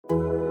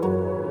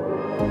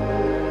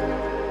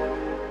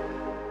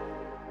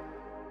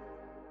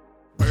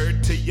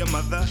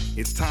mother,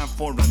 it's time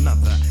for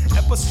another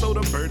episode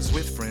of Birds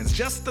with Friends.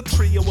 Just a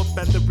trio of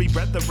feathery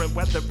brethren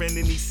weathering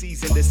any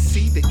season to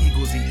see the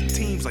Eagles eating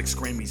teams like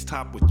Scrammy's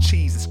top with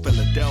cheese. It's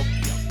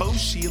Philadelphia, Bo,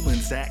 Sheila,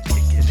 and Zach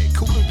kicking it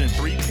cooler than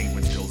three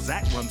penguins till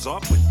Zach runs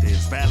off with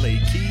his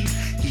valet keys.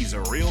 He's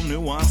a real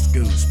nuanced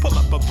goose. Pull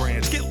up a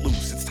branch, get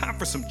loose. It's time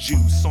for some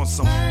juice on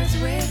some Birds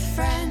with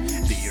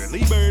Friends. The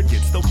early bird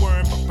gets the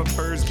worm, but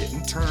prefers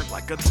getting turned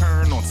like a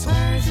turn on some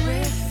Birds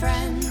with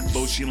Friends.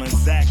 Bo, Sheila, and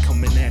Zach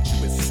coming at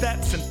you with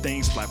stats and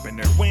things flapping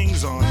their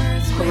wings on.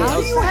 How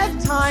do you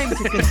have time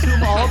to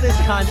consume all this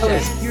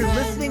content? You're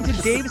listening to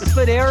Dave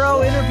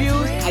Spadaro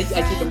interviews? I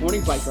take a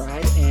morning bike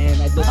ride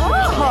and I listen to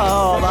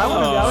I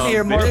want to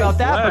hear more about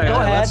that, but go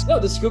ahead. No,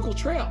 the Schuylkill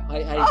Trail.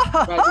 Really? Yes.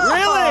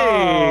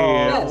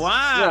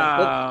 Wow.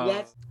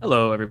 Yeah,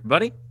 Hello,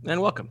 everybody,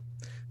 and welcome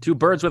to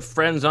Birds with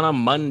Friends on a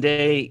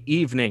Monday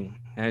evening.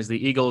 As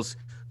the Eagles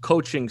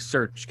coaching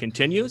search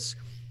continues,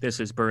 this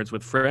is Birds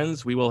with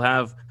Friends. We will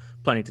have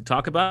plenty to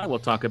talk about. We'll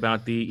talk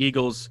about the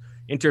Eagles'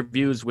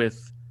 interviews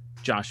with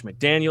Josh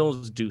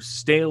McDaniels, Deuce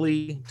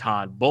Staley,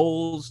 Todd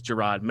Bowles,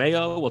 Gerard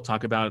Mayo. We'll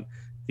talk about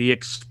the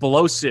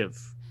explosive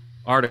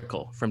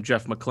article from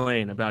Jeff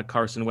McLean about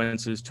Carson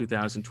Wentz's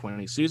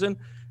 2020 season.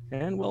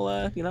 And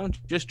we'll,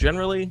 just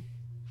generally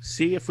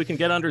see if we can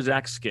get under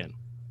Zach's skin.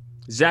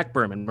 Zach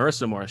Berman,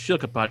 Marissa Morris, Sheil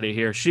Kapati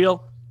here.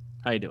 Sheil,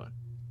 how you doing?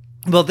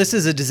 Well, this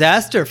is a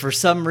disaster. For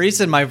some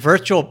reason, my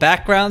virtual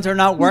backgrounds are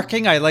not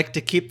working. I like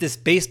to keep this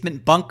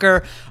basement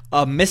bunker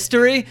a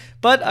mystery,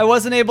 but I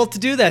wasn't able to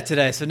do that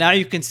today. So now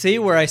you can see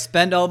where I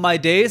spend all my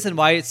days and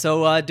why it's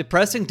so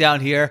depressing down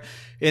here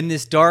in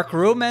this dark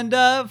room. And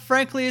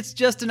frankly, it's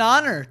just an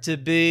honor to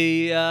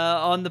be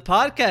on the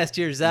podcast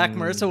here. Zach,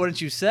 Marissa, what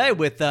did you say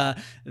with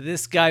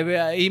this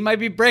guy? He might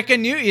be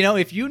breaking news. You know,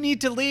 if you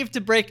need to leave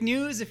to break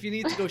news, if you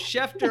need to go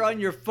Schefter on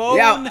your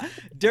phone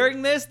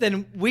during this,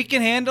 then we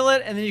can handle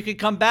it. And then you can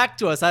come back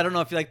to us. I don't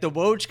know if you like the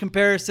Woj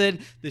comparison,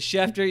 the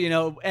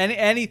Schefter,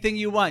 anything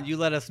you want, you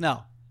let us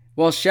know.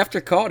 Well,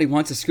 Schefter called. He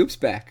wants his scoops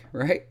back,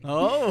 right?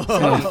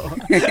 Oh.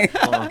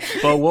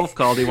 Bo Wolf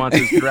called. He wants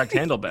his direct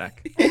handle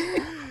back.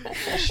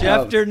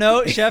 Schefter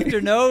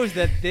knows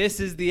that this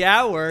is the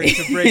hour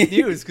to break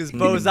news because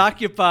Bo's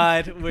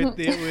occupied with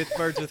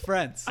Birds with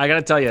Friends. I got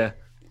to tell you,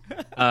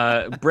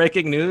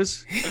 breaking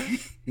news,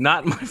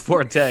 not my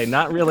forte.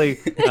 Not really.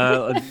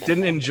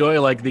 Didn't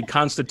enjoy the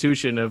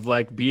constitution of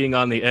being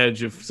on the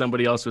edge if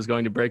somebody else was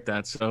going to break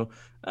that. So,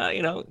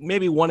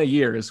 maybe one a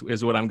year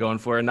is what I'm going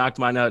for. I knocked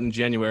mine out in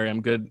January.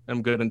 I'm good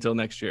until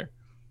next year.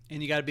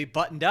 And you got to be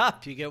buttoned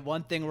up. You get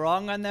one thing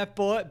wrong on that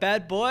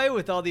bad boy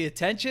with all the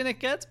attention it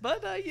gets,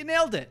 but you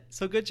nailed it.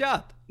 So good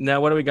job.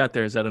 Now, what do we got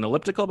there? Is that an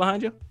elliptical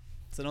behind you?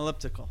 It's an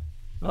elliptical.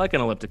 I like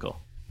an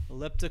elliptical.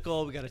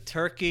 We got a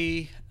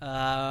turkey. We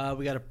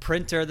got a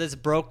printer that's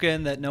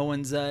broken that no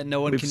one can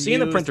use. We've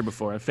seen a printer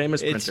before, a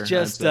famous printer. It's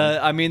just,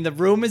 the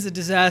room is a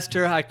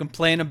disaster. I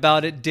complain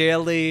about it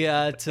daily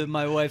to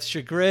my wife's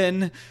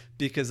chagrin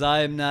because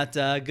I'm not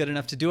good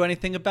enough to do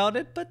anything about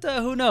it. But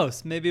who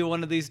knows? Maybe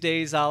one of these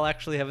days I'll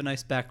actually have a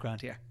nice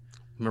background here.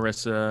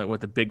 Marissa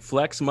with a big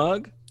flex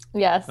mug.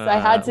 Yes, I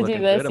had to do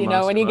this.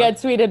 When you get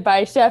tweeted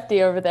by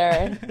Shefty over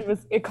there,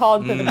 it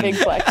called for the big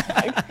flex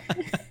mug.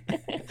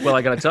 Well,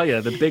 I got to tell you,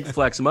 the big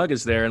flex mug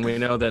is there, and we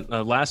know that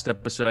last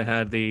episode I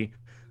had the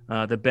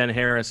Ben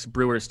Harris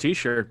Brewers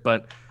T-shirt,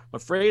 but I'm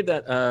afraid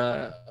that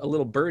a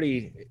little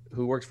birdie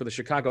who works for the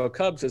Chicago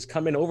Cubs has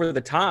come in over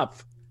the top.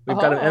 We've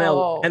got an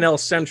NL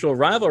Central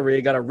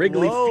rivalry. Got a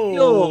Wrigley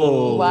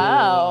Field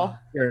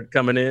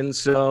coming in,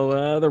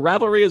 so the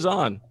rivalry is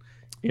on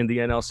in the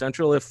NL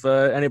Central. If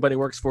anybody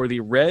works for the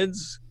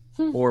Reds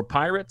or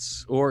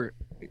Pirates, or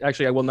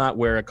actually, I will not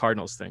wear a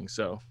Cardinals thing,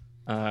 so.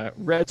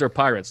 Reds or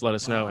Pirates, let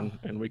us know,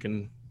 and we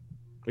can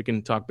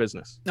talk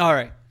business. All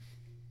right,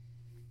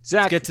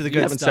 Zach, let's get to the good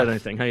you haven't stuff. said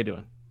anything. How you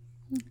doing?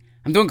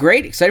 I'm doing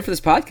great. Excited for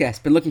this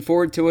podcast. Been looking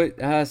forward to it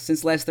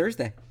since last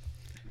Thursday.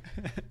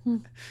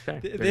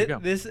 Okay, there you go.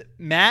 This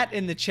Matt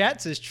in the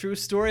chat says, true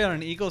story on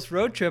an Eagles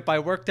road trip. I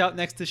worked out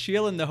next to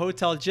Sheila in the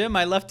hotel gym.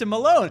 I left him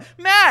alone.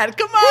 Matt,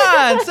 come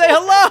on, say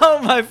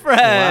hello, my friend.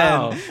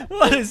 Wow.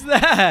 What is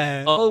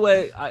that? All the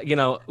way,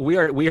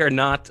 we are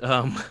not.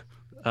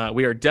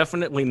 We are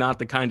definitely not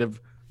the kind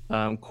of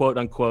quote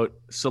unquote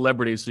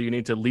celebrities who you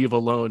need to leave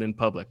alone in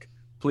public.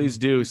 Please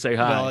do say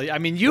hi. Well, I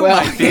mean, you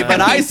might be,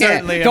 but I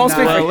certainly am don't not.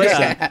 speak for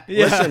yourself.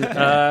 Listen,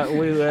 I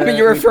mean,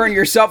 you're referring to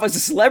yourself as a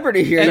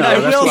celebrity here. And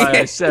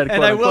I said,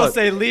 and I will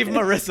say, leave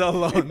Marissa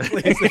alone,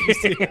 please. If you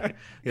see her.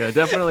 Yeah,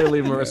 definitely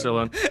leave Marissa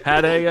alone.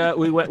 Had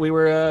we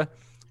were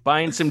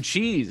buying some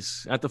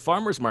cheese at the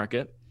farmers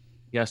market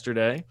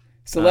yesterday.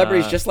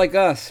 Celebrities just like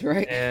us,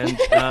 right?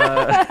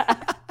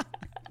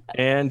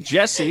 And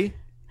Jesse,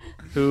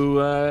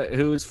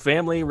 whose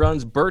family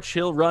runs Birch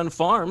Hill Run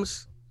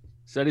Farms,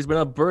 said he's been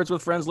a Birds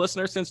with Friends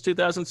listener since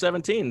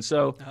 2017.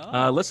 So,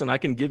 listen, I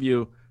can give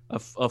you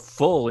a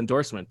full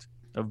endorsement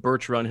of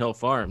Birch Run Hill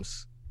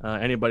Farms.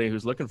 Anybody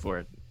who's looking for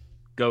it,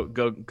 go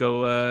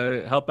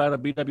help out a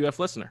BWF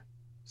listener.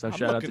 So I'm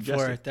shout out to looking Jesse.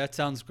 for it. That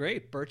sounds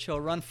great. Birch Hill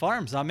Run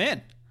Farms. I'm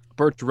in.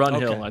 Birch Run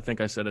Okay. Hill. I think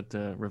I said it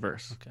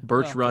reverse. Okay.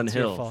 Birch Well, Run that's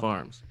your Hill fault.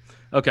 Farms.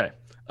 Okay,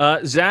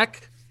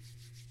 Zach,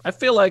 I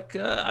feel like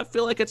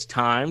it's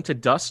time to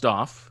dust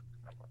off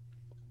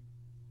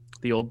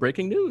the old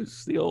breaking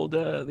news, the old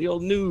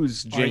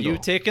news jingle. Are you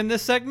taking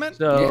this segment?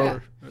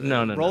 So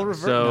no. Roll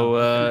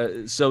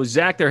reverse. So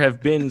Zach, there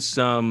have been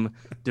some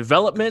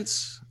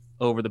developments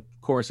over the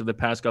course of the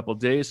past couple of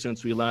days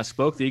since we last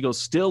spoke. The Eagles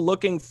still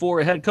looking for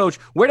a head coach.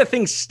 Where do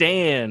things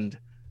stand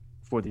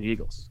for the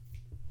Eagles?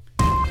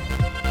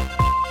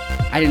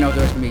 I didn't know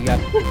there was going to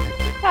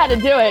be Had to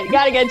do it.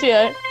 Got to get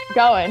you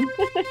going.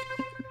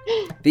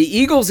 The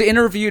Eagles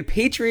interviewed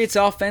Patriots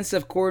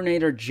offensive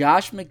coordinator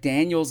Josh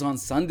McDaniels on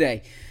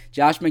Sunday.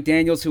 Josh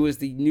McDaniels, who was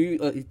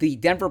the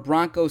Denver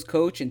Broncos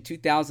coach in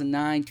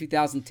 2009,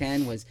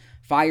 2010, was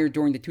fired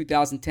during the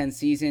 2010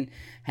 season,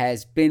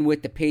 has been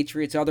with the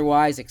Patriots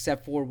otherwise,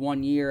 except for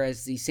 1 year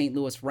as the St.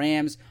 Louis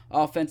Rams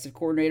offensive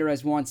coordinator,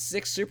 has won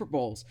 6 Super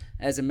Bowls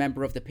as a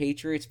member of the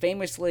Patriots,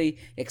 famously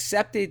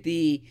accepted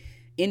the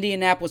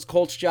Indianapolis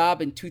Colts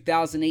job in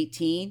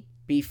 2018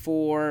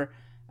 before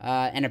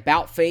an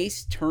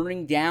about-face,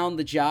 turning down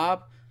the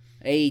job,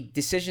 a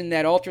decision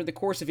that altered the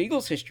course of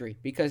Eagles history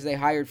because they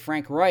hired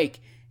Frank Reich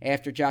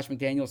after Josh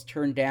McDaniels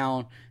turned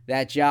down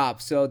that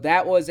job. So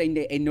that was a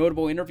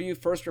notable interview,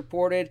 first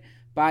reported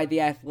by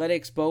the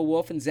Athletics' Bo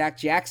Wolf and Zach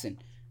Jackson.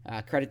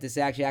 Credit to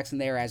Zach Jackson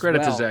there as well.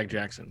 Credit to Zach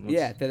Jackson.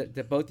 Yeah,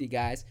 to both of you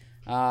guys.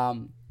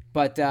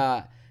 But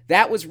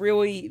that was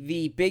really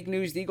the big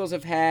news. The Eagles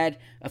have had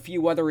a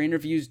few other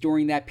interviews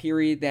during that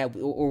period that,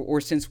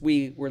 or since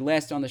we were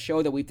last on the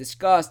show that we've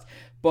discussed.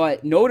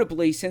 But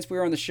notably, since we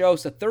were on the show,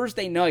 so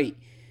Thursday night,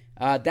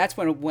 that's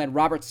when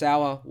Robert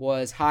Saleh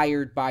was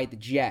hired by the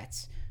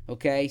Jets.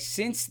 Okay,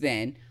 since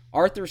then,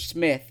 Arthur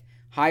Smith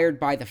hired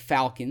by the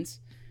Falcons,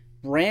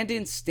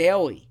 Brandon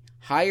Staley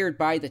hired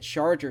by the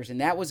Chargers,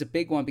 and that was a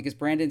big one because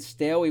Brandon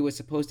Staley was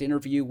supposed to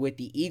interview with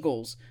the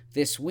Eagles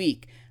this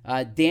week.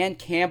 Dan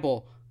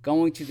Campbell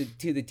going to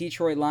the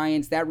Detroit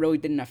Lions. That really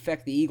didn't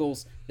affect the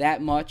Eagles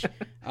that much.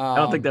 I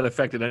don't think that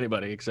affected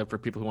anybody except for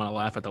people who want to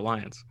laugh at the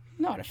Lions.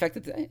 No, it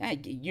affected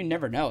you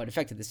never know. It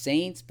affected the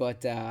Saints,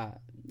 but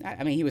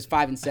I mean, he was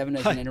 5-7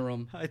 as an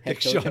interim I head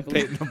think coach. Sean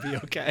Payton will be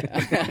okay.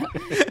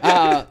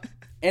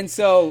 And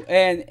so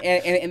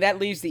and that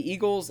leaves the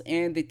Eagles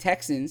and the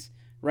Texans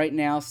right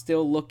now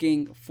still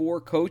looking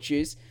for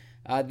coaches.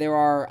 There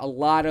are a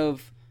lot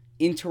of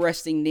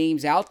interesting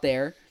names out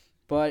there,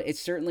 but it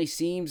certainly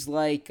seems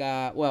like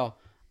I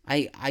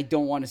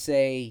don't want to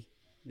say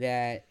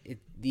that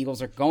the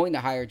Eagles are going to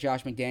hire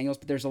Josh McDaniels,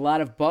 but there's a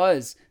lot of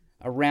buzz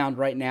around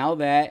right now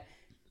that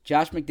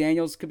Josh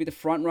McDaniels could be the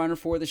front runner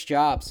for this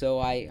job. So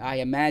I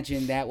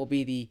imagine that will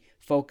be the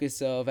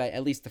focus of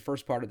at least the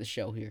first part of the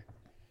show here.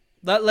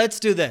 Let's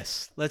do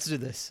this.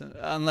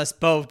 Unless,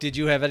 Bo, did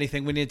you have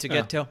anything we need to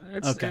get to?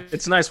 Okay.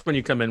 It's nice when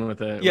you come in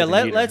with a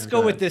let's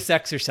go with this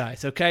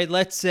exercise, okay?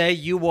 Let's say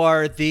you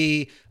are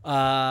the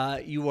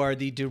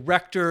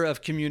director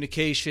of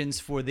communications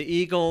for the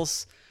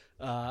Eagles.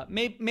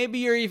 Maybe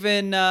you're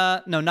even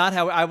not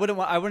Howard. I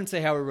wouldn't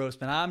say Howard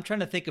Roseman. I'm trying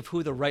to think of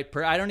who the right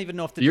person. I don't even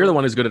know if you're the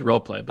one who's good at role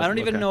play. I don't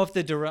even know if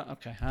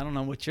okay. I don't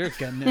know what you're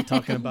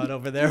talking about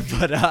over there,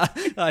 but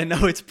I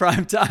know it's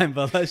prime time.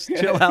 But let's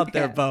chill out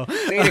there, Bo.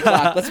 It's 8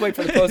 o'clock. Let's wait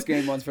for the post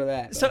game ones for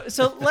that.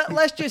 So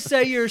let's just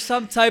say you're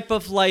some type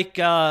of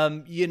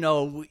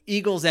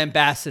Eagles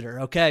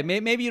ambassador. Okay,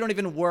 maybe you don't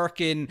even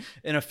work in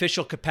an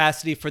official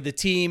capacity for the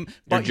team,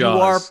 but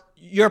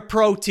you're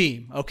pro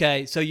team.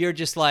 Okay, so you're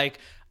just like,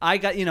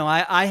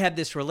 I have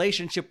this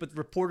relationship with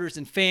reporters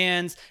and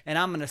fans, and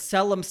I'm going to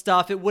sell them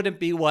stuff. It wouldn't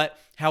be what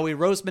Howie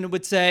Roseman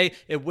would say.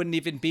 It wouldn't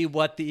even be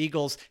what the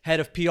Eagles head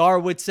of PR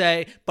would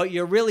say, but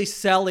you're really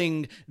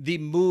selling the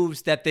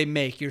moves that they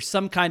make. You're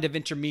some kind of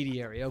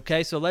intermediary,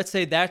 okay? So let's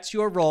say that's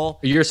your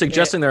role. You're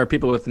suggesting there are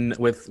people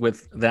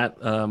with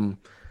that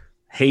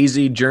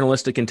hazy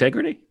journalistic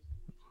integrity?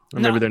 Or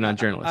maybe they're not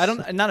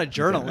journalists. I'm not a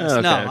journalist.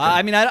 Okay, no, okay.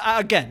 I mean,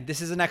 again,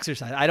 this is an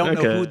exercise. I don't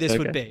know who this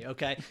would be.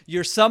 Okay,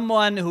 you're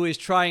someone who is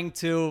trying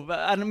to.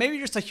 I don't know. Maybe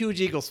you're just a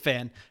huge Eagles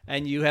fan,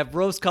 and you have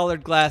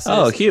rose-colored glasses.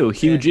 Oh,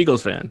 huge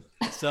Eagles fan.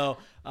 So,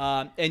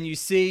 and you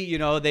see,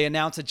 they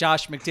announce a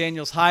Josh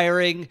McDaniels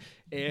hiring,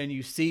 and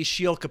you see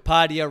Sheil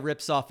Kapadia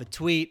rips off a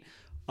tweet,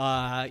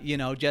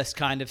 just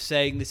kind of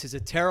saying this is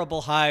a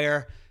terrible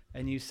hire.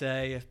 And you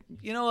say,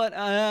 you know what?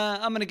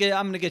 I'm gonna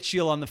get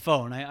Sheil on the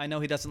phone. I know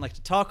he doesn't like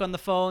to talk on the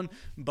phone,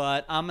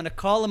 but I'm gonna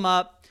call him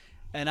up,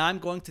 and I'm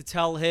going to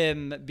tell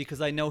him,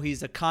 because I know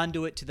he's a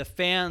conduit to the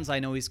fans. I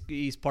know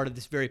he's part of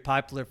this very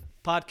popular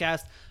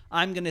podcast.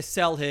 I'm gonna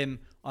sell him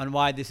on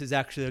why this is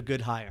actually a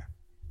good hire.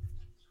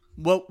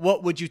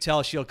 What would you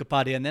tell Sheil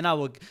Kapadia? And then I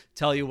will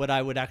tell you what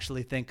I would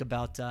actually think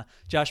about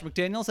Josh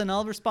McDaniels, and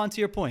I'll respond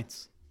to your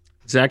points.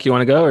 Zach, you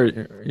want to go, or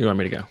you want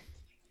me to go?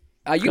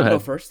 You can go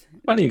first.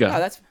 Why don't you go? Oh,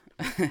 that's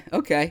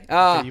okay.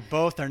 You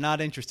both are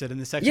not interested in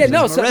this exercise. Yeah,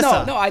 no,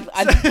 Marissa.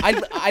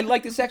 I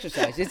like this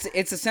exercise.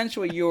 It's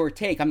essentially your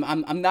take.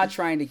 I'm not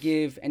trying to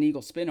give an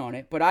Eagle spin on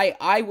it, but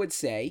I would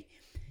say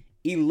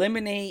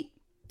eliminate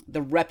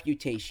the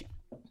reputation.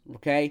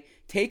 okay?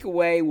 Take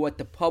away what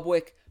the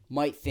public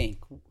might think.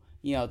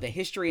 The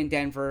history in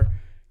Denver,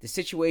 the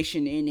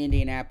situation in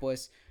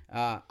Indianapolis.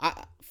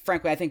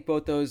 Frankly, I think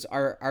both those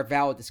are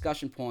valid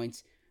discussion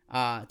points.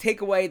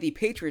 Take away the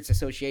Patriots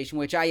Association,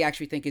 which I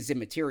actually think is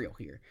immaterial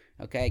here,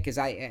 okay? Because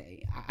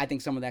I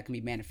think some of that can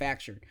be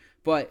manufactured.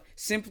 But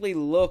simply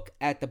look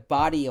at the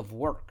body of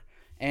work.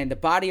 And the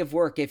body of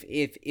work,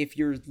 if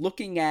you're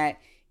looking at,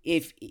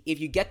 if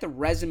you get the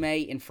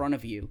resume in front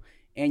of you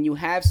and you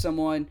have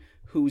someone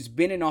who's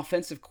been an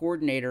offensive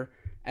coordinator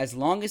as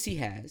long as he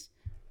has,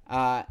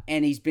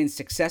 and he's been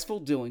successful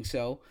doing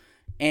so,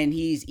 and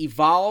he's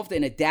evolved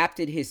and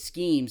adapted his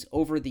schemes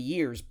over the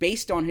years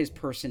based on his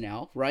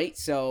personnel, right?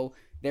 So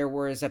there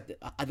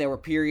were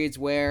periods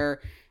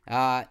where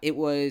it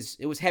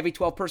was heavy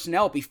 12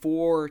 personnel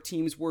before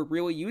teams were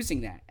really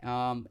using that.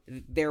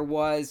 There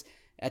was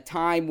a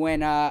time when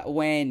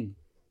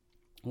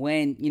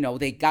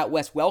they got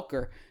Wes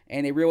Welker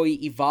and they really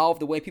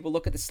evolved the way people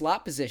look at the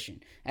slot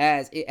position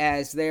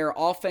as their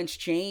offense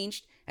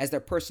changed, as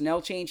their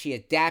personnel changed. He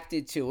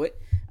adapted to it,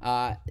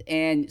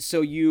 and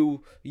so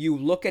you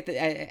look at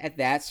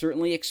that.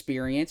 Certainly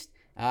experienced,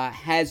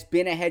 has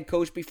been a head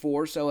coach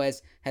before, so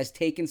has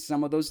taken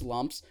some of those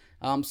lumps.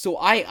 So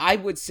I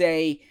would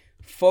say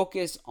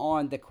focus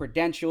on the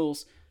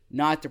credentials,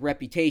 not the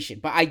reputation.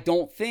 But I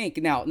don't think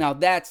now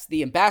that's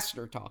the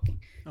ambassador talking.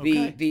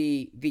 Okay.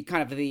 The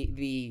kind of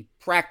the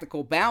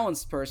practical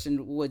balanced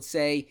person would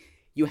say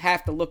you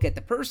have to look at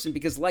the person,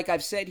 because like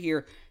I've said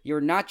here, you're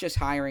not just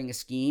hiring a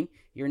scheme,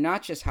 you're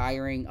not just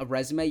hiring a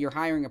resume, you're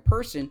hiring a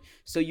person.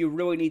 So you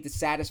really need to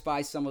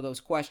satisfy some of those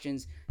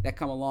questions that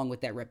come along with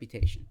that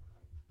reputation.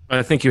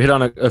 I think you hit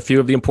on a few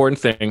of the important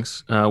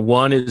things.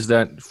 One is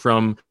that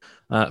from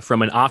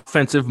an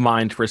offensive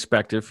mind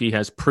perspective, he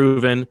has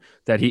proven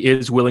that he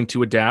is willing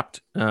to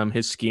adapt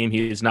his scheme.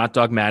 He is not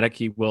dogmatic.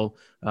 He will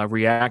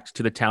react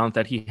to the talent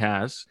that he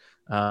has.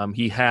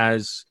 He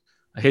has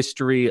a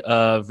history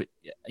of,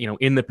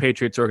 in the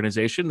Patriots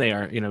organization, they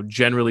are,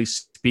 generally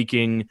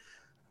speaking,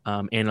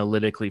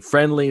 analytically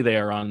friendly. They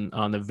are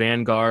on the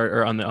vanguard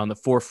or on the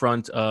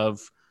forefront of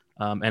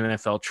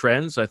NFL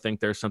trends. I think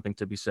there's something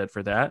to be said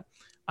for that.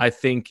 I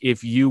think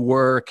if you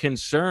were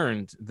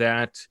concerned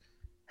that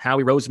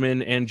Howie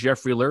Roseman and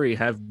Jeffrey Lurie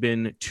have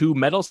been too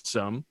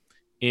meddlesome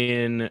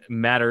in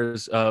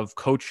matters of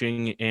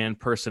coaching and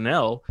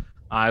personnel,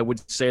 I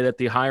would say that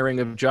the hiring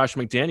of Josh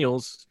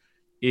McDaniels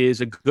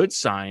is a good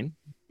sign,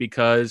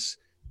 because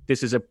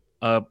this is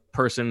a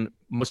person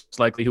most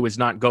likely who is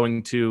not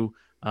going to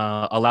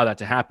allow that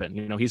to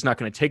happen. He's not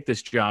going to take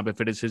this job if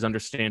it is his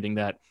understanding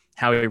that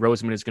Howie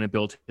Roseman is going to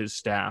build his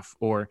staff,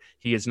 or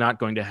he is not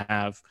going to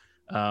have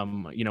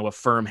a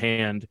firm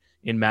hand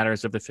in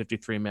matters of the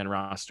 53-man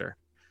roster.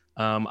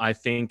 I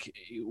think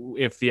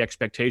if the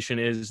expectation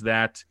is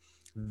that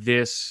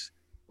this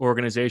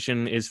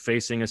organization is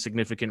facing a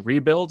significant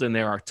rebuild and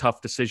there are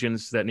tough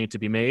decisions that need to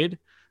be made,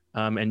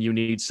 and you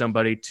need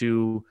somebody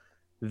to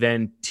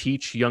then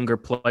teach younger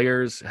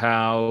players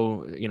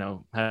how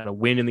to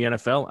win in the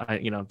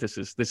NFL.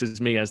 This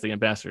is me as the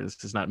ambassador.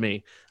 This is not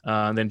me.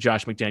 Then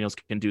Josh McDaniels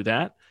can do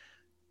that.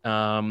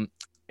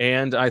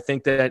 And I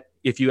think that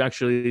if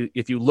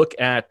you look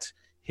at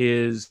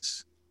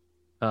his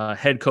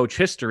head coach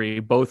history,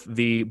 both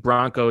the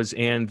Broncos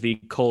and the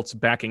Colts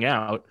backing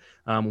out,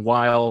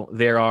 while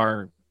there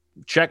are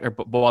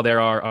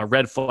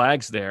red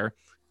flags there,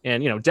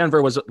 and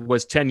Denver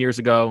was 10 years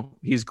ago.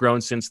 He's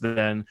grown since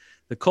then.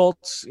 The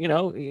Colts,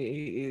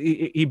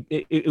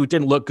 it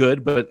didn't look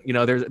good, but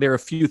there are a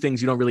few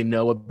things you don't really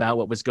know about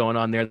what was going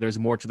on there. There's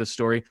more to the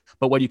story.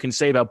 But what you can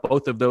say about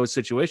both of those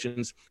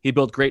situations, he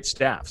built great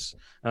staffs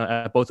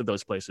at both of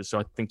those places. So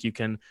I think you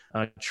can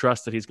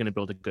trust that he's going to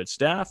build a good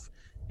staff.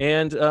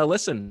 And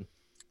listen,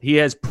 he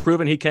has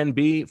proven he can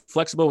be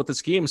flexible with the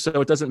scheme,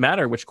 so it doesn't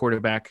matter which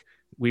quarterback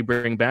we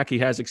bring back. He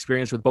has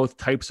experience with both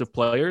types of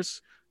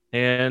players.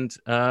 And,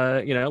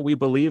 we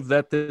believe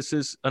that this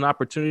is an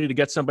opportunity to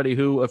get somebody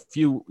who a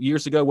few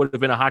years ago would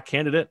have been a hot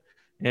candidate.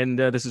 And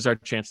this is our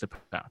chance to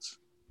pounce.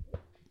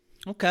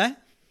 Okay.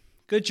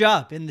 Good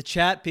job. In the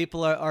chat,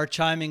 people are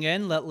chiming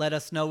in. Let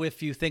us know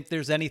if you think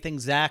there's anything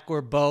Zach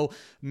or Bo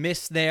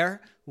missed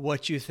there,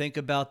 what you think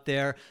about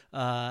their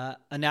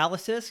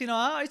analysis.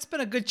 It's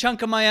been a good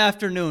chunk of my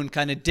afternoon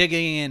kind of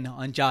digging in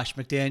on Josh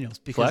McDaniels,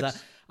 because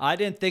I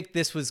didn't think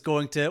this was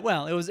going to,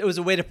 it was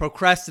a way to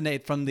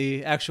procrastinate from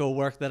the actual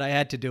work that I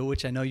had to do,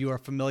 which I know you are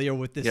familiar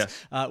with this,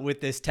 yes.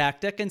 With this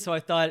tactic. And so I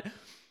thought,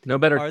 no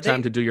better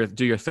time to do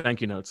your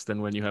thank you notes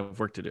than when you have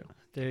work to do.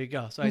 There you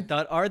go. So I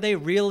thought, are they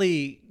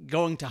really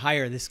going to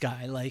hire this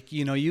guy? Like,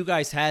 you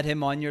guys had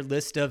him on your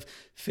list of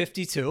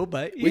 52,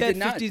 but we did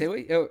not. Did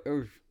we?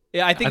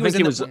 Yeah, I think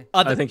he was in the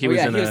other. I think he was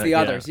in the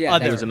others. Yeah,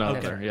 he was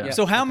another. Okay. Yeah.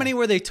 So how many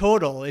were they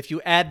total if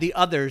you add the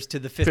others to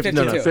the 52?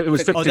 No, it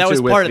was 52. Oh, that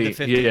was part of the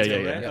 52. Yeah.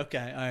 Right?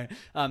 Okay,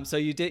 all right. So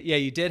you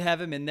did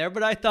have him in there,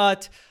 but I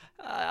thought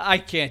I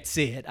can't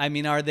see it. I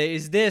mean,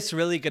 is this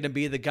really going to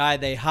be the guy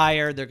they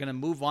hire? They're going to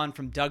move on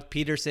from Doug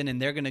Peterson and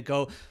they're going to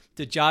go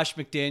to Josh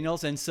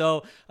McDaniels. And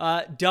so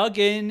dug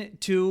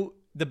into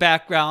the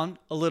background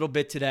a little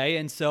bit today.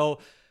 And so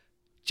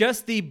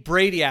just the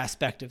Brady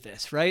aspect of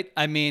this, right?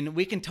 I mean,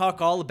 we can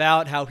talk all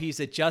about how he's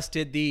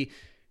adjusted the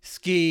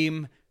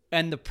scheme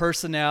and the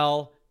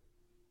personnel.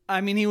 I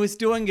mean, he was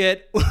doing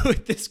it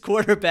with this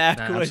quarterback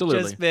who has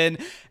just been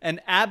an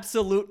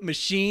absolute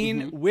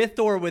machine with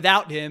or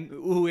without him,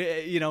 who,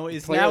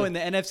 is now in the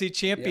NFC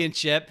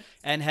Championship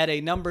and had a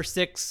number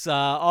 6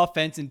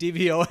 offense in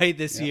DVOA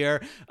this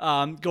year,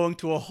 going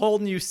to a whole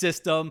new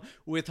system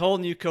with whole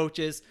new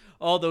coaches,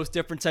 all those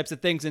different types of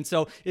things. And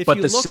so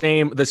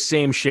the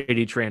same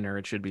shady trainer,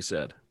 it should be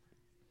said.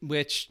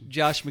 Which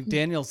Josh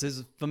McDaniels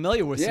is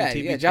familiar with.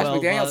 Yeah, Josh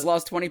McDaniels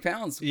lost 20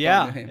 pounds.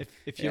 Yeah,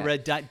 if you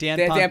read Dan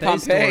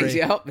Pompei's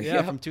story,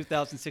 from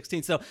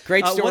 2016. So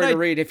great story to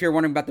read if you're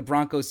wondering about the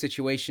Broncos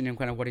situation and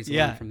kind of what he's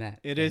learned from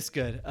that. It is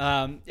good.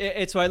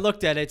 So I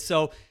looked at it.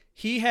 So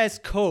he has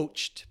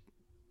coached.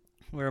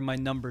 Where are my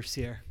numbers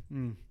here?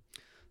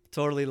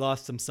 Totally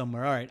lost them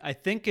somewhere. All right, I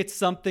think it's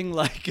something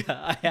like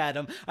I had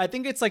him. I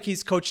think it's like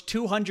he's coached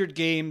 200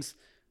 games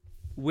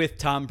with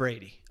Tom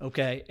Brady,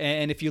 okay?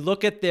 And if you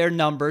look at their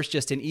numbers,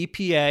 just an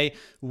EPA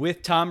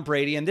with Tom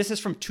Brady, and this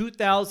is from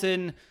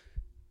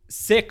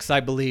 2006, I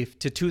believe,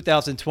 to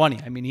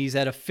 2020. I mean, he's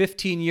had a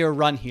 15-year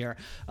run here.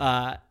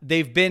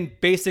 They've been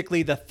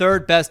basically the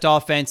third best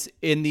offense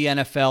in the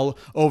NFL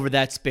over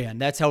that span.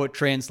 That's how it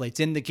translates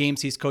in the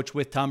games he's coached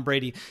with Tom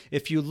Brady.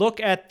 If you look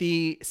at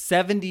the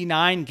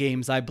 79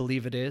 games, I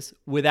believe it is,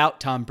 without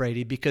Tom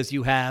Brady, because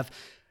you have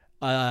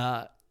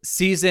a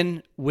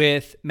season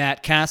with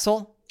Matt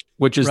Castle,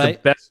 which is the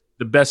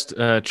best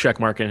check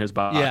mark in his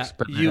box. Yeah,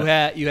 but you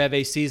have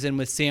a season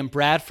with Sam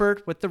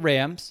Bradford with the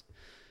Rams.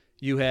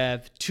 You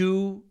have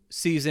 2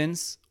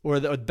 seasons,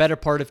 or the better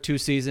part of 2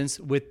 seasons,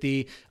 with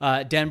the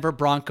Denver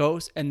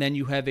Broncos, and then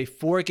you have a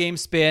 4-game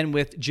span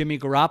with Jimmy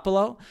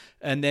Garoppolo,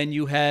 and then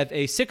you have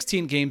a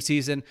 16-game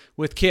season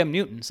with Cam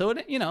Newton. So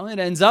it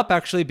ends up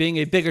actually being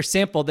a bigger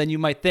sample than you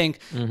might think.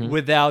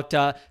 Without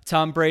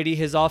Tom Brady,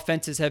 his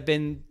offenses have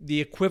been the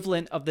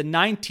equivalent of the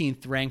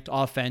 19th ranked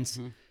offense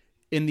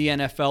in the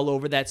NFL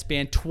over that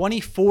span,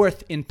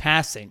 24th in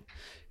passing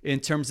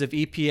in terms of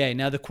EPA.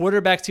 Now, the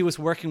quarterbacks he was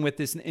working with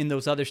in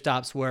those other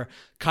stops were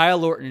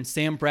Kyle Orton,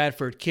 Sam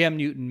Bradford, Cam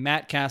Newton,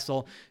 Matt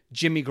Castle,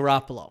 Jimmy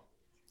Garoppolo.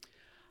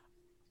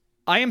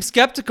 I am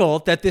skeptical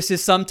that this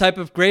is some type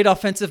of great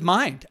offensive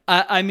mind.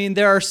 I mean,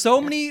 there are so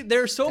many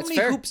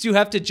hoops you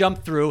have to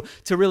jump through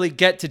to really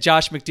get to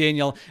Josh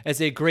McDaniel as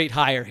a great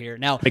hire here.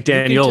 Now,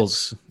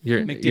 McDaniels,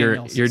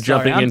 you're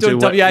jumping into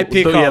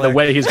the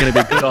way he's going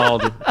to be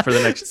called for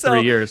the next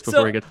 3 years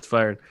before he gets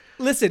fired.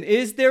 Listen,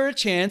 is there a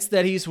chance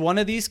that he's one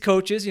of these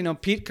coaches?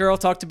 Pete Carroll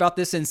talked about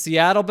this in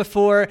Seattle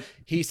before.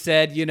 He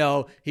said,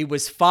 he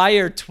was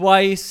fired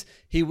twice.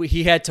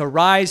 He had to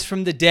rise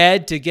from the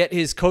dead to get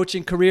his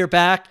coaching career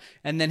back,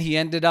 and then he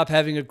ended up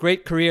having a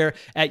great career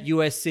at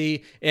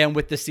USC and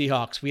with the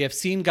Seahawks. We have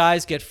seen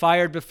guys get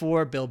fired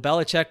before. Bill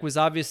Belichick was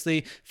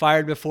obviously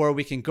fired before.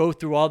 We can go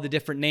through all the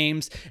different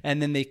names,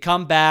 and then they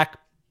come back,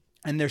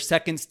 and their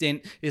second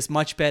stint is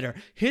much better.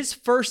 His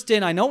first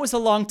stint, I know it was a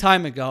long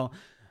time ago.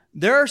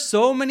 There are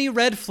so many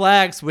red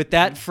flags with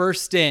that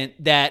first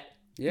stint that,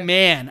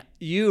 man,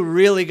 you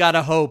really got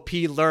to hope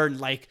he learned,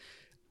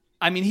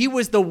 he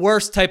was the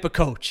worst type of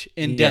coach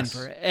in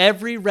Denver.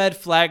 Every red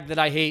flag that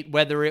I hate,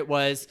 whether it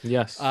was, he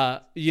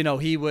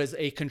was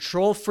a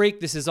control freak.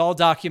 This is all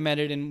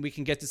documented, and we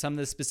can get to some of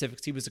the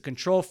specifics. He was a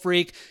control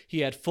freak. He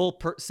had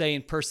full say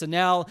in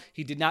personnel.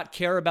 He did not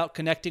care about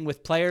connecting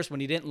with players. When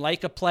he didn't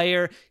like a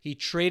player, he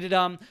traded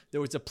them. There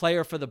was a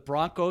player for the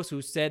Broncos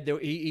who said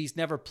that he's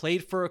never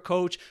played for a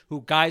coach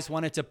who guys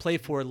wanted to play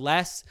for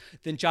less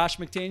than Josh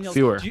McDaniels.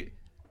 Fewer.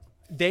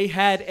 They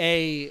had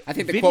I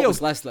think the quote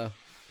was less, though.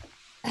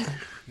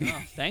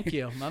 Oh, thank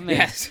you, my man.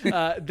 Yes.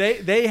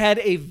 They had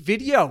a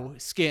video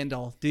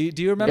scandal. Do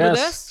you remember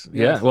this?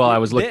 Yeah. Well, I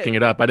was looking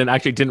it up. I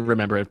didn't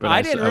remember it, but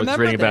I was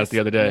reading about it the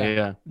other day.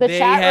 Yeah. The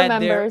chat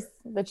remembers.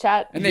 The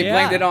chat. And they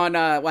blamed it on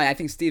I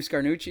think Steve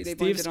Scarnucci.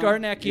 Steve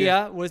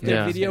Scarnecchia was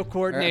the video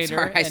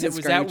coordinator, and it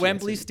was at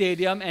Wembley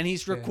Stadium, and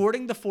he's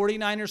recording the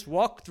 49ers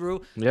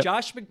walkthrough. Yep.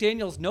 Josh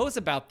McDaniels knows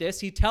about this.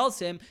 He tells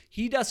him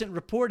he doesn't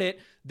report it.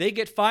 They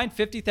get fined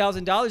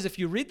 $50,000. If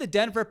you read the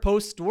Denver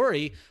Post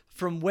story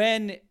from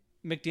when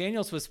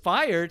McDaniels was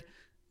fired,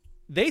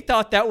 they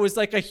thought that was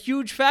a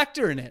huge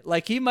factor in it.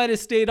 He might have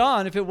stayed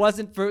on if it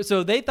wasn't for.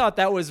 So they thought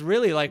that was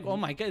really oh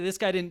my God, this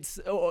guy didn't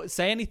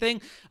say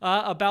anything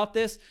about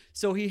this.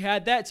 So he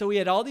had that. So he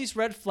had all these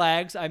red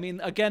flags. I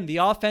mean, again, the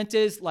offense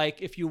is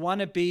if you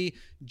want to be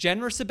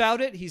generous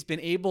about it, he's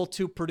been able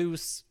to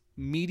produce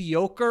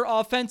mediocre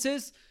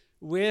offenses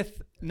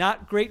with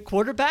not great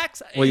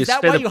quarterbacks? Well, is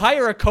that why you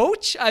hire a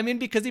coach? I mean,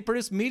 because he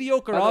produced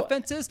mediocre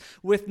offenses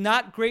with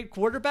not great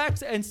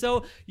quarterbacks. And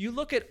so you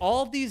look at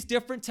all these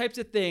different types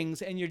of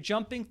things and you're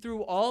jumping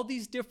through all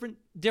these different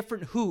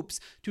hoops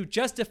to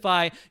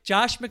justify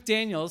Josh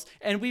McDaniels.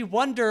 And we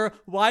wonder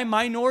why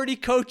minority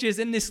coaches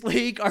in this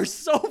league are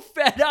so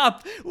fed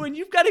up when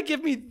you've got to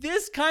give me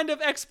this kind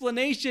of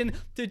explanation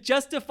to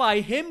justify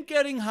him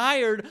getting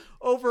hired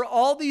over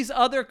all these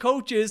other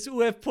coaches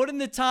who have put in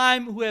the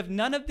time, who have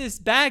none of this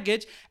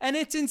baggage, and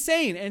it's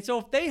insane. And so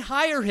if they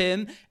hire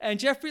him and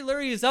Jeffrey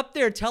Lurie is up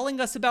there telling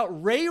us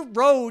about Ray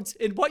Rhodes,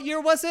 in what year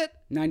was it?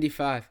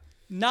 95.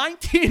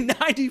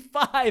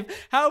 1995,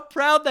 how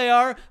proud they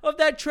are of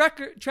that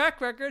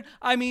track record.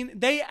 I mean,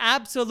 they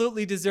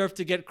absolutely deserve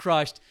to get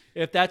crushed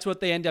if that's what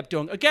they end up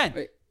doing.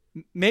 Again,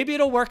 maybe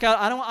it'll work out.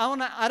 I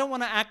don't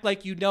want to act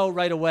like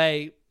right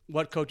away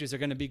what coaches are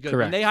going to be good.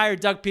 Correct. When they hired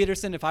Doug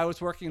Peterson, if I was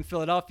working in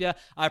Philadelphia,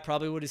 I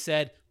probably would have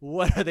said,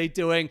 what are they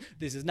doing?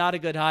 This is not a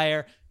good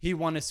hire. He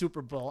won a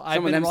Super Bowl.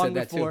 Some of them wrong said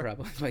that before. too,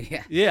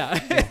 probably. Yeah,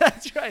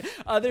 that's right.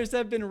 Others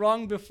have been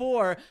wrong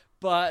before,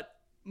 but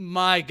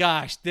my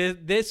gosh,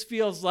 this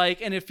feels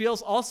like, and it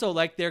feels also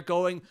like they're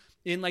going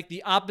in like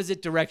the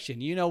opposite direction.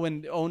 You know,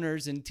 when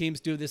owners and teams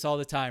do this all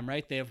the time,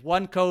 right? They have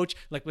one coach,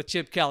 like with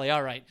Chip Kelly.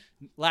 All right,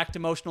 lacked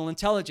emotional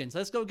intelligence.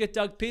 Let's go get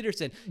Doug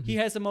Peterson. He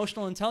has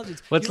emotional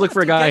intelligence. Let's look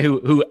for a guy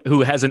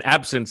who has an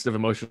absence of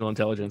emotional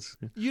intelligence.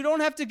 You don't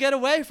have to get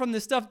away from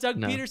the stuff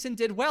Doug Peterson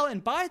did well.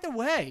 And by the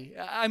way,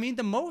 I mean,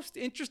 the most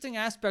interesting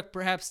aspect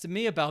perhaps to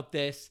me about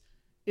this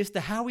is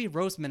the Howie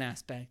Roseman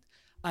aspect.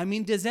 I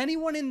mean, does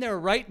anyone in their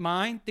right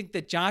mind think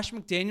that Josh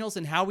McDaniels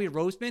and Howie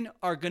Roseman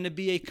are going to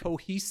be a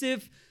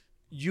cohesive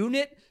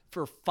unit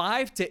for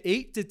 5 to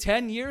 8 to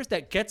 10 years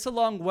that gets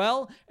along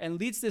well and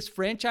leads this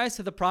franchise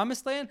to the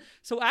promised land?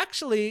 So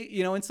actually,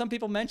 you know, and some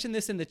people mentioned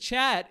this in the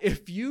chat,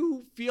 if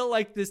you feel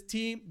like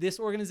this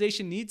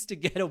organization needs to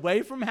get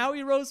away from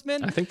Howie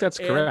Roseman, I think that's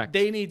correct.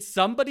 They need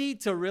somebody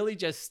to really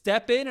just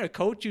step in, a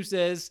coach who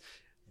says,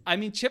 I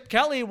mean, Chip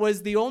Kelly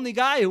was the only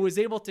guy who was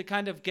able to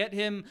kind of get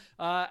him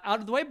out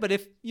of the way. But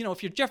if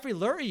you're Jeffrey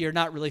Lurie, you're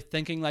not really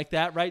thinking like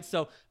that, right?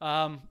 So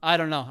I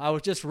don't know. I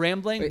was just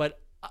rambling, but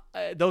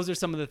those are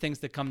some of the things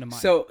that come to mind.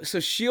 So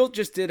Shield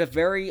just did a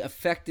very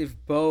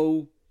effective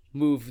bow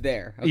move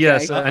there. Okay?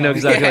 Yes, I know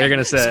exactly what you're going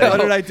to say. What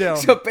did I do?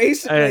 So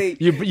basically,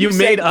 you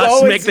made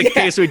us make the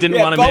case we didn't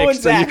want to make,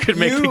 so you could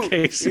make the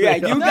case. Yeah,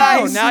 you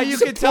guys. Now you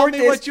can tell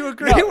me what you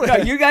agree with. No,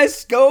 you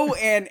guys go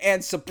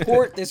and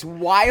support this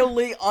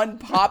wildly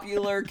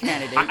unpopular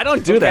candidate. I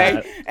don't do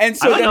that. And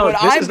so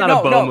this is not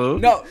a bow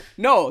move.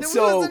 No.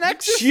 So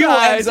Shield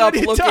ends up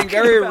looking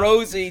very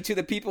rosy to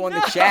the people in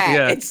the chat.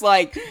 Yeah. It's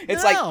like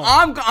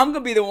I'm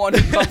gonna be the one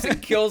who comes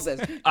and kills this.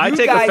 I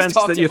take offense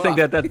that you think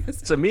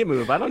that's a me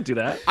move. I don't do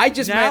that. I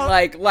just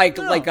meant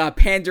like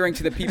pandering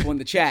to the people in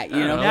the chat, you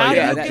know. Now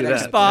you can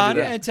respond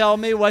and tell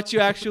me what you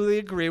actually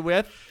agree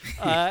with.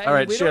 All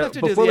right, before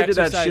we do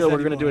that, Shield, we're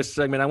going to do a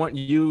segment. I want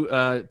you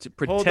to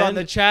pretend. Hold on,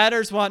 the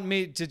chatters want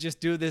me to just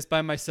do this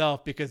by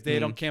myself because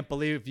they can't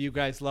believe you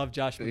guys love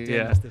Josh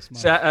McDaniels this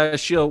much.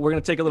 Shield, we're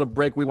going to take a little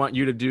break. We want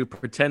you to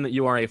pretend that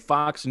you are a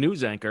Fox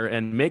News anchor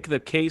and make the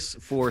case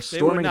for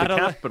storming the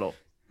Capitol.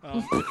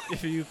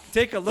 If you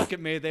take a look at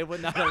me, they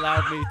would not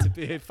allow me to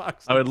be a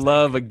Fox. I would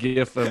love a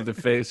gif of the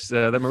face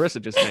that Marissa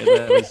just made.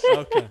 That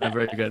was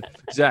very good.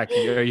 Zach, do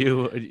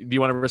you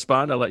want to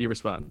respond? I'll let you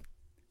respond.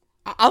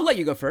 I'll let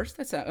you go first.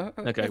 Okay.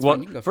 That's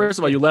well, first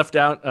of all, you left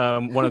out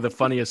one of the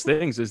funniest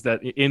things is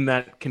that in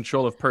that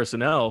control of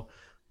personnel,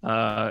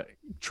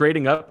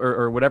 trading up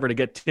or whatever to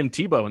get Tim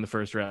Tebow in the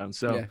first round.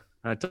 So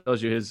it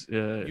tells you his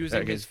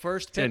using his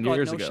first pick on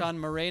Noshan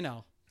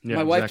Moreno. Yeah,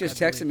 my wife just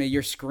texted me,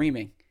 "You're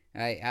screaming."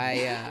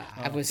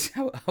 I was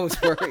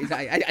worried.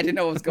 I didn't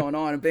know what was going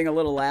on. I'm being a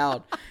little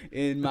loud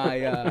in my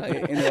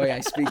in the way I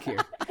speak here.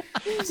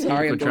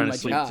 Sorry, I'm doing my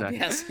job. Zach.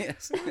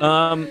 Yes.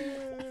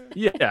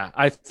 Yeah,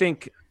 I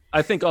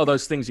think all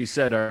those things you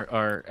said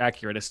are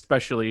accurate,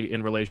 especially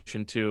in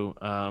relation to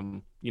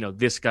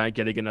this guy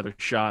getting another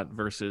shot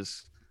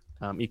versus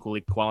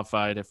equally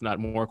qualified, if not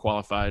more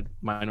qualified,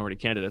 minority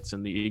candidates,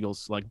 and the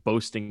Eagles like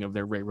boasting of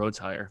their Ray Rhodes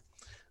hire.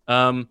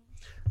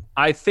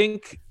 I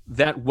think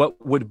that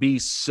what would be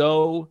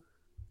so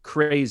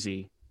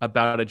crazy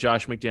about a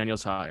Josh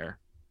McDaniels hire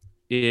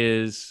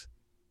is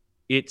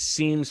it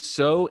seems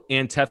so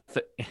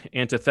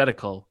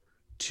antithetical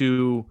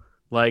to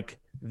like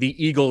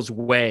the Eagles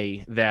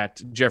way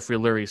that Jeffrey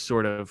Lurie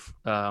sort of,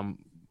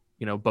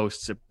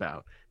 boasts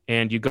about.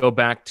 And you go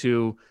back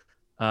to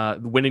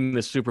winning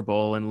the Super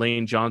Bowl and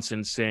Lane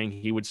Johnson saying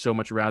he would so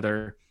much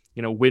rather,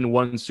 win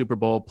one Super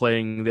Bowl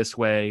playing this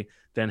way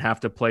than have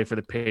to play for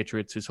the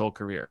Patriots his whole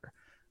career.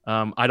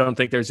 I don't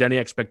think there's any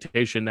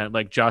expectation that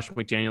like Josh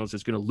McDaniels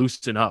is going to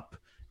loosen up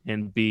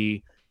and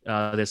be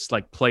this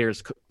like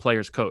players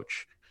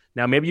coach.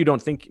 Now, maybe you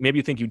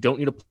think you don't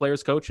need a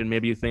players coach, and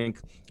maybe you think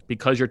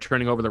because you're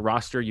turning over the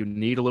roster, you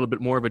need a little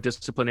bit more of a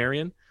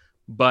disciplinarian,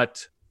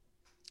 but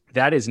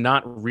that is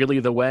not really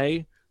the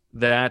way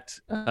that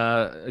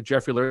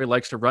Jeffrey Lurie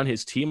likes to run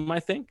his team, I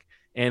think.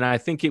 And I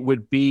think it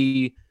would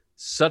be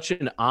such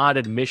an odd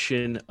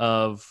admission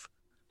of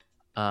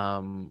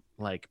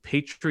like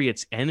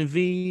Patriots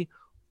envy,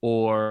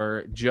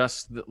 or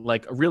just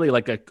like really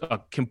like a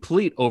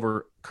complete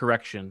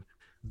overcorrection,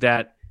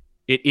 that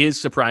it is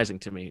surprising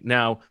to me.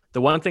 Now,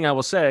 the one thing I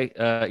will say,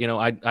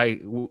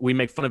 we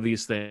make fun of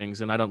these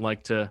things, and I don't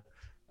like to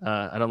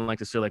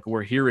say like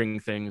we're hearing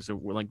things or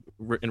we're like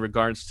in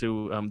regards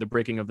to the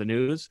breaking of the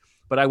news.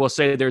 But I will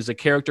say there's a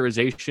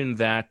characterization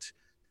that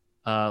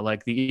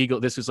like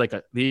this is like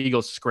the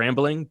Eagles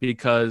scrambling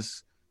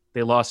because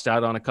they lost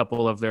out on a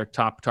couple of their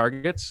top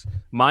targets.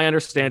 My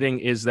understanding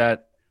is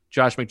that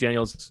Josh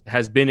McDaniels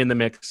has been in the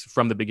mix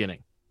from the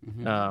beginning,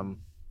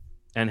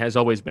 and has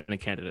always been a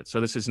candidate.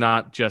 So this is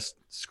not just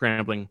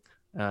scrambling.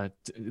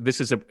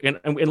 This is and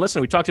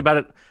listen, we talked about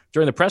it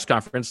during the press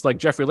conference, like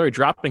Jeffrey Lurie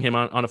dropping him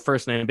on a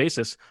first name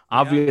basis.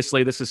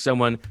 Obviously, this is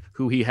someone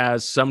who he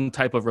has some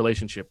type of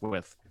relationship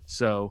with.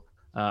 So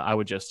I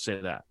would just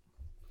say that.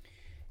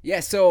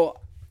 Yeah. So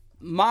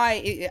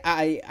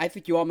I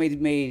think you all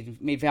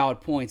made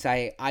valid points.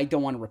 I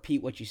don't want to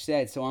repeat what you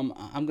said, so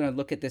I'm going to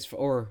look at this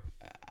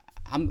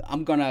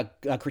I'm going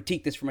to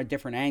critique this from a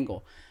different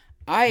angle.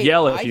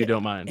 Yell if you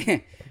don't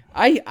mind.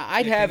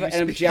 I'd have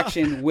an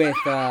objection with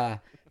the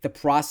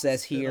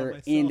process here,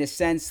 in the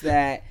sense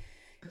that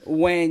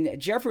when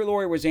Jeffrey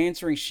Lurie was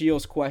answering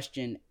Shields'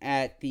 question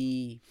at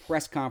the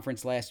press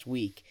conference last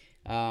week,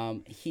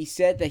 he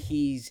said that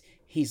he's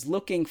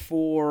looking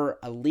for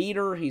a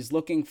leader. He's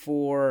looking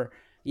for,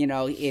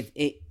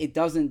 it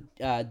doesn't.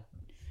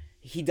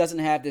 He doesn't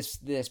have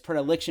this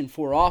predilection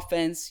for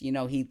offense.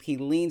 He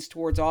leans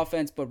towards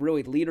offense, but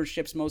really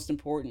leadership's most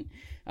important.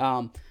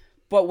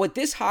 But what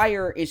this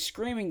hire is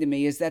screaming to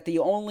me is that the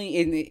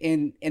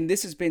only, and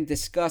this has been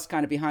discussed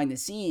kind of behind the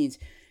scenes,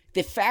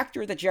 the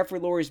factor that Jeffrey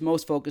Lurie is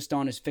most focused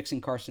on is fixing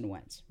Carson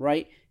Wentz,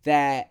 right?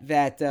 That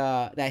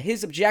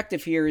his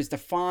objective here is to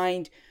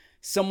find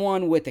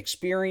someone with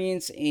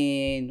experience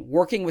in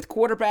working with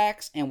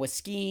quarterbacks and with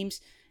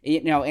schemes,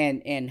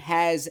 and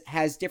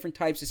has different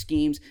types of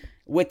schemes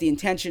with the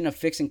intention of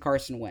fixing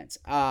Carson Wentz.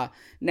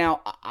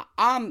 Now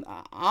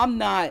I'm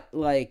not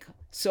like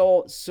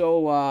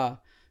so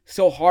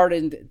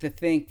hardened to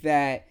think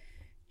that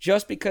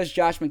just because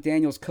Josh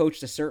McDaniels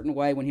coached a certain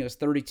way when he was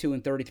 32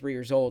 and 33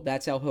 years old,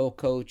 that's how he'll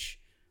coach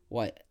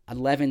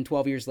 11,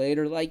 12 years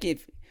later. Like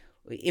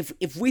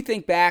if we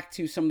think back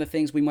to some of the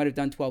things we might have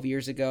done 12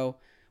 years ago,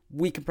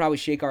 we could probably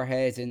shake our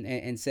heads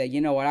and say, you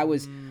know what, I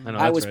was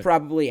right.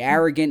 Probably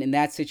arrogant in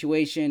that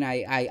situation.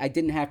 I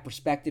didn't have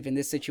perspective in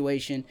this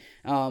situation.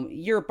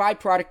 You're a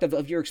byproduct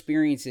of your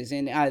experiences,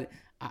 and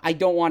I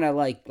don't want to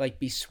like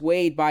be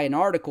swayed by an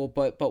article,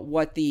 but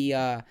what the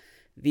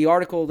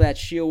article that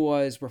Shield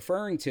was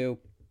referring to,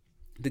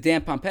 the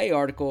Dan Pompei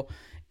article,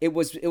 it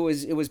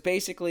was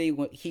basically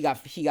he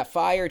got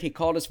fired. He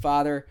called his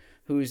father,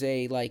 who's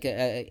a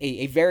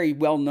very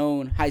well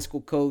known high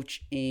school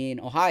coach in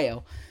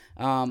Ohio.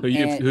 Who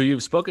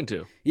you've spoken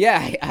to?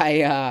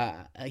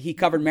 Yeah, he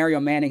covered Mario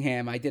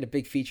Manningham. I did a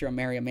big feature on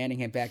Mario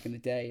Manningham back in the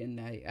day, and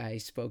I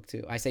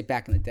say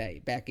back in the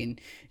day, back in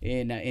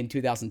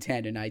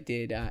 2010, and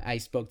I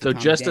spoke to. So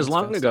Tommy just as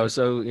long ago,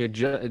 so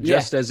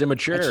just as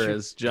immature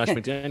as Josh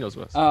McDaniels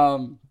was.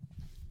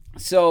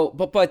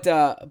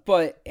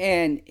 But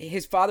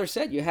his father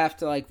said you have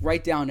to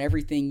write down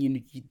everything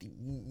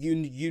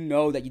you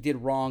know that you did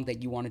wrong,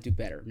 that you want to do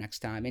better next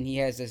time, and he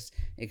has this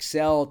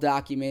Excel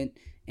document.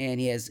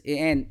 And he has,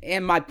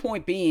 and my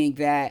point being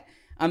that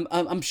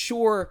I'm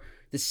sure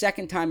the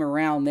second time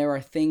around there are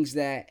things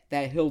that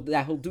he'll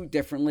do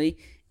differently,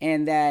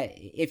 and that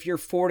if you're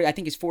 40, I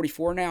think he's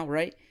 44 now,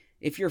 right?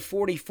 If you're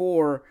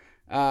 44,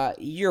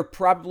 you're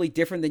probably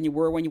different than you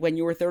were when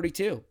you were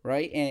 32,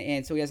 right?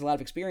 And so he has a lot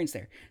of experience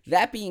there.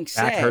 That being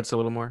said, back hurts a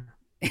little more.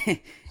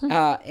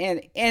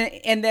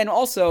 and then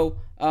also,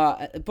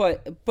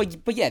 but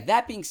yeah.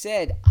 That being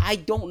said, I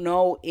don't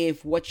know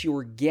if what you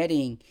were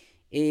getting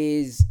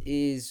is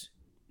it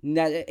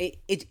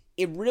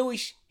really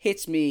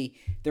hits me.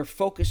 They're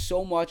focused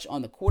so much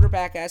on the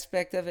quarterback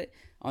aspect of it,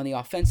 on the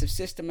offensive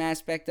system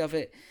aspect of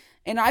it,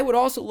 and I would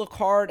also look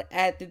hard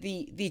at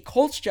the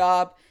Colts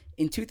job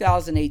in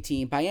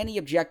 2018 by any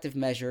objective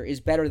measure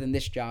is better than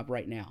this job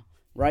right now,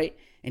 right?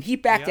 And he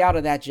backed out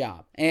of that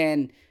job,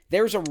 and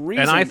there's a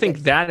reason. And I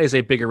think that is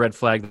a bigger red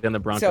flag than the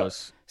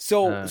Broncos.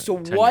 So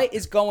what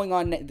is going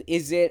on?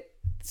 Is it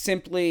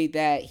simply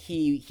that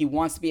he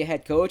wants to be a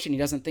head coach and he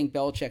doesn't think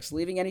Belichick's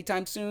leaving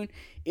anytime soon?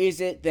 Is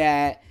it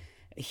that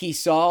he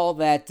saw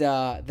that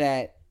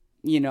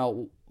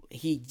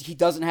he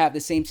doesn't have the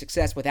same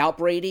success without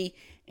Brady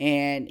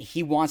and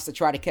he wants to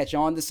try to catch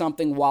on to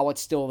something while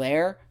it's still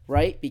there,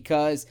 right?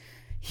 Because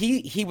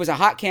he was a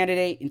hot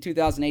candidate in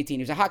 2018.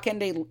 He was a hot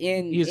candidate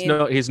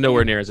he's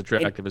nowhere near as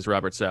attractive as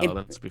Robert Saleh.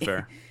 Let's be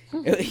fair.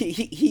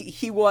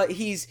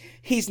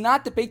 He's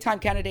not the big time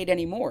candidate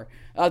anymore.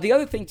 The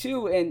other thing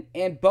too,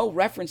 and Bo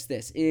referenced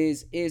this,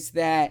 is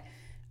that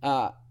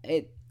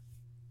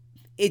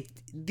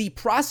the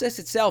process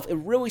itself, it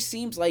really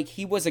seems like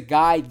he was a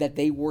guy that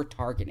they were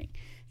targeting.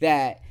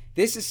 That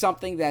this is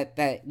something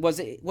that was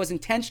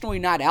intentionally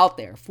not out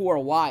there for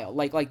a while.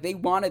 Like they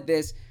wanted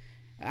this.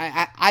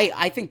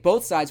 I think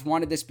both sides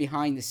wanted this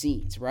behind the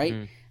scenes,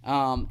 right?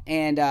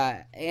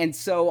 And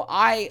so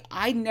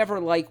I never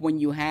like when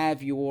you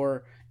have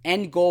your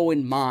end goal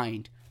in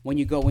mind when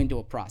you go into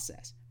a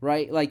process,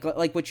 right? Like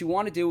what you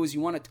want to do is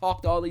you want to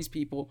talk to all these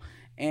people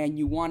and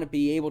you want to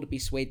be able to be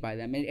swayed by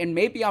them. And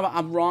maybe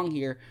I'm wrong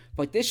here,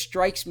 but this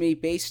strikes me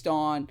based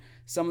on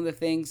some of the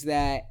things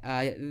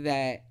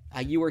that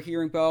you were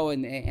hearing, Bo,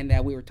 and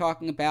that we were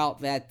talking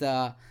about,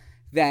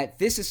 that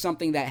this is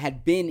something that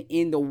had been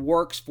in the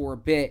works for a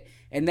bit,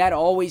 and that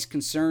always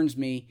concerns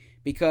me,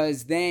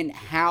 because then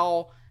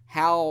how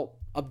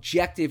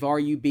objective are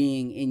you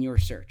being in your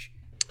search?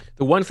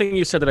 The one thing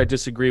you said that I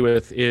disagree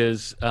with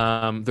is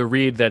the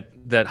read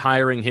that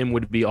hiring him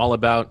would be all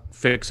about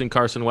fixing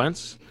Carson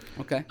Wentz.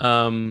 Okay.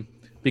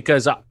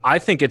 Because I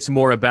think it's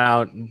more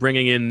about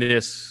bringing in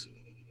this,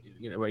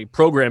 a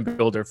program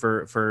builder,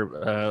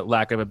 for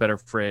lack of a better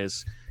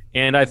phrase.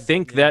 And I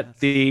think that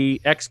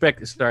the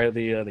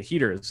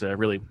heater is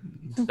really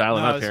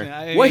dialing up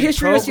here. What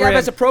history does he have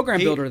as a program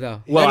builder,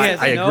 though? Well,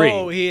 I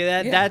agree.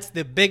 That's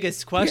the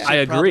biggest question. I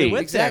agree.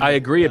 Exactly. I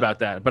agree about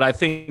that. But I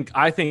think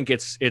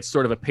it's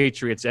sort of a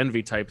Patriots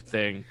envy type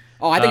thing.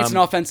 Oh, I think it's an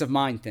offensive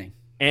mind thing.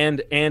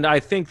 And I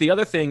think the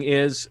other thing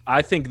is,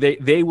 I think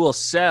they will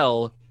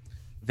sell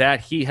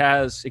that he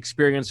has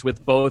experience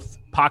with both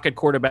pocket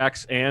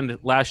quarterbacks and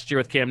last year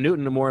with Cam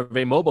Newton, more of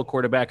a mobile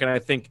quarterback. And I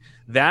think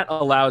that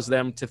allows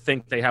them to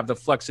think they have the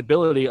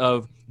flexibility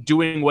of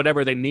doing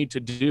whatever they need to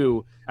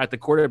do at the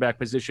quarterback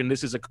position.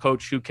 This is a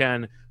coach who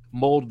can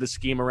mold the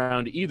scheme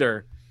around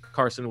either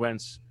Carson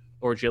Wentz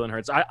or Jalen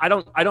Hurts. I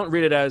don't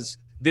read it as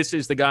this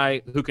is the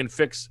guy who can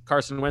fix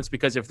Carson Wentz,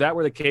 because if that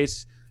were the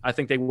case, I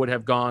think they would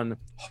have gone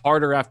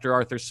harder after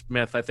Arthur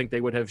Smith. I think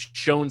they would have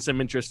shown some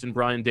interest in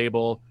Brian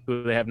Daboll,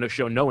 who they have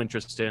shown no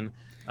interest in.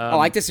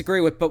 I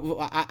disagree with, but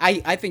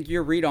I think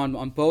your read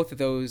on both of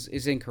those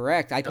is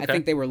incorrect. I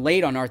think they were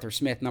late on Arthur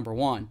Smith, number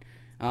one.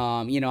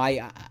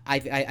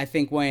 I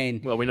think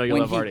when we know you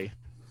love Artie.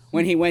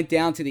 When he went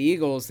down to the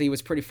Eagles, he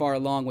was pretty far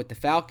along with the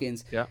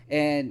Falcons. Yeah.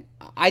 And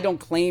I don't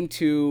claim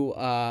to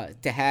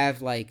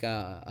have like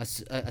a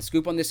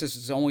scoop on this. This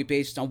is only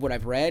based on what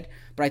I've read.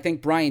 But I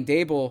think Brian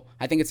Daboll,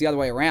 I think it's the other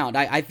way around.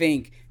 I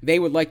think they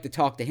would like to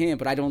talk to him,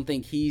 but I don't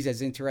think he's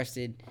as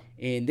interested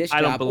in this job.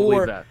 I don't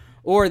believe that.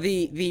 Or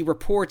the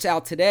reports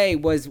out today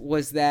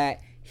was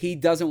that he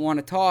doesn't want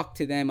to talk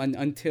to them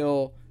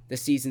until the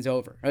season's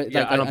over.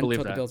 Yeah, I don't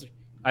believe that.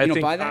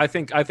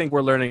 I think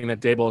we're learning that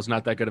Daboll is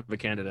not that good of a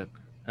candidate.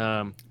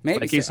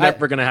 Maybe he's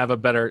never going to have a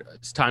better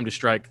time to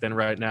strike than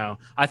right now.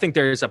 I think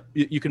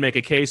you can make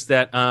a case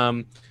that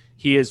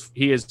he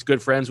is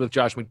good friends with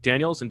Josh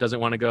McDaniels and doesn't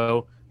want to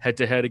go head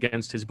to head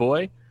against his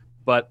boy.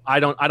 But I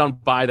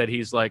don't buy that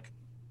he's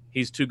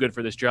too good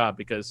for this job,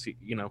 because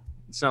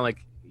it's not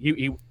like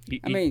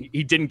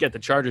he didn't get the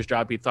Chargers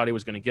job he thought he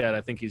was going to get.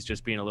 I think he's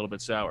just being a little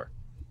bit sour.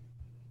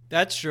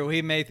 That's true.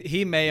 He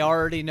may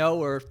already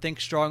know or think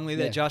strongly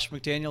that Josh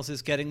McDaniels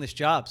is getting this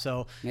job.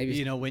 So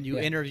maybe, when you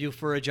interview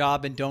for a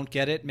job and don't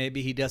get it,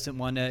 maybe he doesn't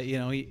want to.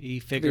 He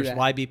figures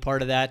why be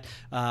part of that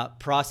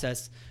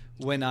process.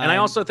 I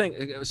also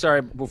think.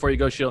 Sorry, before you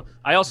go, Sheil.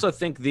 I also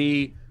think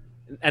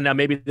and now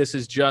maybe this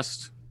is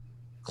just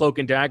cloak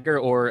and dagger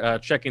or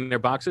checking their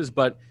boxes,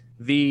 but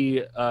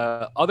the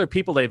other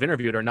people they've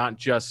interviewed are not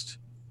just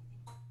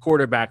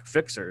quarterback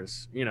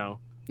fixers.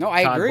 No,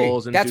 I Todd agree.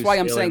 Bowles and That's Deuce why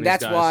I'm Staley saying and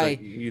that's these why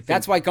guys,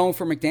 that's why going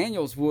for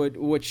McDaniels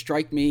would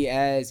strike me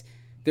as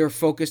they're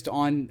focused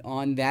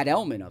on that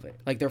element of it.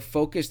 Like they're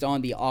focused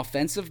on the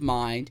offensive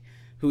mind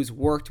who's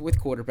worked with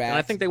quarterbacks. And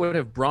I think they would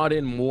have brought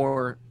in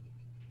more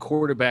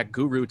quarterback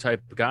guru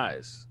type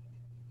guys.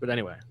 But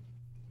anyway.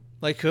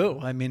 Like who?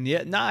 I mean,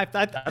 I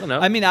don't know.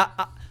 I mean,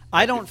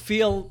 I don't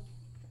feel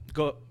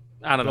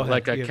I don't know,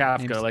 like a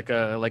Kafka, names.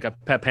 like a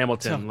Pep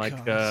Hamilton,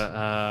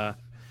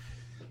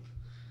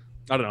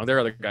 I don't know. There are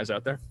other guys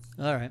out there.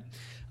 All right.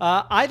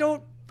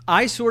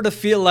 I sort of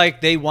feel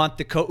like they want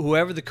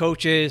whoever the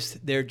coach is,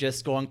 they're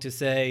just going to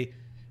say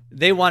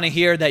they want to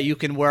hear that you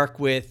can work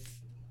with,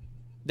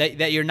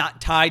 that you're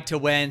not tied to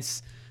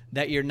Wentz,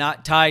 that you're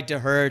not tied to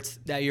Hurts,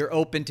 that you're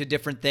open to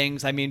different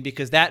things. I mean,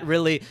 because that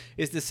really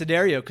is the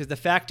scenario. Because the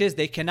fact is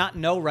they cannot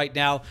know right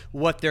now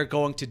what they're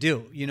going to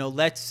do.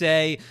 Let's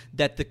say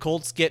that the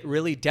Colts get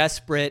really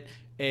desperate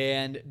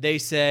and they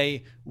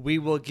say, we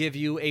will give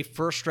you a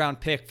first-round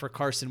pick for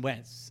Carson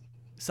Wentz,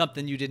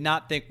 something you did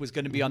not think was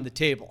going to be on the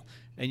table.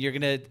 And you're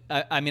going to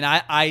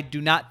I do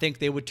not think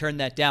they would turn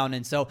that down.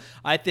 And so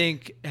I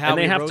think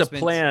Howie to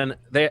plan,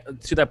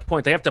 to that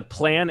point, they have to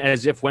plan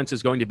as if Wentz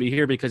is going to be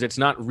here, because it's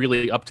not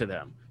really up to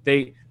them.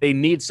 They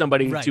need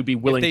somebody to be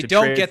willing to trade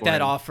for him. If they don't get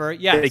that offer,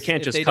 yes. They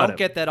can't just cut him. If they don't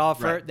get that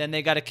offer, then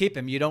they got to keep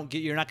him.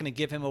 You're not going to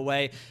give him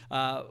away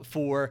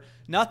for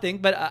nothing.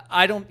 But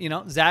I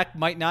don't, Zach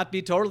might not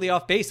be totally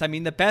off base. I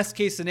mean, the best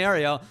case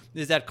scenario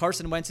is that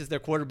Carson Wentz is their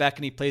quarterback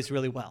and he plays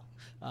really well.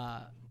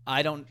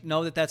 I don't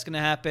know that that's going to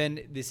happen.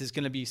 This is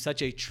going to be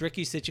such a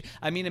tricky situation.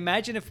 I mean,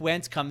 imagine if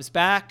Wentz comes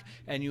back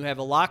and you have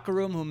a locker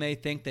room who may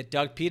think that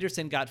Doug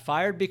Peterson got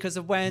fired because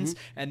of Wentz,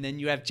 and then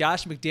you have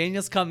Josh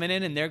McDaniels coming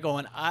in and they're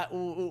going,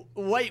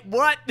 wait,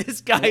 what? This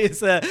guy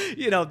is a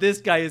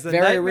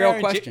very real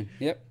question.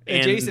 Yep.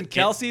 And Jason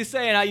Kelce is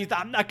saying,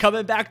 I'm not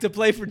coming back to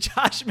play for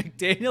Josh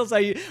McDaniels.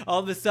 All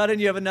of a sudden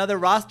you have another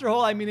roster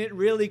hole. I mean, it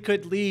really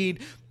could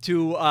lead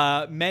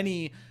to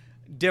many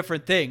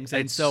different things.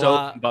 And it's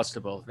so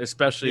combustible,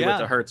 especially with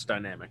the Hurts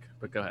dynamic.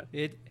 But go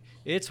ahead.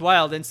 It's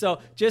wild. And so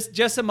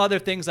just some other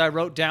things I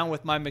wrote down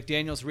with my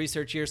McDaniels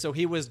research here. So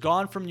he was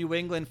gone from New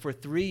England for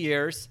 3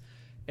 years,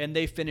 and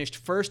they finished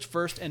first,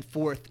 and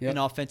fourth in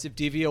offensive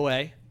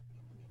DVOA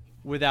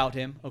without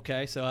him.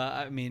 Okay, so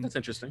I mean, that's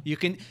interesting. You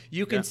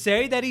can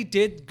say that he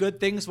did good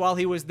things while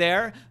he was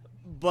there,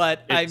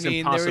 but it's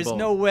there is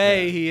no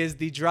way he is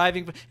the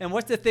driving. And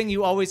what's the thing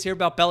you always hear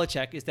about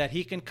Belichick is that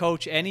he can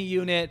coach any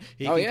unit.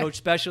 He can coach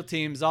special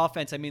teams,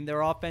 offense. I mean,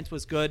 their offense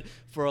was good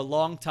for a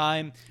long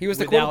time. He was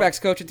the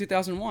quarterbacks coach in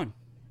 2001,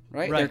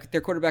 right?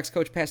 Their quarterbacks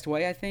coach passed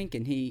away, I think,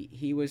 and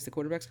he was the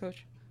quarterbacks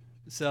coach.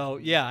 So,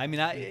 yeah, I mean,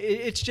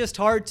 it's just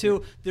hard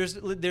to –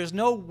 there's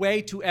no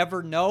way to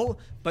ever know,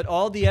 but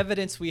all the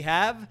evidence we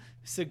have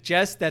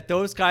suggests that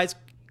those guys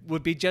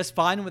would be just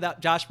fine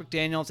without Josh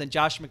McDaniels, and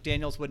Josh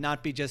McDaniels would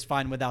not be just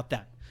fine without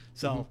them.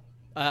 So,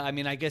 I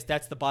mean, I guess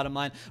that's the bottom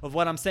line of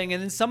what I'm saying.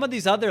 And then some of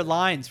these other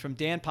lines from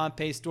Dan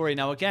Pompei's story.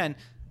 Now, again,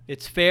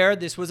 it's fair.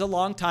 This was a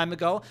long time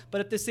ago.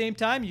 But at the same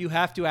time, you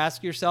have to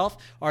ask yourself,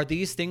 are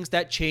these things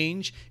that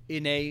change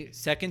in a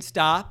second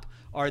stop?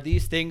 Are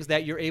these things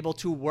that you're able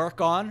to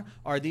work on?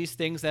 Are these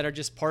things that are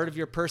just part of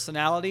your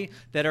personality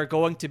that are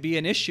going to be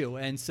an issue?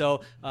 And so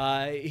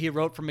he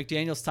wrote from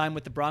McDaniels' time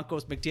with the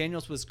Broncos,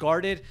 McDaniels was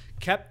guarded,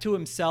 kept to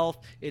himself.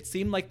 It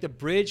seemed like the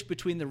bridge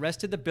between the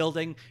rest of the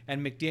building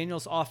and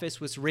McDaniels'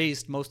 office was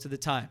raised most of the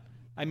time.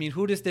 I mean,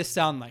 who does this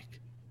sound like?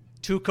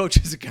 2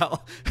 coaches ago,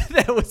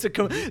 that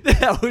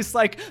was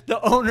like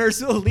the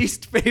owner's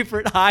least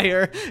favorite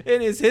hire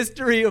in his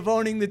history of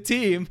owning the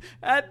team.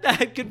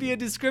 That could be a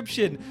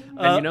description.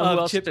 And you know who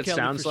else Chip it Kelly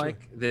sounds like?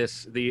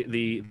 This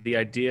the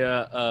idea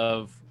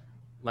of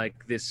like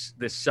this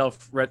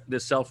self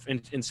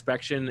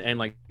inspection and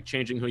like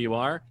changing who you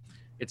are.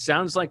 It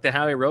sounds like the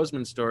Howie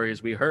Roseman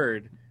stories we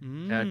heard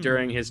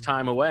during his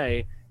time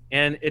away,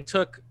 and it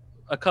took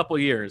a couple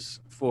years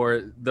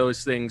for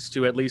those things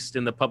to, at least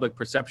in the public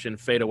perception,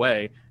 fade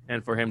away,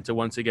 and for him to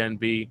once again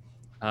be,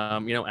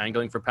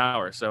 angling for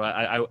power. So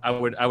I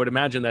would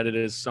imagine that it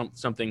is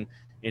something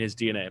in his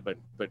DNA.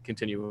 But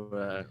continue.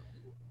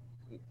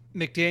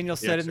 McDaniel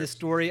said in this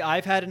story,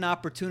 I've had an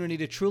opportunity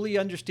to truly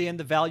understand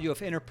the value of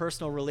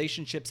interpersonal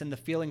relationships and the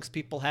feelings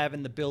people have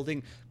in the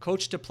building,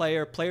 coach to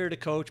player, player to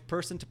coach,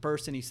 person to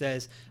person. He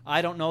says,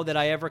 I don't know that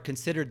I ever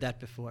considered that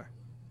before.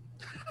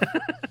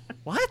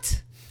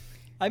 What?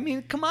 I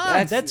mean, come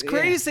on, that's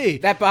crazy.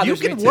 That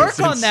bothers me. You can work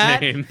on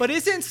insane. that, but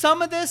isn't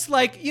some of this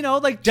like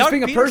just Doug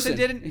being a Peterson person.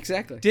 didn't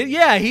exactly?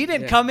 He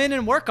didn't come in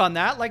and work on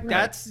that. Like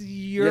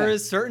you're a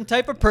certain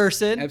type of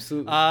person.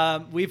 Absolutely.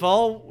 We've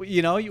all,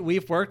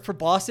 we've worked for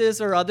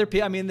bosses or other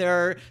people. I mean,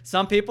 there are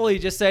some people you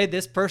just say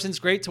this person's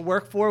great to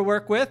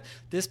work with.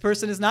 This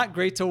person is not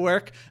great to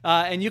work.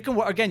 And you can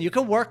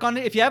work on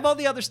it if you have all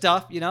the other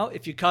stuff.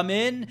 If you come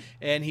in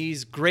and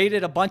he's great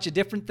at a bunch of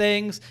different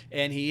things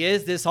and he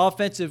is this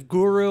offensive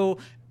guru,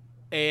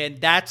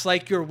 and that's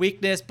like your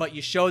weakness, but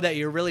you show that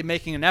you're really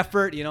making an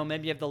effort,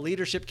 maybe you have the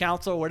leadership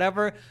council or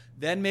whatever,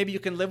 then maybe you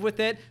can live with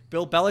it.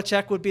 Bill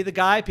Belichick would be the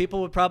guy people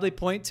would probably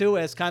point to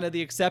as kind of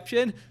the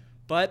exception.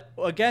 But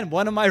again,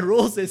 one of my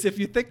rules is if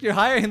you think you're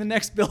hiring the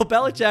next Bill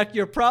Belichick,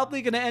 you're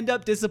probably going to end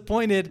up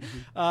disappointed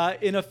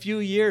in a few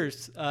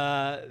years.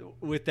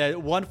 With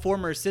that, one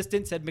former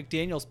assistant said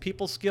McDaniel's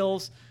people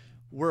skills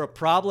were a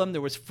problem.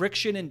 There was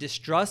friction and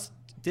distrust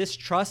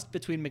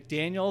between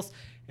McDaniels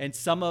and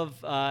some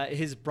of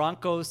his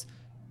Broncos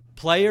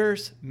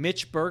players.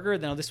 Mitch Berger,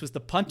 now this was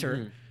the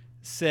punter,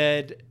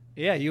 said,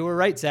 yeah, you were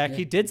right, Zach.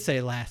 He did say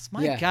last.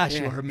 My gosh,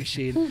 you were a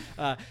machine.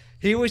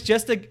 He was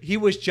just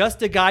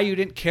a guy you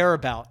didn't care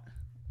about,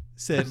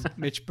 said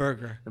Mitch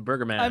Berger. The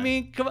Berger man. I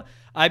mean, come on.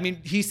 I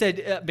mean, he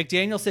said,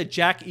 McDaniel said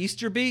Jack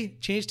Easterby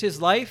changed his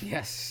life.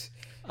 Yes.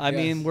 I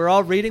mean, we're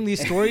all reading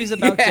these stories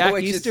about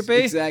Jack Easterby.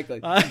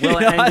 Exactly.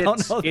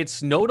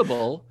 It's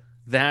notable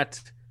that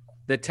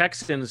the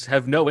Texans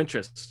have no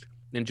interest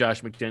in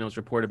Josh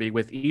McDaniels, reportedly,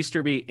 with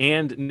Easterby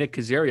and Nick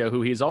Caserio,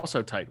 who he's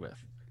also tight with.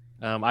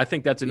 I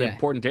think that's an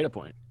important data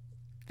point.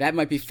 That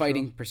might be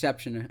fighting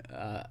perception.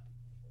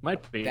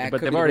 Might be,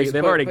 but they've already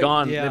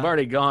gone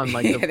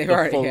like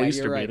the full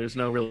Easterby. Right. There's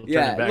no real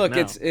turning back look, now.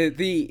 It's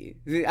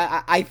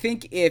I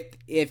think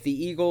if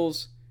the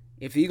Eagles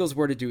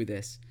were to do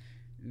this,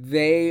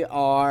 they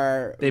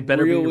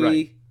better really, be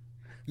right.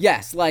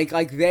 Yes,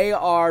 like they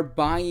are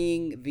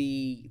buying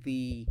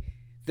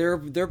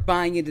they're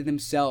buying into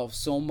themselves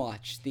so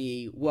much.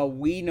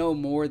 We know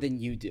more than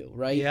you do,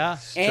 right? Yeah,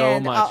 so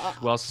much.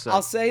 Well said.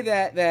 I'll say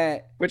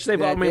that which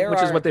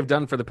is what they've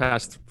done for the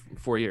past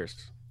 4 years.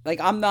 like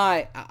I'm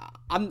not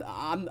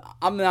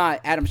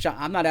Adam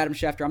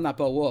Schefter. I'm not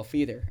Bo Wolf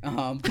either.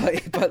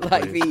 But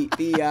like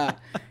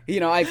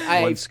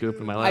one scoop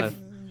in my life.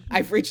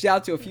 I've reached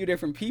out to a few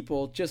different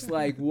people, just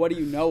like, what do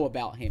you know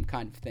about him,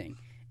 kind of thing,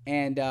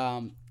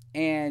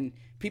 and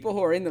people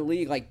who are in the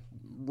league like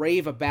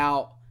rave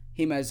about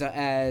him as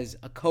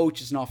a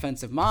coach, as an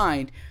offensive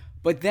mind,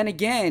 but then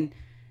again,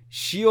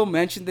 Sheil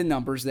mentioned the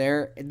numbers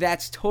there.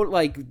 That's total.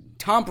 Like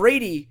Tom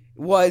Brady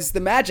was the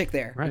magic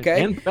there, right.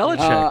 Okay, and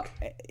Belichick,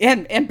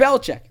 and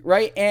Belichick,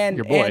 right? And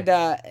your boy.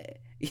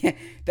 Yeah,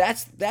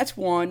 that's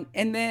one.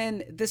 And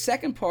then the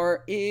second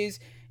part is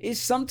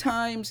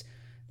sometimes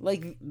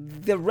like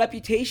the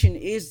reputation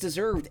is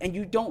deserved, and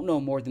you don't know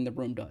more than the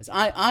room does.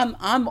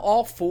 I'm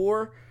all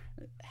for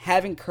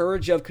having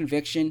courage of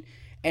conviction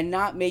and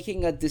not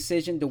making a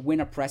decision to win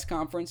a press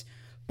conference,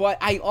 but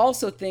I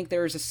also think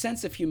there is a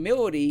sense of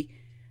humility.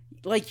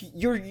 Like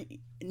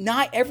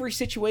not every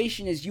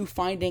situation is you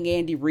finding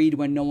Andy Reid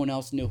when no one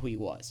else knew who he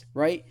was,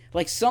 right?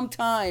 Like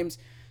sometimes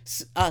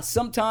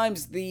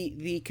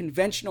the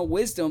conventional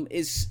wisdom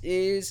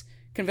is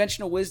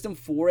conventional wisdom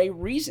for a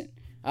reason.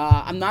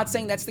 I'm not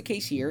saying that's the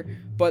case here,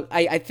 but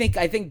I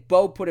think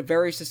Bo put it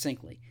very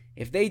succinctly.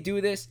 If they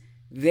do this,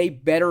 they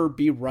better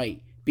be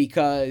right,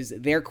 because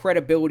their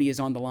credibility is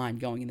on the line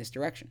going in this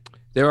direction.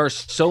 There are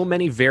so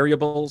many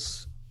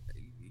variables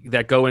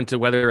that go into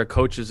whether a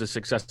coach is a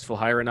successful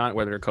hire or not,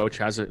 whether a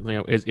coach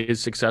is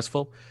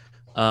successful.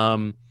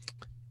 And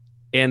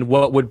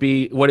what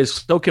is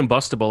so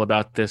combustible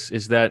about this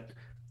is that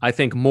I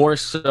think more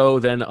so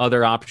than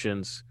other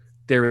options,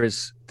 there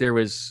is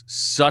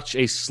such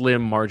a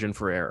slim margin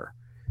for error.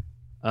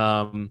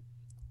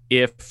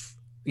 If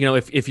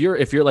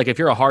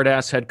you're a hard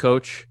ass head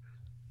coach,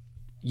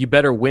 you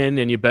better win,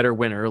 and you better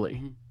win early.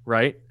 Mm-hmm.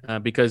 Right,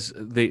 because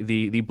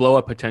the blow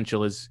up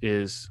potential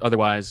is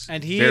otherwise.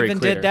 And he very even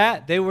clear. did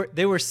that. They were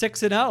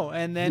 6-0,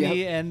 and then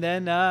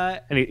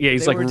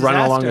he's like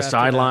running along the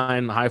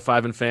sideline, high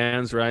fiving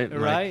fans, right?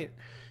 Right.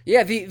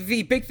 Yeah,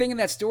 the big thing in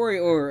that story,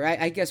 or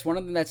I guess one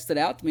of them that stood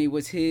out to me,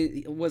 was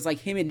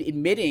him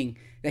admitting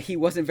that he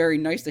wasn't very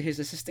nice to his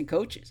assistant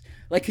coaches.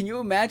 Like, can you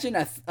imagine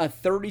a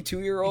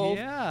 32-year-old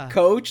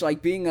coach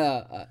like being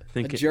a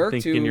jerk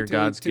to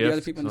the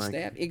other people on the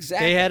staff?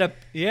 Exactly.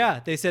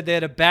 They said they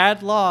had a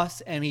bad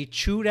loss, and he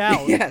chewed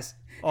out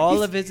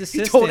all of his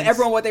assistants. He told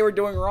everyone what they were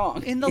doing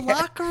wrong in the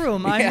locker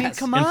room. I mean,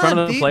 come on, in front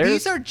of the players?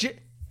 These are.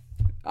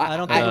 I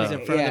don't think it was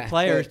in front of the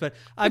players, but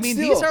I mean,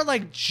 these are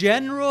like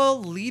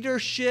general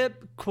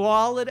leadership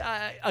quality,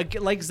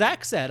 like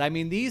Zach said. I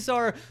mean, these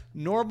are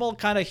normal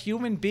kind of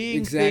human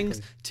being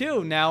things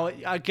too. Now,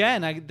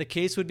 again, the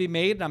case would be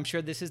made, and I'm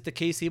sure this is the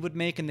case he would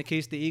make and the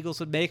case the Eagles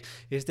would make,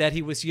 is that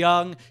he was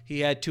young, he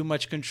had too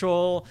much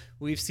control.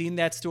 We've seen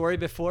that story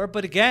before,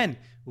 but again,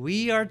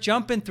 we are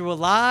jumping through a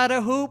lot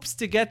of hoops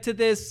to get to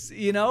this,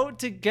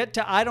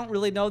 I don't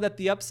really know that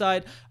the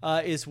upside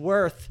is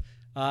worth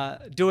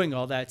doing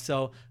all that.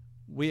 So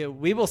we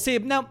will see.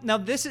 Now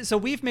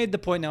we've made the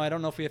point. Now I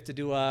don't know if we have to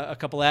do a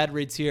couple ad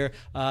reads here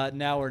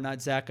now or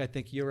not. Zach, I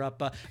think you're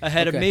up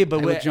ahead of me,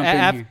 but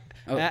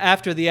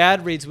after the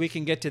ad reads we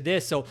can get to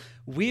this. So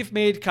we've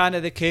made kind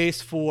of the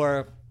case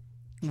for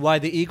why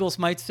the Eagles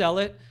might sell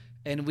it,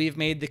 and we've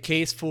made the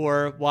case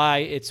for why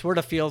it sort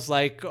of feels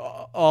like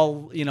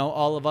all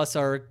of us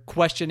are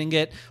questioning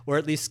it, or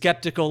at least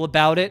skeptical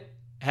about it.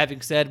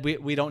 Having said,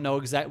 we don't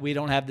know we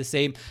don't have the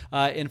same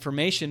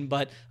information,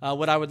 but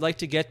what I would like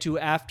to get to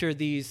after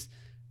these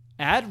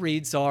ad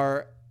reads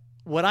are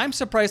what I'm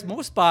surprised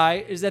most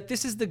by is that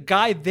this is the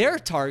guy they're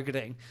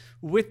targeting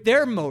with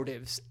their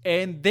motives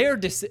and their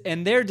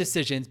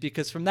decisions,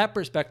 because from that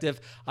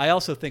perspective, I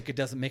also think it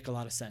doesn't make a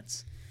lot of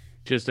sense.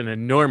 Just an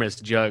enormous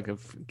jug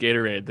of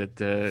Gatorade that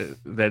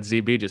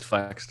ZB just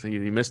flexed. He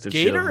missed it.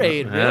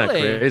 Gatorade,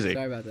 really? Crazy.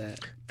 Sorry about that.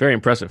 Very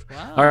impressive.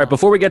 Wow. All right,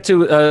 before we get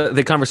to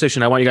the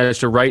conversation, I want you guys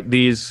to write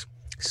these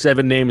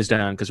 7 names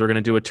down, because we're going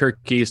to do a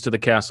turkeys to the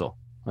castle.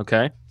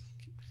 Okay?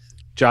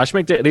 Josh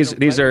McDaniels.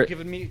 These are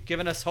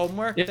giving us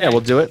homework. Yeah,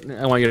 we'll do it.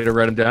 I want you to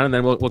write them down, and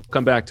then we'll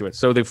come back to it.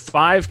 So the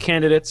 5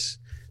 candidates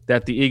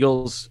that the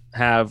Eagles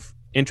have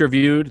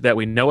interviewed that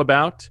we know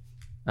about,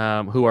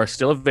 who are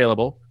still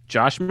available: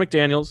 Josh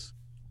McDaniels,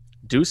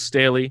 Deuce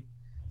Staley,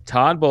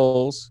 Todd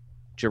Bowles,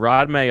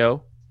 Gerard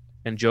Mayo,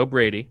 and Joe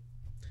Brady.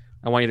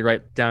 I want you to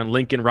write down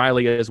Lincoln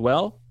Riley as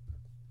well,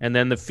 and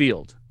then the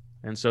field.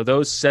 And so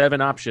those 7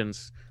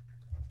 options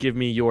give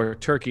me your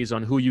turkeys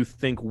on who you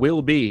think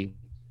will be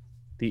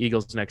the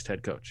Eagles' next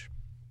head coach.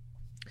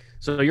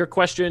 So your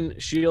question,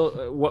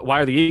 Sheil,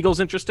 why are the Eagles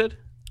interested?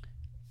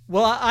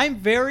 Well, I'm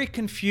very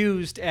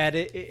confused at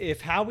it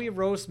if Howie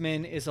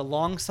Roseman is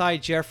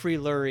alongside Jeffrey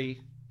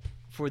Lurie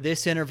for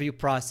this interview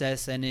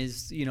process and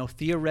is,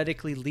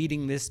 theoretically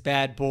leading this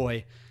bad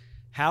boy,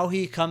 how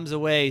he comes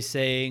away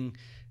saying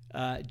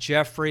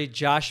Josh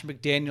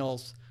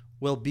McDaniels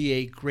will be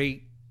a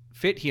great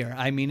fit here.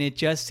 I mean, it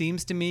just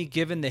seems to me,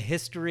 given the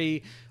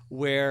history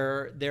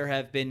where there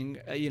have been,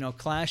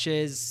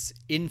 clashes,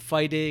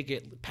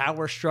 infighting,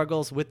 power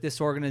struggles with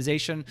this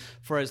organization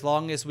for as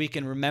long as we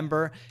can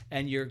remember.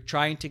 And you're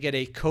trying to get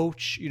a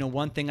coach.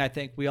 One thing I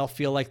think we all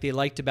feel like they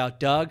liked about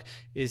Doug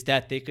is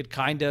that they could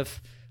kind of,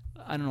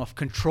 I don't know if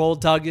control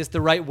Doug is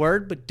the right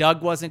word, but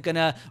Doug wasn't going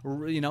to,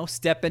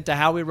 step into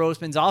Howie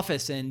Roseman's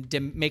office and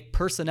make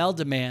personnel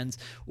demands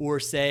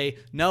or say,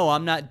 no,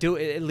 I'm not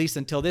doing it, at least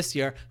until this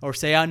year, or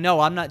say, oh,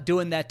 no, I'm not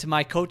doing that to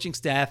my coaching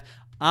staff.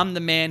 I'm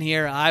the man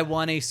here. I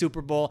won a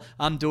Super Bowl.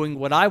 I'm doing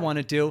what I want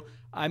to do.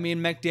 I mean,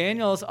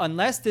 McDaniels,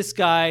 unless this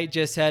guy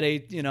just had a,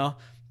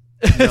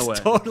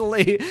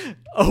 totally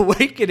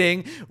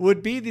awakening,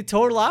 would be the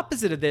total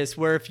opposite of this,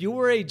 where if you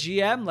were a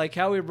GM like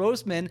Howie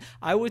Roseman,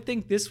 I would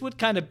think this would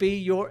kind of be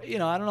your,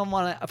 I don't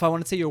know if I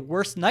want to say your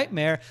worst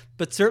nightmare,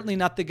 but certainly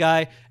not the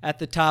guy at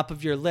the top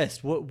of your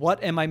list.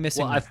 What am I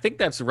missing? Well, I think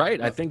that's right.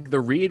 I think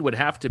the read would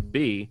have to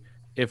be,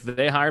 if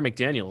they hire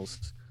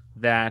McDaniels,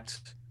 that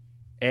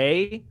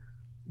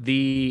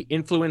the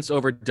influence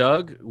over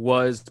Doug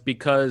was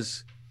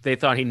because they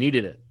thought he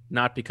needed it,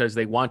 not because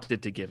they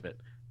wanted to give it.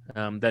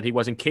 That he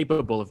wasn't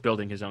capable of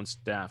building his own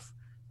staff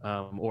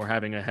or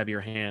having a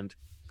heavier hand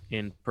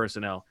in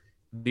personnel.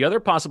 The other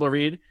possible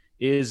read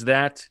is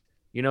that,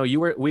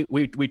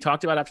 we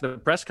talked about after the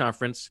press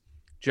conference,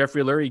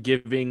 Jeffrey Lurie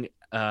giving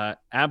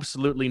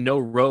absolutely no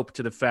rope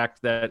to the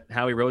fact that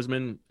Howie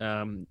Roseman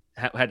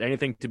had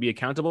anything to be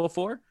accountable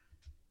for.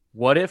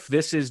 What if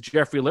this is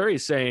Jeffrey Lurie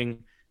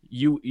saying,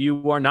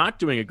 you are not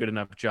doing a good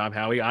enough job,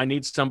 Howie. I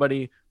need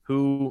somebody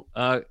who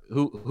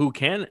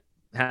can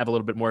have a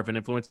little bit more of an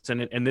influence.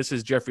 And this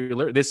is Jeffrey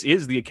Lurie. This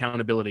is the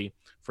accountability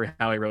for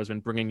Howie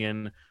Roseman, bringing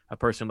in a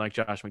person like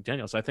Josh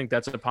McDaniels. So I think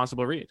that's a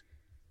possible read.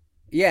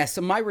 Yeah.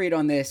 So my read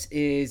on this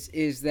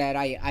is that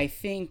I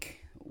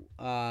think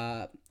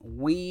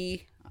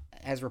we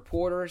as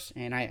reporters,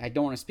 and I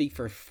don't want to speak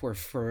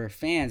for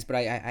fans, but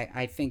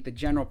I think the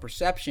general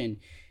perception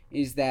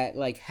is that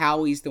like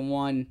Howie's the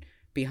one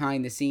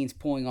behind the scenes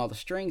pulling all the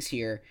strings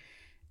here.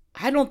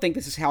 I don't think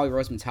this is Howie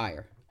Roseman's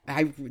hire.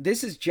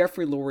 This is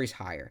Jeffrey Lurie's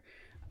hire.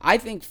 I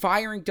think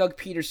firing Doug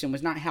Peterson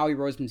was not Howie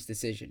Roseman's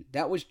decision.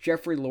 That was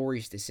Jeffrey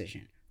Lurie's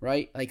decision,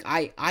 right? Like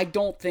I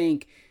don't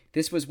think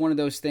this was one of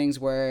those things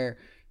where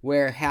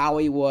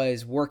Howie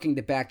was working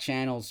the back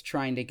channels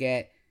trying to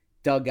get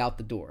Doug out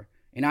the door.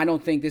 And I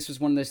don't think this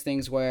was one of those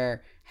things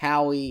where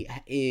Howie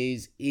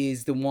is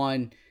the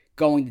one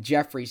going to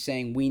Jeffrey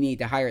saying we need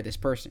to hire this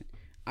person.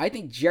 I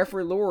think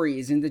Jeffrey Lurie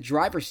is in the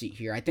driver's seat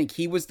here. I think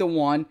he was the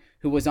one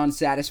who was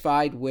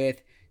unsatisfied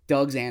with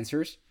Doug's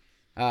answers.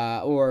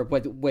 Or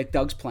with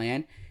Doug's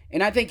plan,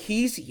 and I think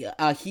he's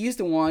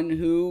the one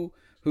who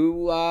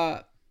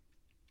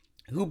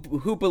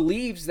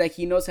believes that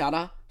he knows how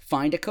to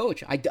find a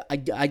coach,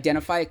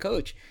 identify a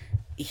coach.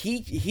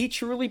 He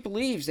truly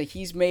believes that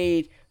he's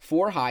made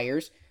 4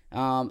 hires.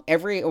 That's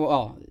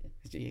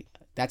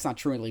not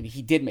truly.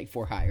 He did make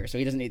 4 hires, so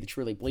he doesn't need to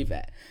truly believe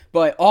that.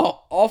 But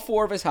all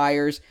 4 of his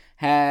hires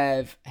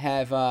have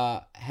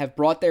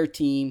brought their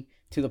team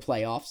to the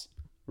playoffs.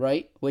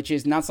 Right, which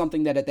is not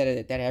something that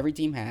every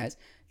team has.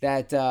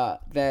 That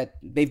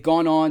they've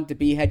gone on to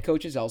be head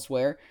coaches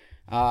elsewhere.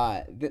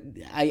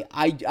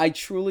 I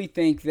truly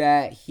think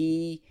that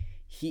he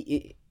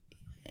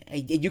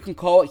you can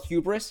call it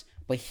hubris,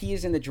 but he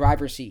is in the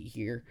driver's seat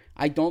here.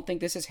 I don't think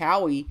this is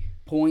Howie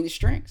pulling the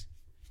strings.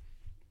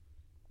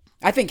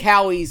 I think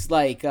Howie's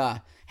like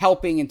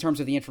helping in terms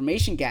of the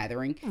information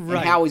gathering, right.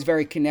 And Howie's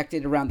very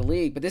connected around the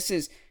league. But this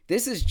is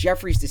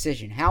Jeffrey's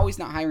decision. Howie's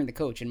not hiring the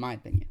coach, in my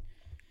opinion.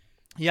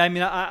 Yeah, I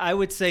mean, I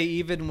would say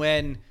even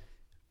when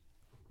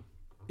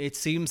it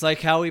seems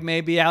like Howie may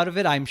be out of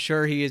it, I'm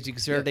sure he is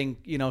exerting,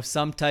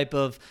 some type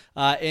of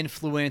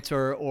influence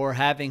or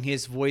having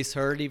his voice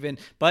heard even.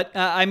 But,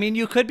 I mean,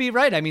 you could be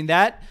right. I mean,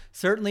 that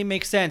certainly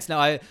makes sense.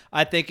 Now,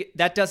 I think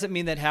that doesn't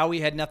mean that Howie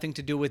had nothing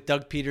to do with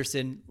Doug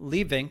Peterson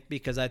leaving,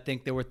 because I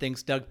think there were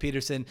things Doug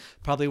Peterson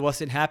probably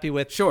wasn't happy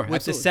with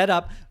the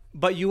setup.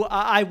 But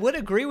I would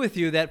agree with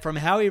you that from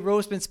Howie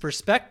Roseman's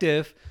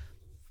perspective,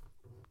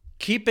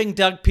 keeping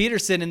Doug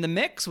Peterson in the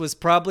mix was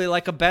probably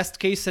like a best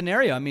case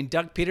scenario. I mean,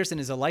 Doug Peterson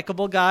is a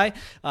likable guy.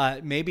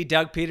 Maybe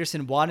Doug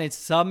Peterson wanted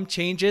some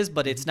changes,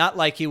 but it's not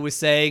like he was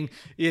saying,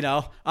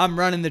 I'm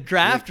running the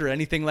draft or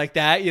anything like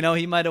that.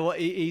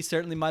 He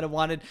certainly might have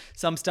wanted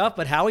some stuff,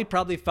 but Howie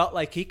probably felt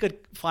like he could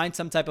find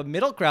some type of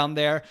middle ground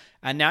there.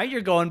 And now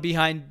you're going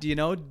behind,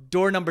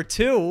 door number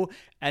 2,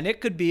 and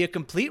it could be a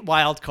complete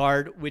wild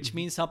card, which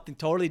means something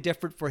totally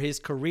different for his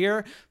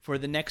career, for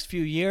the next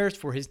few years,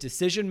 for his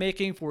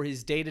decision-making, for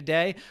his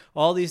day-to-day,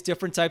 all these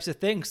different types of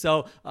things.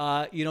 So,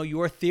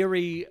 your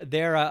theory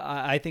there,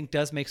 I think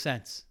does make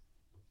sense.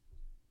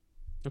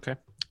 Okay.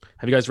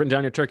 Have you guys written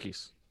down your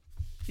turkeys?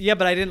 Yeah,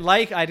 but I didn't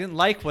like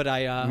what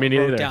I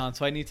wrote down,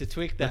 so I need to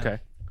tweak that. Okay.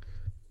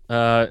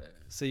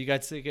 So are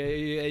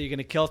you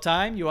gonna kill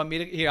time? You want me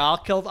to? Here, I'll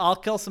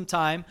kill some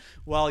time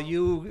while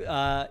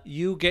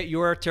you get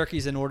your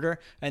turkeys in order,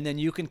 and then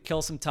you can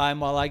kill some time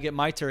while I get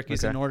my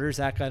turkeys in order.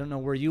 Zach, I don't know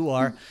where you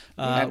are.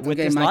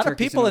 There's a lot of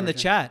people in the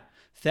chat.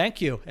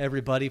 thank you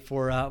everybody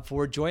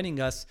for joining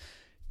us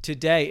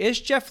today.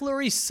 Is Jeff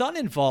Lurie's son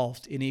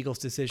involved in Eagles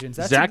decisions?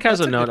 Zach has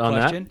a note on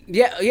that.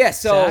 Yeah.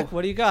 So Zach,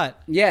 what do you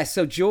got? Yeah.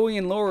 So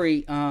Julian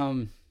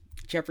Lurie,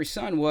 Jeffrey's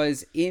son,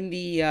 was in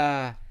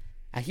the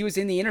he was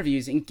in the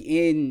interviews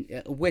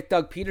with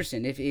Doug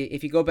Peterson. If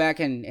you go back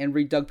and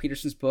read Doug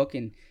Peterson's book,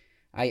 and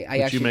I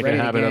actually you make read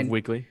a habit again. of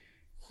weekly.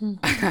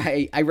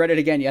 I read it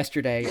again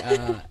yesterday.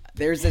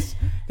 There's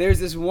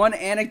this one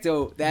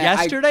anecdote that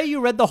yesterday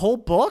you read the whole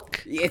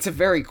book. It's a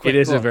very quick. It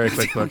is book. a very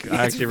quick book.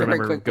 I actually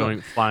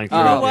remember flying through.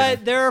 You know it.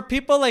 what? There are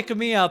people like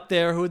me out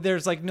there who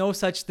there's like no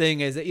such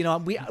thing as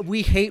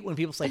we hate when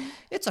people say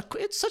it's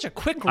such a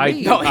quick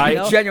read.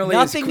 Genuinely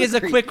nothing is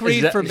a quick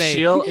read for me.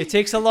 Sheil, it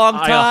takes a long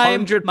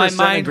time. My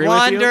mind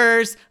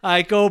wanders.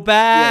 I go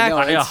back.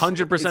 I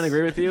 100%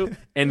 agree with you.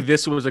 And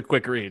this was a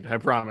quick read. I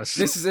promise.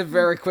 This is a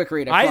very quick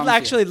read. I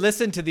actually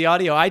listened to the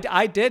audio.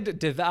 I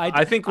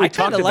think we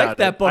talked about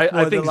that book.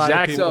 I think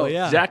Zach,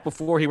 Zach,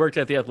 before he worked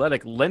at The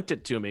Athletic, lent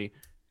it to me,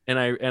 and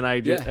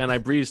I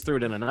breezed through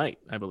it in a night,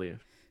 I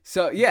believe.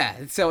 So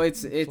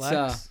it's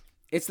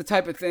the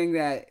type of thing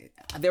that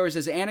there was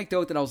this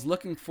anecdote that I was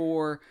looking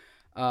for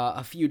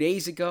a few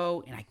days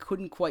ago, and I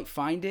couldn't quite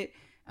find it.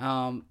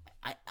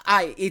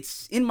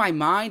 It's in my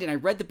mind, and I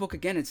read the book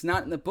again. It's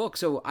not in the book,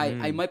 so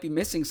I might be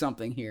missing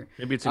something here.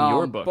 Maybe it's in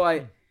your book,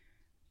 but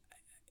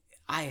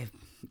I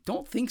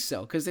don't think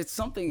so, because it's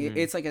something.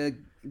 It's like a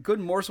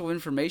good morsel of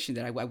information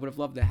that I would have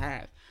loved to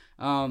have.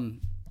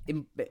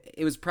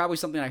 It was probably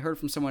something I heard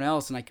from someone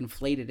else, and I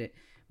conflated it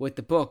with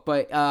the book.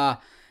 But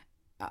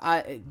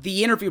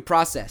the interview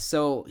process.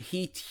 So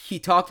he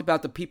talked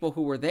about the people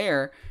who were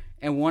there,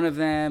 and one of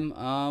them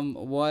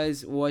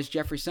was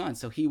Jeffrey's son.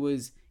 So he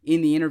was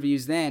in the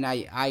interviews then.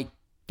 I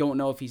don't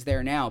know if he's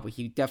there now, but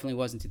he definitely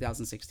was in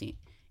 2016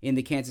 in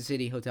the Kansas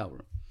City hotel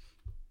room.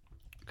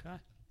 Okay.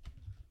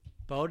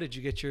 Bo, did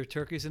you get your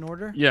turkeys in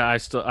order? Yeah, I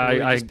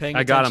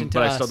got them,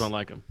 but I still don't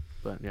like them.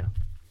 But yeah.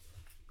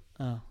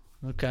 Oh,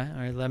 okay.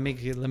 All right. Let me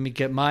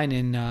get mine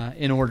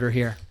in order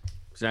here.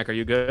 Zach, are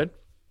you good?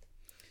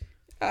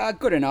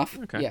 Good enough.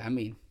 Okay.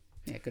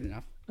 Yeah, good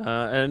enough.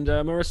 And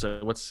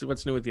Marissa,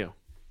 what's new with you?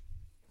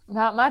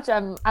 Not much.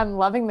 I'm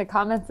loving the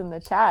comments in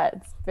the chat.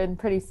 It's been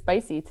pretty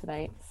spicy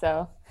tonight,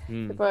 so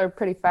people are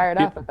pretty fired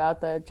up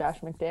about the Josh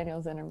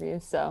McDaniels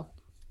interview. So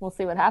we'll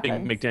see what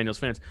happens. Big McDaniels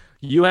fans.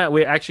 You know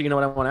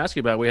what I want to ask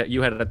you about?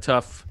 You had a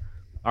tough.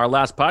 Our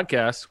last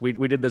podcast,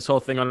 we did this whole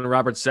thing on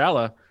Robert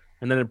Saleh,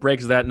 and then it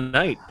breaks that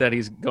night that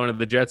he's going to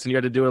the Jets, and you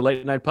had to do a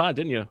late night pod,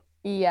 didn't you?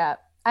 Yeah,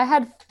 I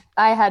had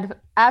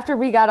after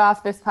we got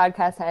off this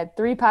podcast, I had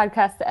 3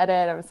 podcasts to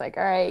edit. I was like,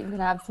 all right, I'm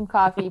gonna have some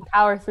coffee,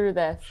 power through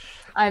this.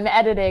 I'm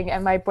editing,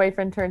 and my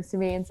boyfriend turns to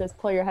me and says,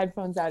 pull your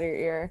headphones out of your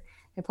ear.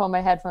 I pull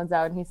my headphones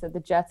out, and he said, the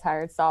Jets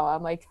hired Saleh.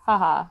 I'm like,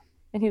 haha.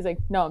 And he's like,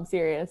 no, I'm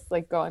serious.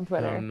 Like, go on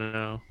Twitter. Oh,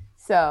 no.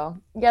 So,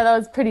 yeah, that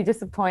was pretty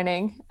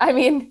disappointing. I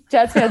mean,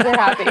 Jets fans are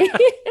happy.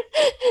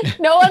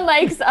 No one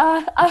likes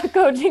a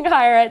coaching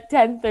hire at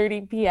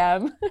 10:30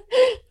 p.m.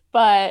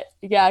 But,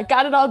 yeah,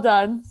 got it all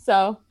done.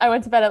 So I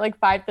went to bed at like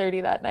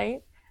 5:30 that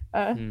night.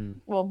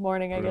 Well,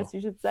 morning, I guess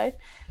you should say.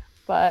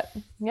 But,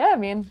 yeah, I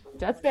mean,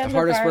 Jets fans the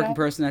are hardest working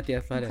person at The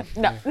Athletic.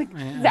 No,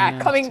 Zach,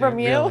 coming from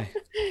you? Really?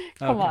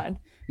 Come on.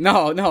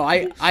 No,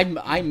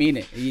 I mean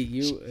it.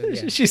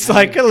 Yeah. She's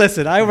like,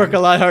 listen, I work a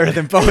lot harder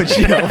than Bo,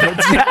 you know.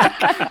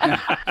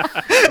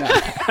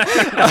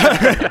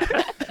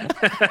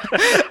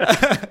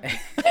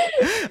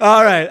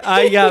 All right,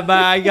 I got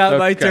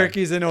my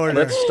turkeys in order.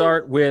 Let's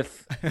start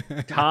with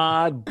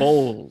Todd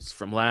Bowles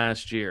from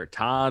last year.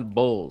 Todd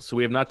Bowles. So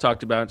we have not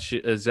talked about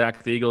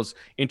Zach. The Eagles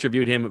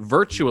interviewed him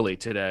virtually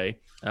today.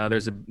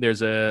 There's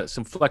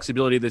some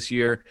flexibility this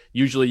year.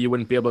 Usually, you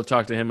wouldn't be able to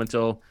talk to him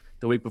until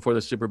the week before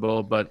the Super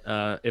Bowl, but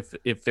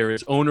if there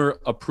is owner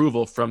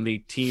approval from the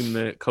team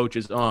the coach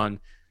is on,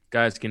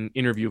 guys can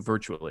interview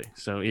virtually.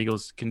 So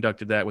Eagles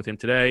conducted that with him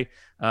today.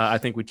 I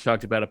think we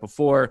talked about it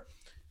before.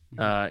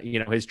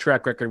 His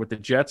track record with the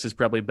Jets is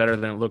probably better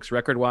than it looks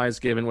record-wise,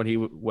 given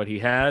what he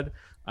had.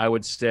 I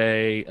would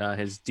say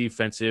his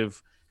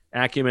defensive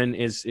acumen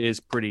is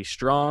pretty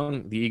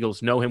strong. The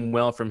Eagles know him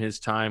well from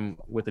his time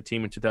with the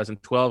team in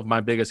 2012.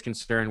 My biggest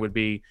concern would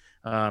be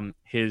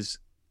his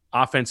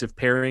offensive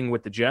pairing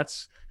with the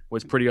Jets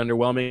was pretty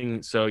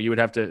underwhelming. So there'd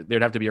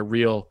have to be a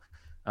real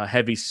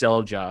heavy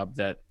sell job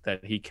that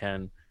he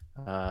can,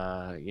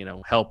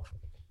 help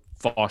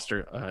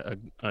foster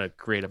a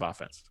creative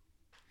offense.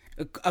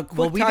 A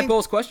quick Todd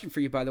Bowles question for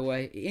you, by the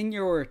way. In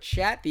your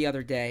chat the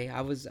other day,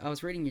 I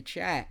was reading your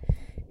chat,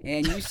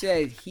 and you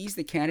said he's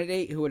the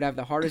candidate who would have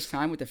the hardest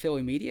time with the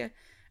Philly media.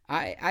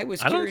 I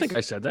was curious. I don't think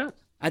I said that.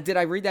 Did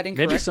I read that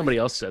incorrectly? Maybe somebody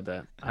else said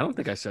that. I don't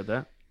think I said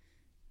that.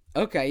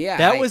 Okay, yeah.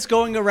 That was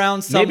going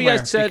around somewhere. Maybe I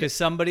said because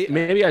somebody.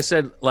 Maybe I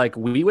said like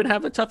we would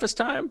have the toughest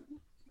time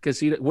because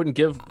he wouldn't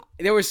give.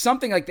 There was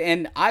something like that,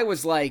 and I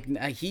was like,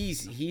 he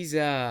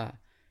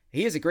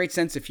has a great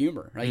sense of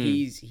humor. Like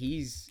he's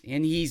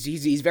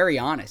very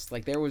honest.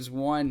 Like there was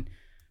one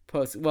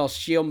post. Well,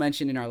 Sheil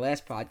mentioned in our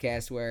last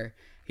podcast where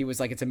He was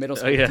like, it's a middle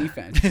school yeah.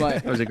 defense.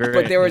 But, was a great,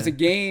 but there was yeah. a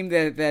game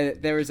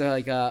that there was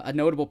a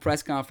notable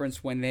press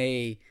conference when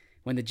the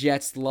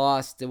Jets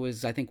lost. It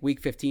was, I think,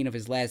 week 15 of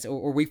his last,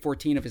 or week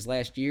 14 of his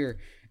last year.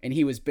 And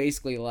he was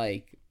basically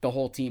like, the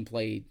whole team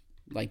played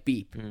like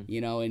beep, and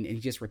he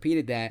just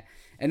repeated that.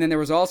 And then there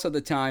was also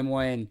the time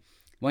when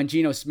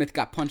Geno Smith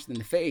got punched in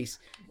the face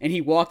and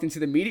he walked into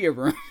the media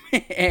room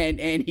and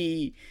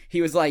he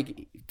was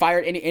like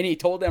fired and he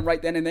told them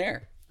right then and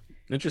there.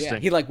 Interesting. Yeah,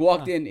 he like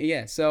walked in.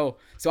 Yeah. So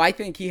I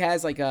think he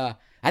has like I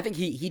think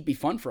he'd be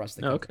fun for us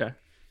to Okay.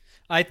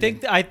 I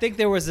think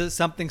there was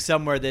something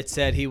somewhere that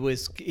said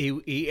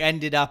he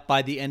ended up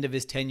by the end of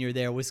his tenure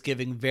there was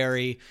giving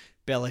very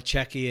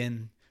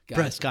Belichickian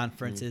press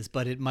conferences,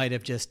 but it might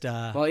have just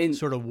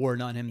sort of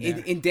worn on him there.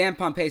 In Dan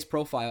Pompei's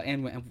profile,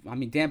 and I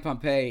mean Dan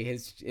Pompei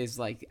is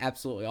like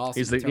absolutely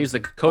awesome. He's the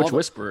coach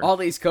whisperer. All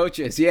these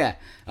coaches, yeah.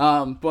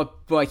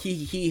 But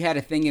he had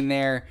a thing in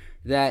there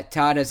that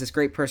Todd has this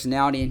great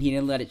personality, and he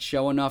didn't let it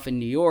show enough in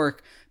New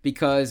York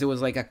because it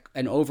was like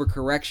an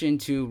overcorrection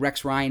to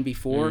Rex Ryan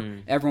before.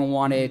 Everyone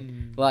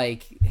wanted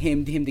like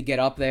him to get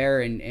up there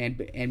and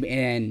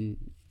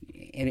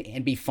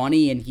be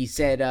funny, and he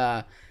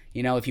said.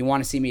 If you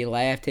want to see me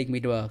laugh, take me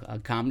to a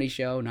comedy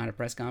show, not a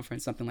press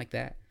conference, something like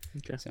that.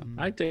 Okay. So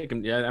I'd take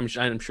him. Yeah,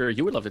 I'm sure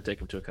you would love to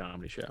take him to a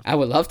comedy show. I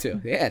would love to.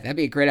 Yeah, that'd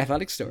be a great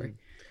athletic story.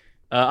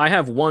 I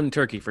have one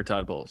turkey for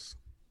Todd Bowles.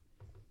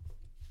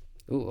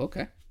 Ooh,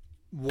 okay.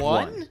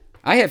 One?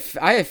 I have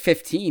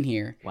 15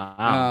 here.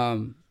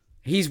 Wow.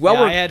 He's well.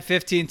 Yeah, I had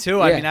 15 too.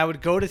 Yeah. I mean, I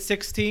would go to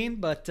 16,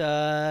 but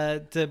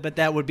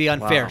that would be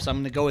unfair. Wow. So I'm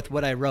going to go with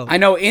what I wrote. I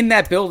know in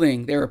that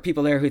building there are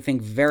people there who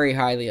think very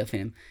highly of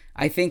him.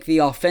 I think the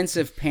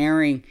offensive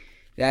pairing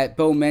that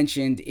Bo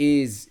mentioned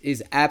is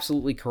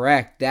absolutely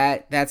correct.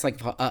 That's like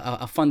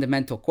a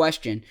fundamental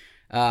question.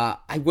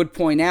 I would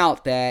point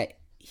out that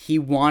he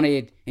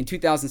wanted in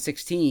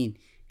 2016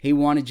 he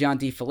wanted John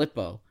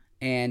DeFilippo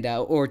and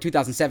or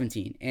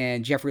 2017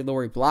 and Jeffrey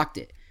Lurie blocked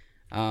it.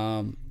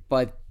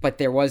 But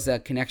there was a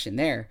connection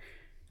there.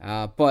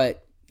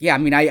 But yeah, I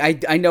mean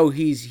I know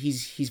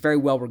he's very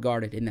well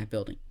regarded in that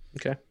building.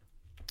 Okay.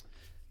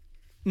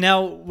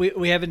 Now,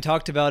 we haven't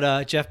talked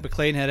about Jeff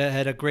McLean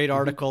had a great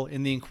article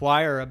in the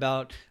Inquirer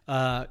about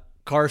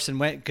Carson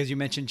Wentz, because you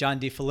mentioned John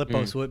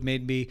DeFilippo, so it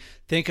made me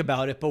think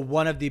about it. But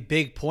one of the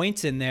big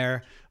points in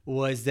there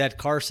was that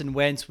Carson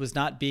Wentz was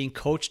not being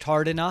coached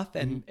hard enough.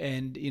 And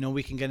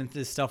we can get into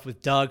this stuff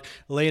with Doug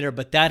later,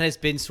 but that has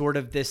been sort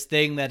of this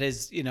thing that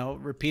has,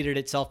 repeated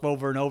itself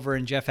over and over.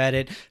 And Jeff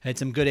had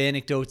some good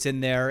anecdotes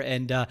in there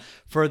and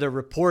further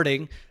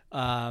reporting.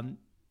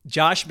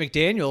 Josh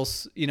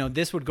McDaniels,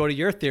 this would go to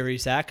your theory,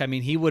 Zach. I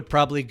mean, he would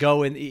probably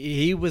go and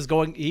he would,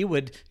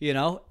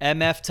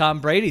 MF Tom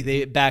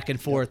Brady back and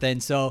forth.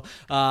 And so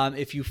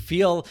if you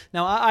feel,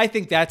 now I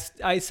think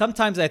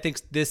sometimes I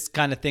think this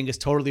kind of thing is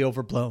totally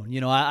overblown.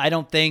 I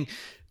don't think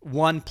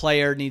one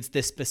player needs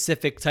this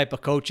specific type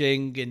of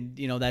coaching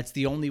and, that's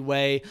the only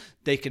way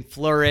they can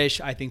flourish.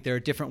 I think there are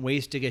different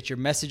ways to get your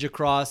message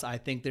across. I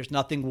think there's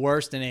nothing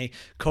worse than a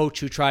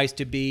coach who tries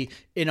to be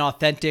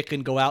inauthentic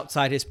and go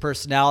outside his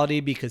personality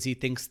because he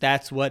thinks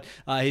that's what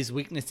his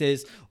weakness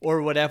is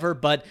or whatever.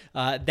 But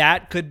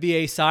that could be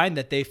a sign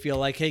that they feel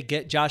like, hey,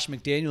 get Josh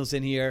McDaniels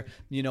in here.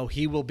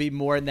 He will be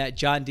more in that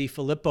John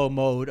DeFilippo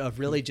mode of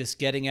really just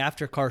getting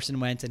after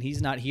Carson Wentz, and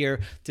he's not here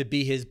to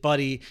be his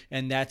buddy,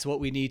 and that's what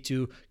we need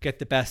to get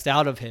the best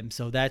out of him.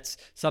 So that's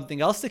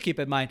something else to keep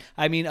in mind.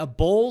 I mean, a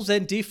Bowles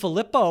and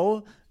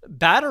DeFilippo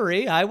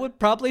battery, I would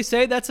probably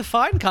say that's a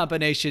fine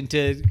combination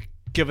to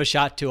give a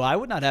shot to. I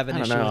would not have an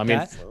issue with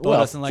that.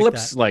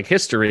 Flip's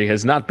history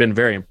has not been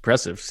very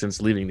impressive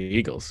since leaving the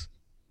Eagles.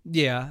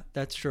 Yeah,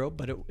 that's true,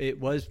 but it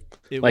was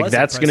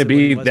that's going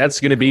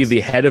to be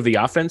the head of the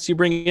offense you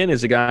bring in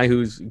is a guy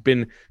who's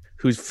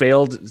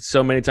failed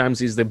so many times.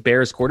 He's the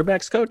Bears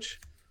quarterbacks coach.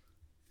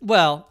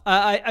 Well,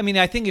 I mean,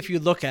 I think if you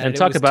look at and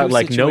talk about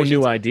no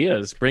new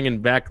ideas, bringing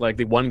back like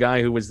the one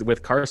guy who was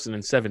with Carson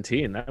in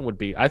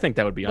 2017, I think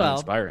that would be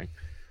uninspiring.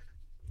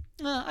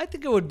 I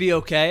think it would be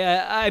okay.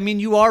 I mean,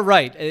 you are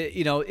right.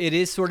 It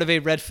is sort of a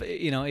red.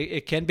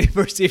 It can be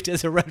perceived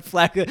as a red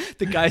flag.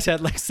 The guy's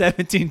had like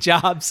 17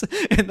 jobs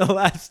in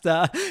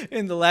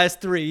the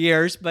last 3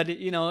 years. But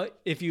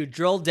if you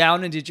drilled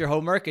down and did your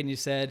homework and you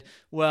said,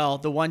 well,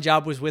 the one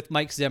job was with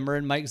Mike Zimmer,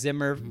 and Mike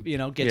Zimmer,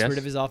 gets rid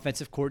of his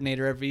offensive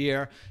coordinator every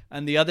year,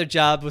 and the other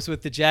job was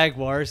with the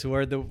Jaguars, who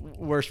are the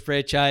worst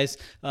franchise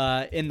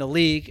in the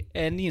league.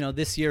 And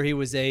this year he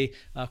was a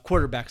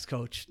quarterbacks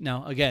coach.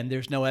 Now, again,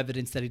 there's no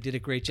evidence that he did a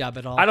great job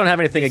at all. I don't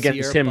have anything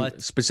against him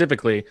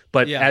specifically,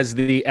 but as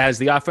the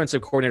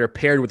offensive coordinator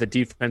paired with a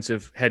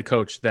defensive head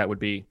coach, that would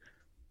be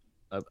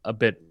a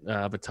bit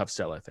of a tough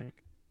sell, I think.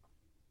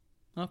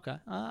 Okay,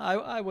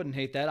 I wouldn't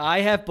hate that.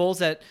 I have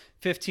Bowles at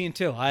 15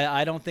 too.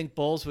 I don't think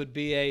Bowles would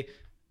be a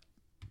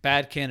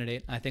bad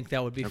candidate. I think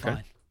that would be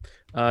fine.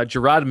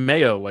 Gerard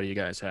Mayo, what do you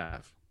guys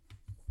have?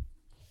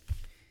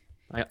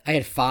 I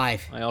had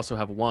 5. I also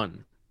have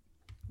 1.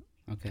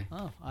 Okay.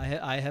 Oh,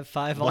 I have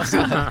 5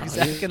 also.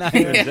 Zach and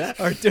I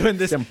are doing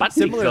this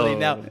similarly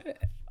now.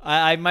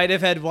 I might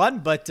have had one,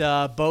 but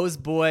Bo's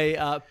boy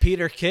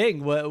Peter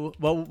King,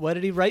 what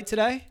did he write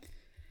today?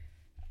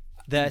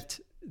 That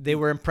they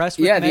were impressed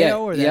with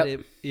Mayo, or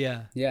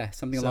that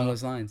something along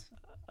those lines.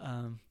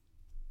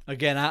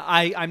 Again,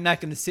 I'm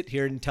not going to sit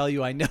here and tell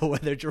you I know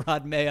whether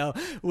Gerard Mayo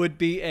would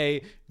be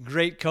a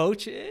great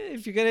coach.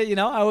 If you're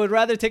gonna, I would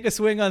rather take a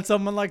swing on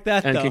someone like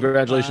that. And though.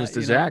 Congratulations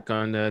to Zach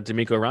on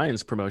D'Amico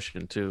Ryan's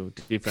promotion to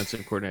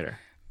defensive coordinator.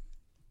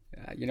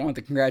 You don't have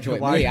to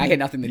congratulate me. I had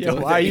nothing to do with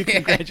it. Why are you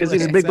congratulating? Because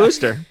he's a big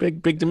booster,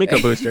 big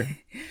D'Amico booster.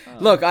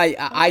 Look,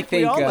 I think,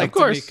 we all like of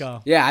course,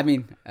 D'Amico. yeah. I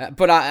mean,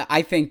 but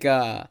I think.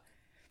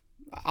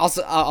 I'll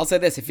say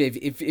this: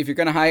 if you're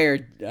going to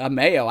hire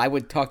Mayo, I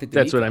would talk to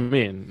D'Amico. That's what I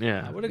mean.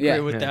 Yeah, I would agree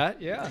with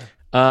that. Yeah.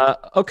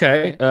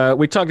 Okay.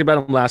 We talked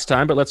about him last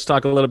time, but let's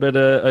talk a little bit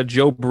of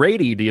Joe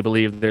Brady. Do you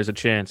believe there's a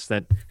chance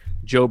that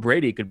Joe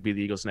Brady could be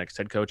the Eagles' next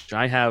head coach?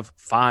 I have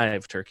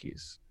 5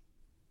 turkeys.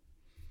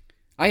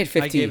 I had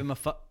 15. I gave him a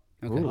 5.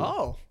 Okay.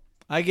 Oh,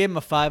 I gave him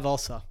a 5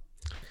 also.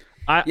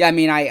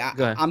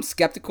 I'm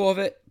skeptical of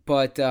it,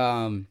 but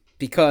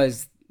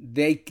because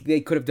they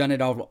could have done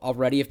it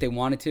already if they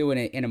wanted to, and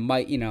it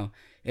might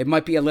it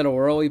might be a little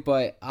early,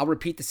 but I'll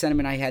repeat the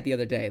sentiment I had the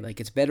other day. Like,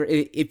 it's better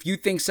if you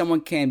think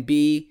someone can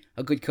be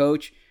a good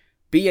coach,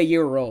 be a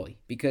year early,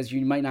 because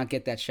you might not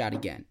get that shot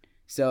again.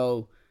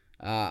 So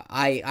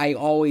I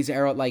always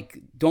err, like,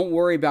 don't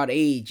worry about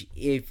age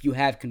if you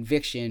have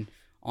conviction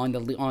on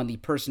the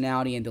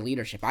personality and the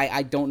leadership.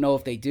 I don't know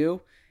if they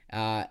do,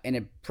 and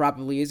it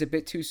probably is a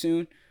bit too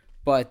soon,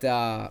 but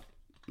I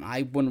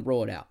wouldn't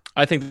rule it out.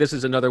 I think this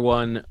is another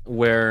one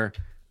where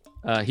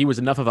he was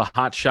enough of a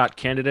hot shot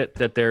candidate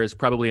that there is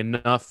probably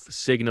enough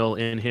signal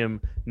in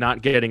him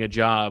not getting a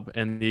job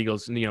and the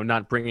Eagles,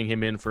 not bringing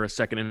him in for a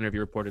second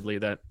interview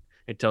reportedly, that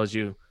it tells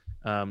you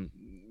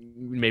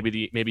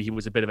maybe he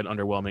was a bit of an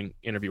underwhelming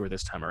interviewer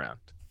this time around.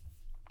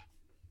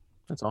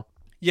 That's all.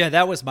 Yeah,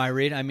 that was my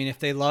read. I mean, if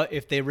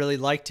they really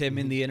liked him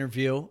in the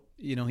interview,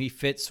 he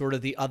fits sort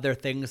of the other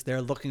things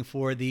they're looking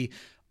for, the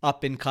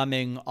up and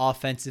coming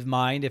offensive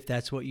mind, if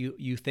that's what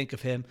you think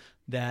of him,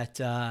 that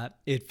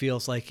it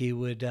feels like he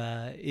would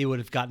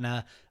have gotten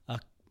a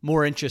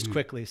more interest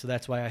quickly. So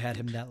that's why I had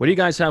him that. What do you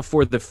guys have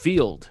for the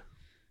field?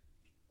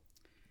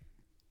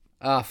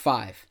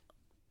 5.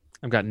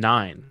 I've got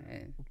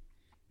 9.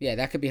 Yeah,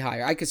 that could be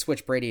higher. I could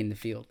switch Brady in the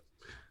field.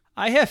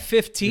 I have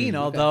 15,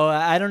 although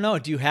I don't know.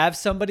 Do you have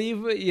somebody,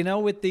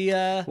 with the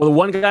well, the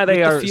one guy they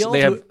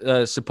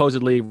have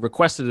supposedly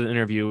requested an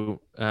interview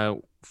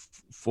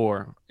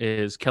for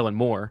is Kellen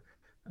Moore,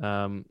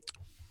 and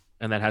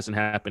that hasn't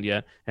happened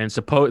yet. And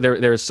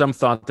there is some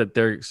thought that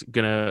they're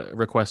going to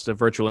request a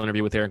virtual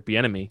interview with Eric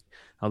Bieniemy,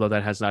 although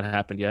that has not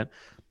happened yet.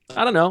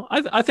 I don't know.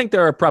 I think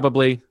there are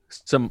probably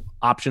some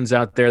options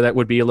out there that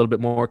would be a little bit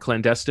more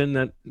clandestine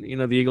that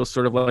the Eagles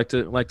sort of like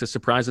to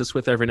surprise us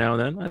with every now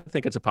and then. I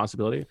think it's a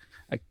possibility.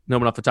 No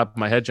one off the top of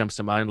my head jumps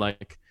to mind,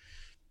 like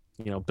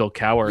Bill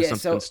Cowher or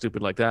something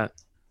stupid like that.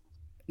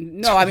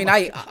 No, I mean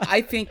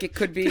I think it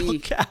could be Bill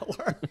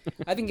Cowher.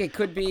 I think it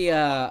could be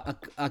a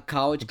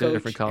college coach.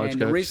 Different college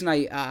and coach. The reason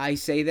I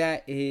say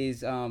that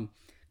is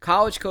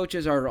college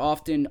coaches are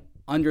often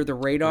under the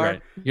radar.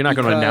 Right. You're not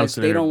going to announce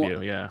an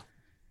interview. Yeah.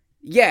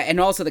 Yeah, and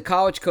also the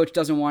college coach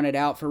doesn't want it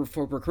out for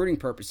recruiting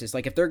purposes.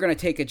 Like, if they're going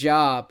to take a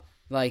job,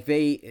 like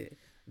the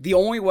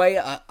only way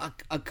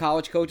a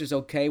college coach is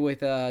okay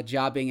with a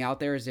job being out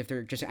there is if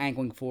they're just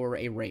angling for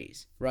a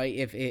raise, right?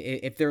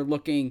 If they're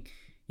looking,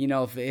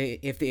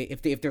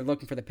 if they're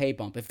looking for the pay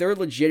bump, if they're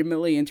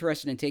legitimately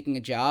interested in taking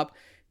a job,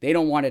 they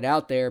don't want it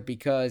out there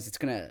because it's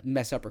going to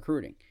mess up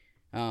recruiting.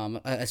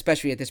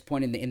 Especially at this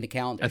point in the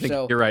calendar. I think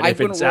you're right. If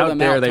it's out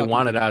there, they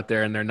want it out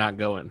there, and they're not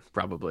going,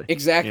 probably.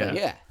 Exactly.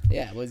 Yeah.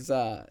 It was.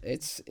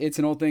 It's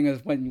an old thing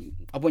of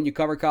when you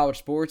cover college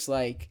sports,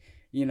 like,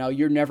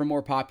 you're never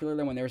more popular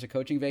than when there's a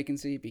coaching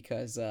vacancy,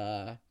 because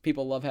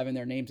people love having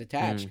their names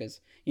attached, because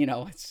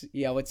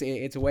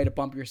it's a way to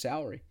bump your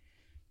salary.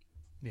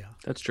 Yeah,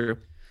 that's true.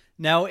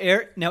 Now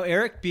Eric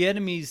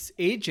Bieniemy's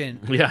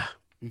agent. Yeah.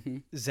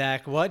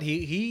 Zach, what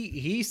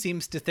he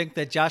seems to think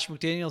that Josh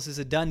McDaniels is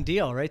a done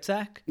deal, right,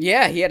 Zach?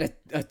 Yeah, he had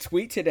a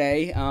tweet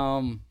today,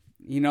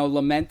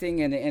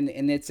 lamenting,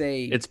 and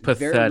it's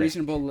pathetic. Very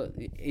reasonable.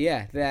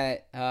 Yeah,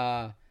 that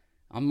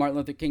on Martin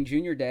Luther King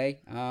Jr.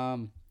 Day,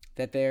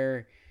 that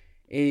there's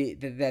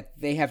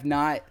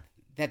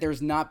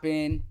not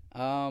been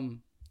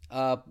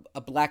a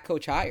black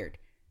coach hired.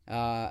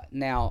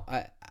 Now,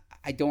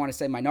 I don't want to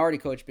say minority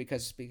coach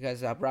because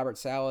Robert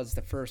Saleh is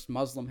the first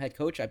Muslim head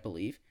coach, I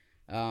believe.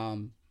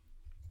 And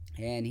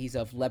he's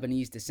of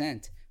Lebanese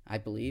descent, I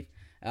believe.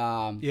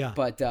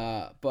 But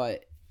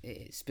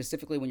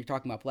specifically when you're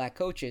talking about black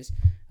coaches,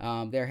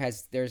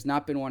 there's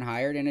not been one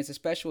hired, and it's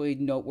especially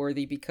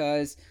noteworthy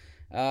because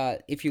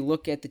if you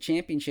look at the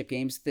championship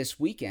games this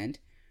weekend,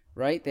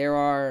 right, there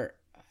are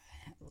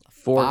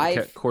 4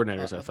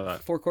 coordinators. I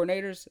thought 4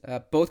 coordinators,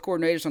 both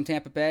coordinators on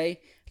Tampa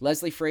Bay,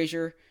 Leslie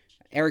Frazier,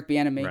 Eric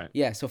Bieniemy. Right.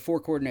 Yeah, so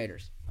 4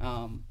 coordinators.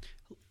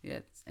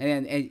 Yeah,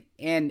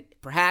 and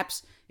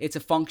perhaps it's a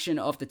function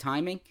of the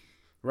timing,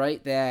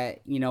 right?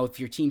 That, if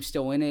your team's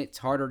still in it, it's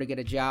harder to get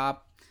a job.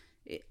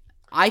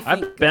 I've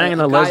been banging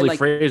the Leslie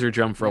Frazier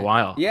drum for a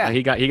while. Yeah.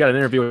 He got an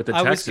interview with the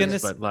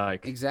Texans, but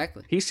like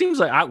exactly. He seems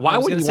like why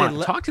would you want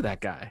to talk to that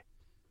guy?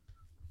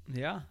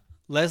 Yeah.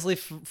 Leslie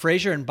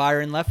Frazier and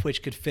Byron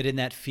Leftwich could fit in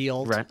that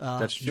field. Right.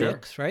 That's true.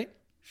 Mix, right?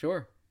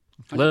 Sure.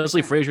 100%.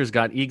 Leslie Frazier's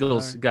got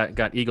Eagles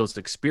got Eagles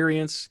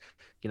experience.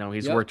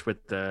 He's worked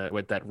with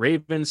that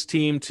Ravens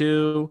team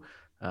too.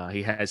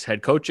 He has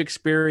head coach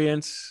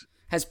experience.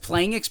 Has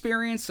playing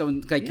experience, so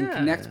can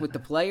connect with the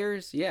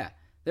players. Yeah.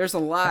 There's a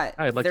lot.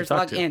 I'd like to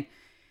talk to him.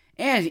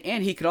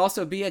 And he could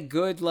also be a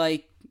good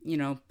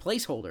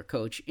placeholder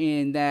coach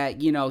in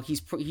that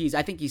he's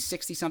I think he's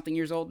 60 something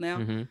years old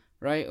now,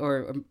 right?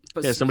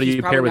 But somebody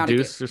you pair with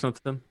Deuce or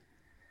something.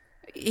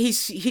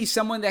 He's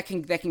someone that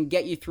can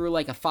get you through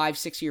like a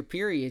 5-6 year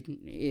period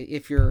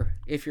if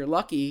you're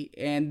lucky,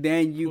 and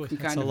then you can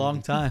that's a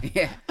long time.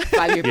 Yeah,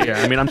 5 year.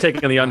 Yeah, I mean, I'm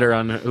taking the under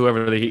on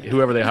whoever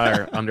they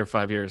hire under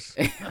 5 years.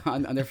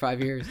 Under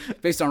 5 years,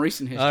 based on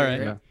recent history. All right.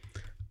 Right? Yeah.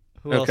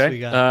 Who else we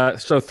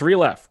got? So 3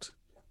 left.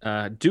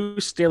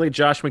 Deuce Staley,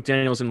 Josh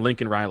McDaniels, and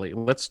Lincoln Riley.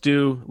 Let's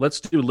do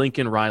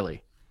Lincoln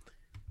Riley.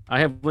 I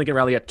have Lincoln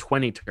Riley at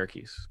 20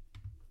 turkeys.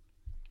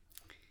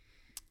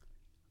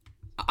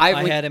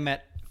 I had him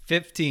at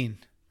 15.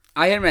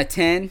 I had him at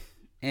 10,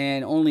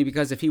 and only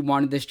because if he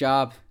wanted this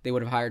job, they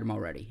would have hired him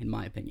already, in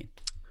my opinion.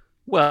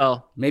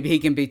 Well, maybe he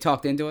can be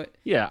talked into it.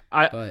 Yeah,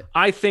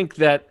 I think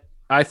that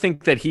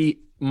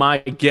my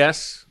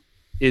guess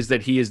is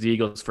that he is the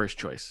Eagles' first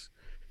choice.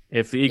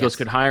 If the Eagles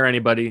could hire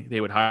anybody,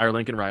 they would hire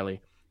Lincoln Riley.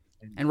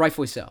 And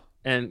rightfully so.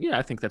 And yeah,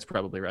 I think that's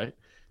probably right.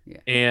 Yeah.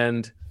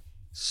 And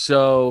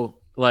so,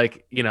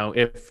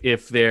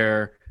 if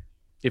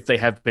they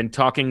have been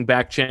talking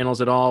back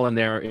channels at all, and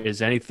there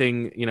is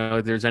anything,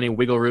 if there's any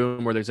wiggle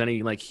room or there's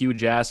any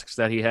huge asks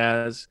that he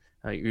has,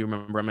 you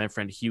remember my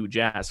friend huge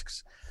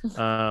asks,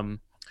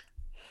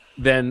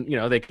 then,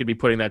 they could be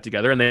putting that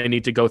together, and they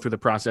need to go through the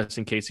process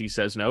in case he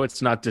says no.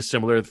 It's not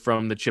dissimilar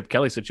from the Chip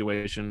Kelly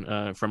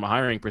situation from a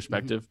hiring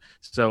perspective.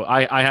 So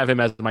I have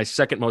him as my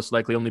second most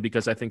likely, only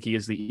because I think he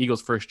is the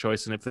Eagles' first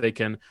choice. And if they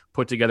can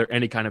put together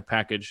any kind of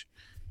package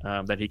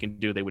that he can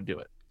do, they would do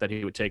it. That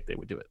he would take, they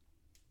would do it.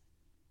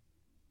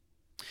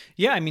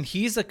 Yeah, I mean,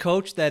 he's a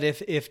coach that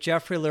if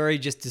Jeffrey Lurie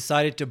just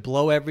decided to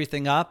blow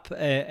everything up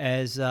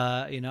as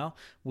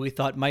we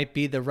thought might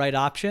be the right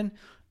option,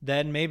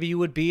 then maybe you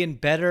would be in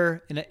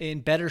better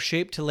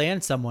shape to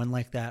land someone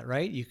like that,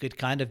 right? You could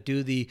kind of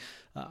do the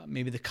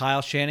maybe the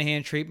Kyle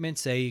Shanahan treatment,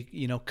 say,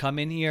 come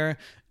in here,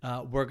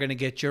 we're going to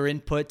get your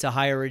input to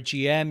hire a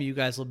GM. You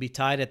guys will be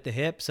tied at the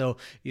hip, so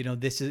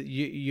this is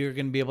you're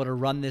going to be able to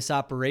run this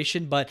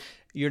operation, but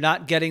you're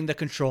not getting the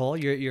control.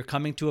 You're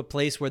coming to a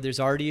place where there's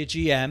already a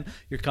GM.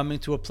 You're coming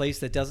to a place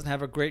that doesn't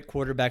have a great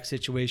quarterback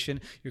situation.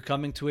 You're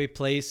coming to a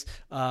place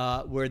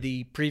where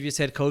the previous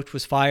head coach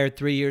was fired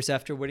 3 years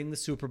after winning the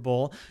Super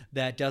Bowl,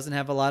 that doesn't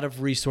have a lot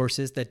of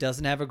resources, that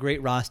doesn't have a great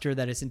roster,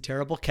 that is in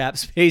terrible cap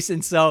space.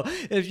 And so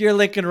if you're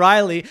Lincoln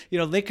Riley,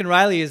 Lincoln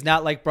Riley is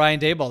not like Brian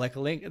Daboll.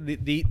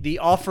 The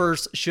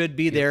offers should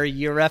be there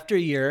year after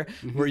year,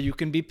 where you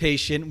can be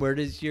patient. Where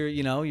does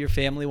your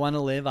family want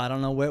to live? I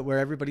don't know where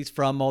everybody's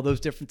from, all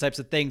those different types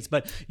of things,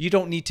 but you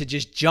don't need to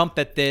just jump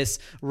at this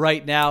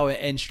right now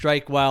and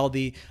strike while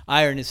the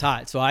iron is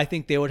hot. So I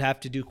think they would have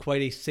to do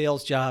quite a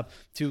sales job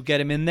to get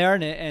him in there.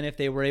 And if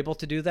they were able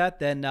to do that,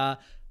 then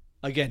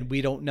again,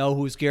 we don't know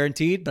who's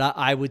guaranteed, but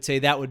I would say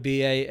that would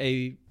be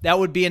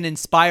an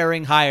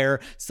inspiring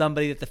hire,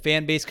 somebody that the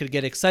fan base could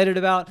get excited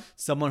about,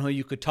 someone who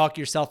you could talk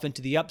yourself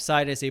into the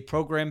upside as a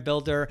program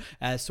builder,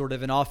 as sort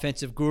of an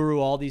offensive guru,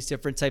 all these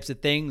different types of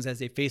things,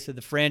 as a face of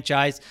the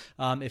franchise,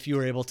 if you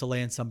were able to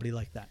land somebody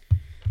like that.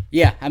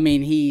 Yeah, I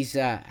mean, he's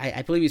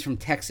I believe he's from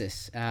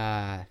Texas.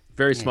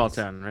 Very small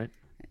town, right?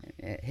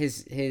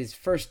 His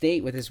first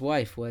date with his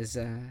wife was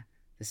to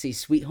see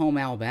Sweet Home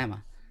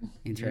Alabama,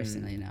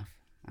 interestingly enough.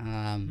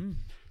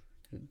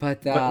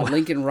 But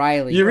Lincoln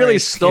Riley. You really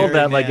stole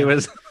that like it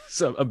was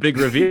a big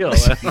reveal.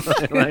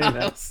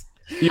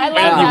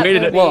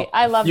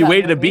 You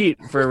waited a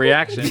beat for a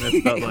reaction.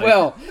 It felt like.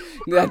 Well,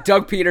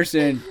 Doug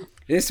Peterson.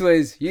 This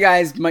was, you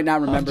guys might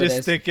not remember this. I'm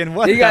just thinking,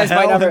 what you guys the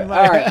hell? Might not,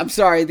 all right, I'm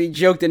sorry. The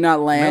joke did not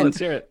land. No, let's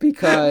hear it.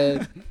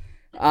 Because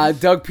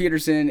Doug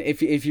Peterson,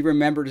 if you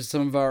remember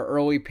some of our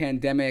early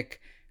pandemic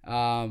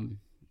podcasts,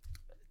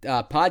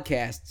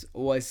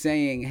 was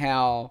saying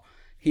how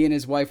he and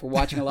his wife were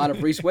watching a lot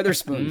of Reese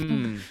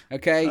Witherspoon.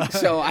 Okay,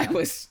 so I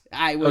was.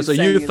 Oh, so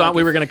you thought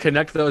we were going to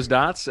connect those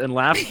dots and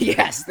laugh?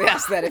 Yes,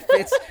 that it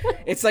fits.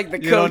 It's like the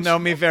coach. You don't know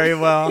me very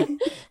well.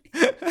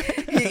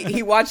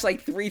 He watched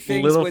like 3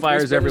 things. Little with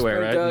Fires Reese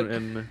Everywhere, right?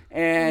 Doug,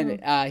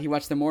 and he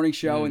watched the morning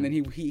show, and then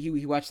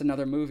he watched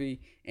another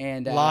movie.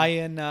 And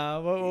Lion,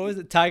 what was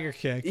it? Tiger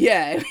King.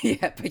 Yeah.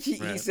 But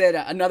he said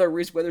another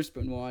Reese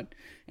Witherspoon one,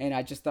 and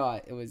I just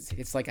thought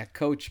it's like a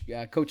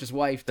coach's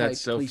wife type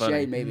cliche.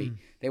 Funny. Maybe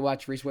they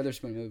watch Reese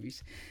Witherspoon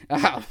movies.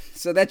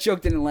 So that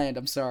joke didn't land.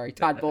 I'm sorry.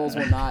 Todd Bowles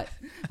will not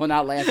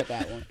laugh at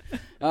that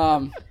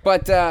one.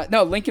 But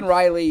no, Lincoln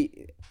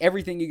Riley.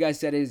 everything you guys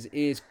said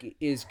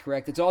is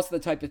correct. It's also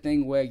the type of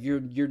thing where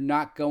you're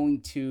not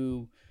going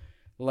to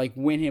like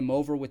win him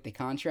over with the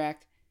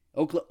contract.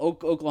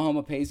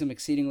 Oklahoma pays him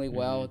exceedingly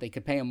well. They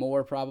could pay him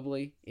more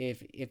probably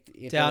if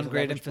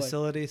Downgrade in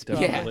facilities.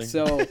 Yeah,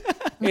 so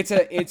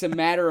it's a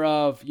matter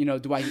of, you know,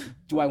 do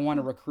I want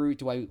to recruit?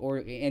 Do I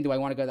want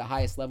to go to the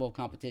highest level of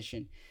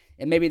competition?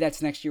 And maybe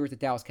that's next year with the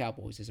Dallas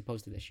Cowboys as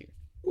opposed to this year.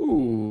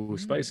 Ooh,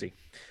 spicy.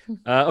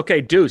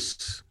 Okay,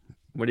 Deuce.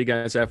 What do you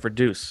guys have for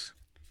Deuce?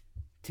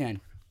 10.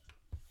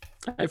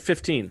 I have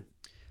 15.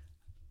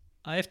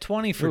 I have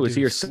 20 for Ooh, Deuce. is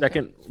he your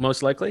second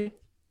most likely?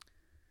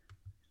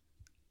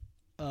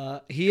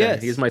 He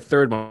is. He's my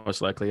third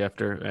most likely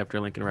after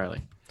Lincoln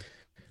Riley.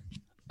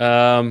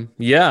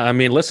 Yeah, I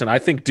mean, listen, I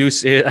think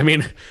Deuce is, I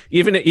mean,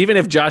 even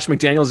if Josh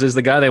McDaniels is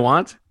the guy they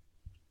want,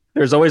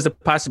 there's always the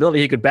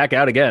possibility he could back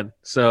out again.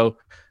 So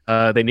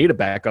they need a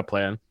backup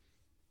plan.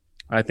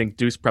 I think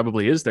Deuce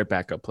probably is their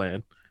backup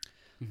plan.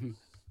 Mm-hmm.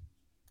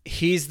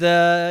 He's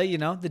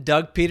the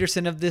Doug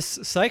Peterson of this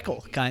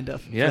cycle, kind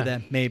of, for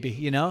them,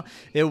 maybe,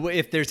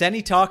 if there's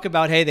any talk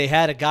about, hey, they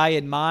had a guy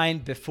in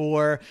mind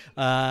before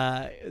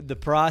the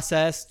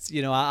process,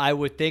 I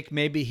would think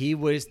maybe he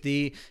was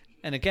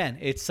and again,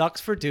 it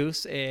sucks for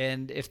Deuce.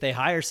 And if they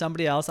hire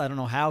somebody else, I don't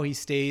know how he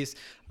stays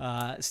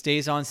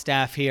on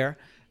staff here.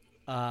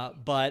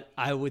 But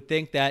I would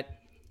think that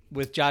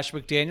with Josh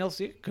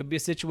McDaniels, it could be a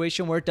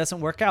situation where it doesn't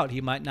work out.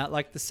 He might not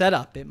like the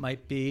setup. It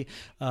might be,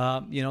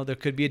 there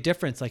could be a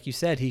difference. Like you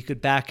said, he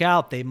could back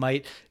out. They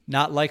might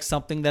not like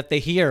something that they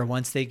hear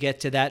once they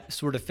get to that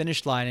sort of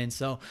finish line. And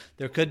so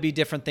there could be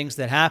different things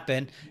that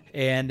happen.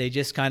 And they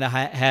just kind of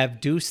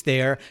have Deuce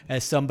there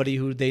as somebody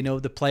who they know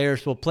the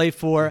players will play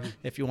for. Mm-hmm.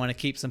 If you want to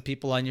keep some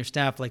people on your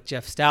staff like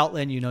Jeff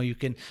Stoutland, you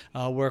can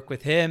work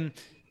with him.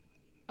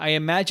 I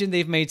imagine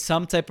they've made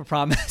some type of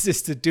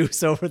promises to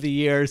Deuce over the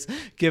years,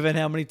 given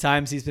how many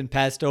times he's been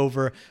passed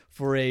over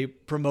for a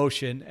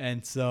promotion.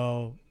 And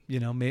so,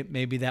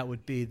 maybe that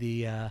would be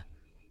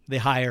the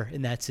hire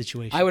in that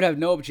situation. I would have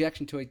no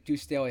objection to a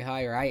Deuce Staley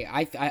hire.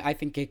 I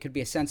think it could be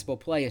a sensible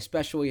play,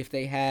 especially if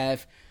they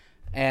have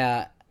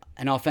an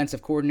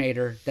offensive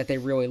coordinator that they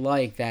really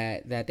like,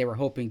 that they were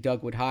hoping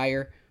Doug would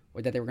hire,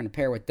 or that they were going to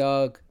pair with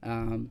Doug.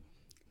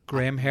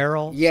 Graham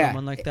Harrell,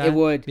 someone like that. It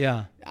would.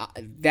 Yeah,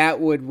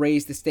 that would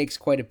raise the stakes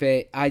quite a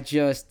bit. I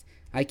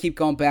keep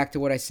going back to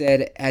what I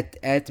said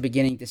at the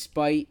beginning.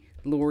 Despite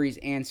Lurie's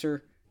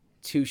answer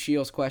to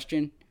Shields'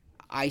 question,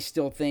 I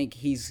still think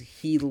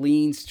he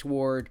leans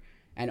toward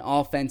an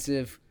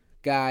offensive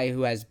guy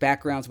who has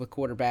backgrounds with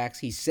quarterbacks.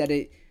 He's said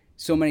it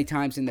so many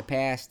times in the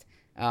past,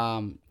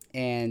 and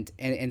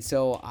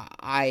so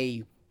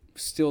I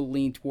still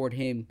lean toward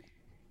him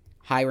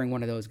hiring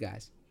one of those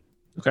guys.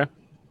 Okay.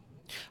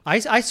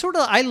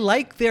 I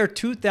like their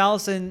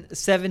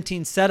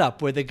 2017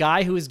 setup where the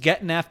guy who is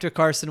getting after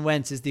Carson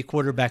Wentz is the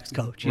quarterback's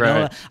coach. You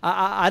know,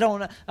 I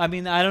don't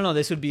know.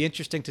 This would be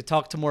interesting to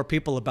talk to more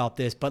people about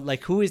this, but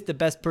like, who is the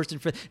best person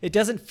for it?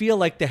 Doesn't feel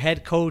like the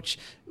head coach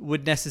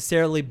would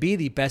necessarily be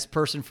the best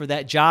person for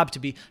that job, to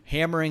be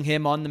hammering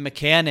him on the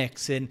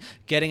mechanics and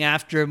getting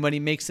after him when he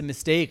makes a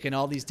mistake and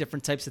all these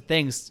different types of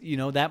things.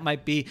 That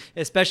might be,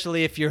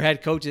 especially if your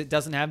head coach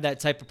doesn't have that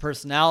type of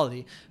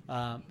personality.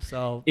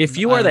 So if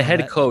you are the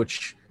head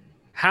coach,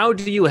 how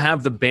do you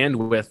have the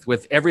bandwidth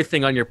with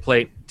everything on your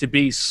plate to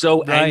be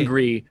so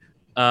angry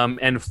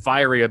and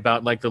fiery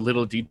about like the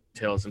little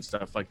details and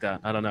stuff like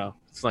that? I don't know.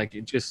 It's like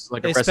just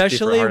like a recipe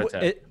for a heart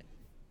attack.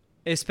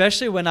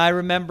 Especially when I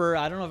remember,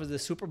 I don't know if it was the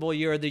Super Bowl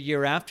year or the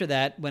year after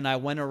that, when I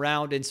went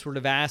around and sort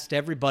of asked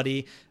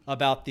everybody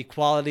about the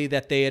quality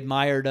that they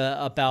admired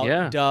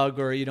about Doug,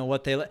 or,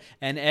 what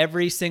and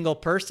every single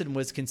person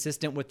was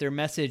consistent with their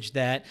message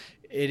that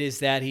it is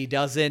that he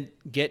doesn't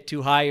get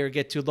too high or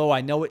get too low. I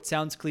know it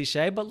sounds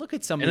cliche, but look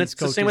at some of these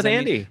coaches. The same with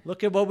Andy.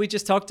 Look at what we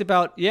just talked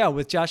about,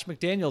 with Josh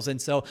McDaniels.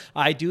 And so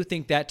I do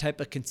think that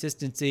type of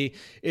consistency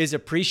is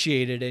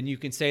appreciated. And you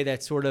can say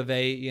that's sort of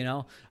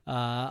a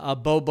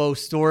Bobo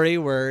story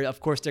where, of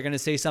course, they're going to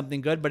say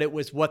something good, but it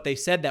was what they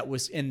said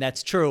and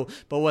that's true.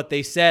 But what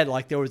they said,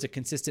 like, there was a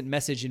consistent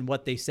message in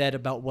what they said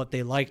about what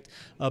they liked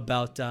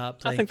about playing.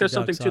 I think there's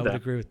something to that. I would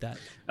agree with that.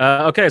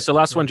 Okay, so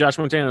last one, Josh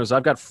McDaniels.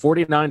 I've got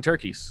 49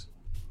 turkeys.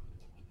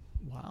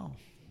 Wow.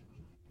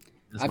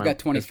 I've got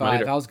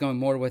 25. I was going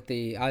more with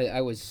you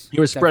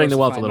were spreading the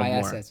wealth a little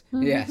more. Assets.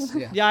 Yes.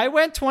 Yeah. Yeah, I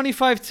went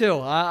 25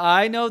 too.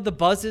 I know the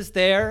buzz is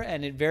there,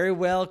 and it very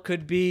well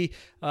could be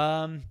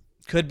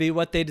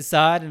what they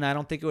decide, and I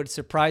don't think it would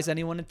surprise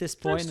anyone at this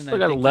point. And I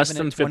got less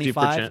than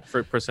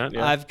 50%.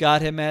 Yeah. I've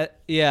got him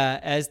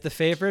as the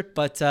favorite,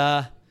 but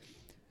I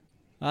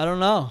don't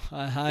know.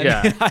 I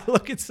mean, I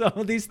look at some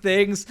of these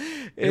things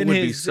in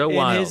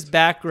his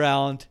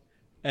background,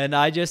 and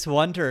I just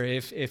wonder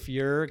if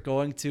you're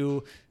going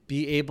to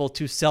be able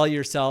to sell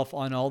yourself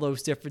on all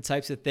those different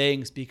types of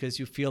things because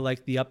you feel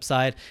like the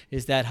upside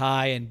is that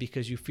high and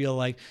because you feel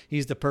like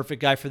he's the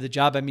perfect guy for the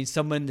job. I mean,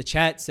 someone in the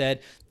chat said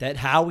that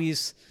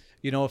Howie's,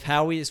 if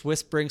Howie is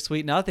whispering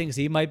sweet nothings,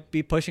 he might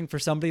be pushing for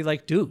somebody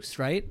like Deuce,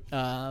 right?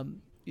 I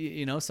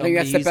think that's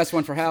the best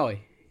one for Howie.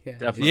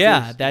 Definitely.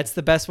 Yeah, that's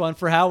the best one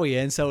for Howie.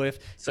 And so if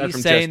Aside he's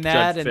from saying Judge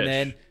that, Fish. and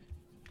then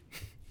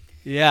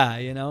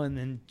and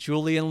then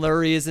Julian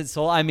Lurie isn't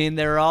sold. I mean,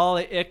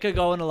 it could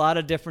go in a lot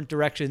of different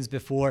directions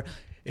before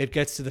it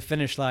gets to the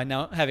finish line.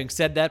 Now, having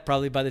said that,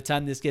 probably by the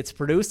time this gets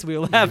produced, we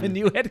will have a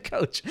new head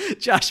coach,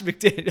 Josh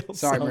McDaniels.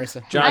 Sorry, So-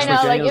 Marissa. Josh I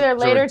know, like McDaniels either or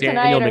later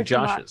tonight Daniel or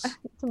McJoshes.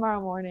 tomorrow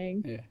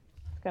morning. Yeah.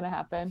 It's gonna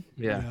happen.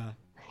 Yeah,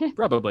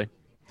 probably.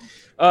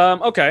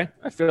 Okay,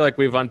 I feel like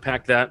we've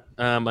unpacked that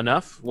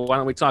enough. Well, why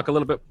don't we talk a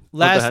little bit?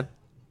 Go ahead.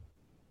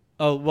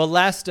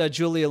 Last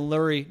Julian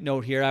Lurie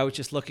note here. I was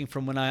just looking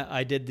from when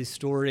I did the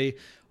story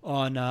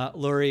on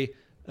Lurie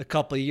a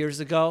couple of years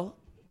ago,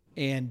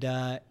 and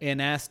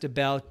asked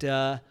about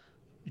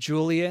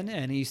Julian,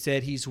 and he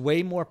said he's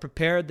way more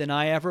prepared than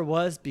I ever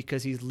was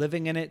because he's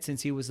living in it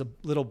since he was a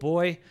little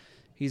boy.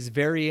 He's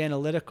very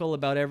analytical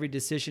about every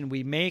decision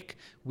we make.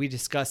 We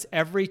discuss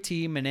every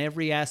team and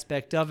every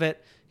aspect of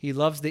it. He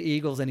loves the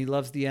Eagles and he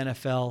loves the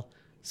NFL,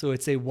 so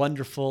it's a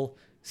wonderful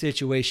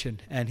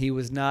situation. And he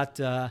was not,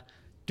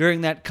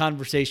 during that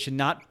conversation,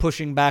 not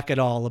pushing back at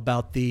all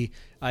about the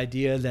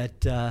idea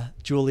that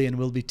Julian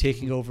will be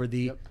taking over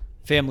the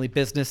family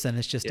business, and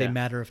it's just a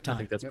matter of time. I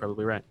think that's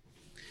probably right.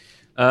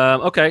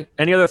 Okay.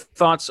 Any other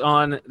thoughts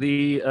on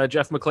the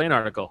Jeff McClain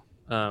article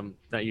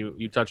that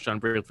you touched on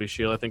briefly,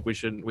 Sheila? I think we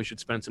should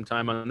spend some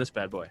time on this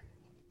bad boy.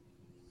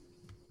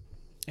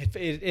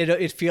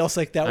 It feels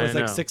like that was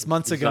I like know. 6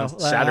 months It ago. was on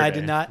Saturday. I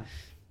did not.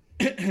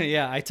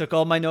 Yeah, I took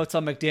all my notes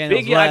on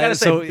McDaniels. I gotta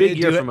say, big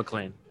year do for it-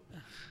 McClain.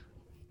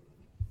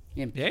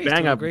 Yeah, he's Bang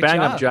doing a up, great bang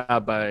job. up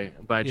job by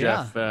Yeah,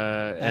 Jeff,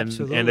 and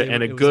absolutely. and a It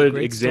was a good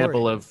great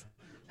example story. of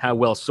how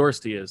well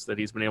sourced he is that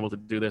he's been able to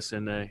do this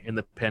in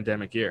the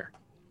pandemic year.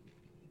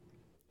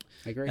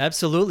 I agree.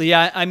 Absolutely.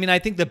 Yeah. I mean, I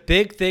think the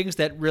big things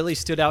that really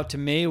stood out to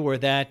me were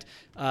that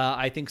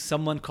I think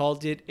someone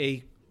called it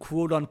a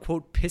quote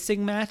unquote pissing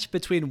match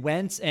between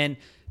Wentz and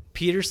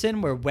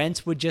Peterson, where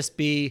Wentz would just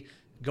be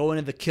going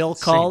to the kill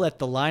call at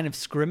the line of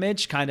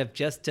scrimmage, kind of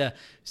just to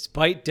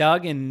spite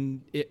Doug.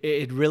 And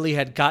it really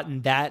had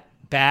gotten that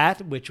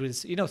bad, which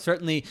was,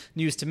 certainly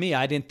news to me.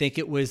 I didn't think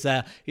it was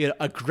a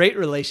great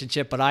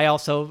relationship, but I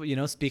also,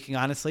 speaking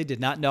honestly, did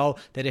not know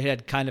that it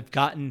had kind of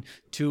gotten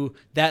to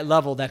that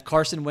level, that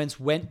Carson Wentz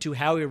went to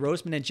Howie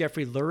Roseman and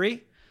Jeffrey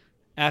Lurie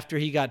after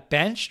he got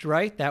benched,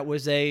 right? That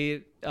was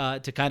to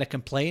kind of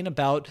complain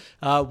about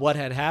what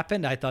had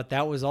happened. I thought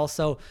that was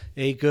also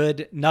a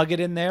good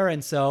nugget in there.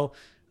 And so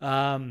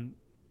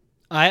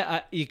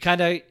you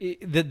kind of,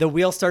 the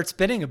wheel starts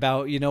spinning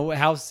about,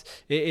 how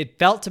it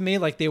felt to me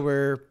like they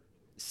were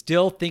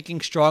still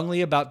thinking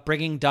strongly about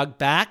bringing Doug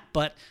back,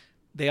 but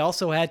they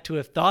also had to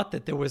have thought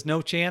that there was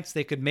no chance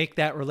they could make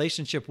that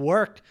relationship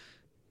work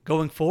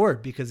going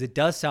forward, because it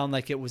does sound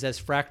like it was as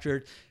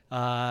fractured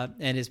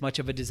and as much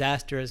of a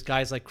disaster as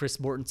guys like Chris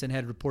Mortensen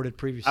had reported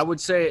previously. I would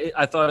say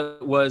I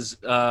thought it was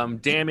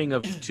damning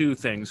of two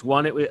things.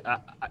 One,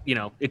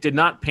 it did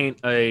not paint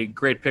a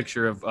great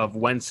picture of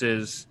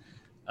Wentz's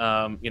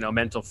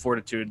mental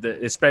fortitude,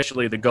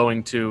 especially the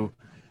going to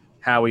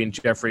Howie and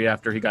Jeffrey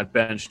after he got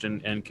benched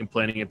and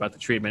complaining about the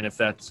treatment. If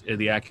that's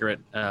the accurate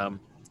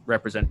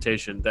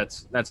representation,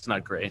 that's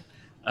not great.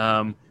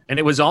 And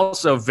it was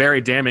also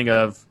very damning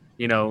of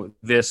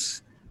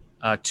this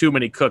too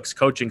many cooks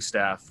coaching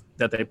staff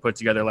that they put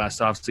together last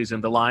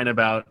offseason. The line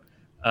about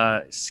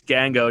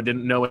Scango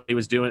didn't know what he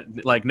was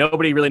doing, like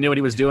nobody really knew what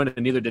he was doing, and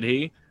neither did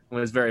he. It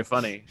was very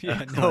funny.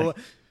 Yeah,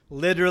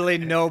 literally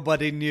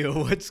nobody knew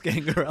what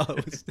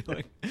Scangarello was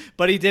doing,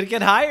 but he did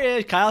get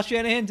hired. Kyle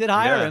Shanahan did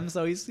hire him,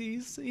 so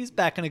he's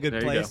back in a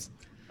good place.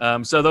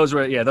 So those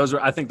were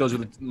I think those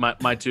were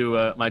my two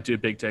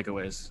big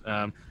takeaways.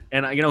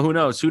 And who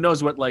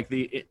knows what like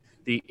the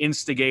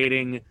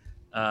instigating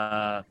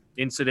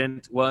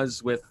incident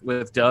was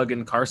with Doug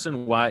and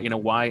Carson,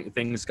 why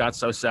things got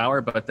so sour,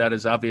 but that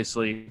is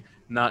obviously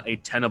not a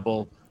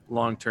tenable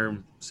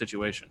long-term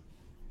situation.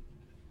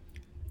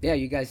 Yeah,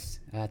 you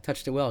guys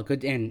touched it well.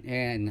 Good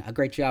and a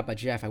great job by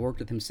Jeff. I worked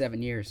with him 7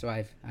 years, so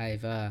I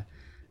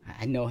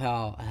know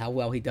how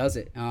well he does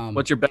it.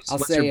 What's your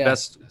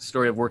best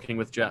story of working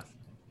with Jeff?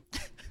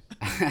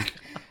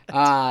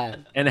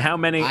 And how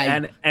many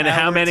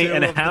how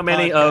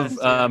many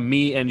of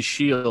me and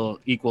Sheil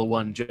equal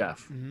one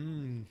Jeff?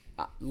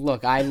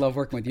 Look, I love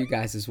working with you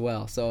guys as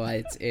well. So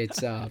it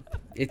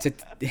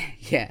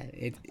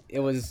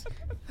was.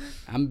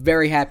 I'm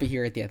very happy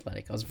here at the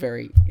Athletic. I'm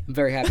very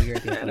happy here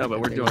at the Athletic. No, but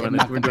we're doing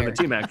the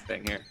T-Mac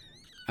thing here.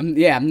 I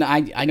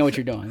know what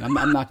you're doing. I'm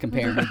not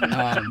comparing.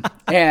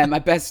 And my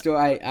best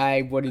story,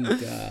 I wouldn't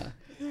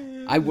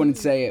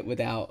say it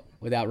without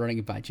running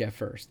it by Jeff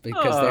first,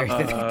 because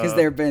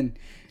there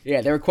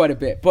were quite a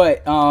bit.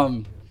 But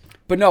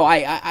no,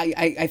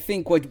 I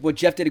think what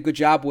Jeff did a good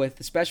job with,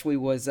 especially,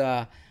 was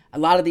a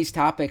lot of these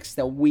topics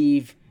that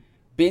we've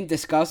been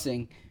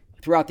discussing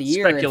throughout the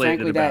year,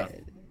 Speculated and frankly about.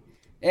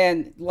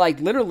 And like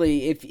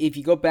literally, if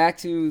you go back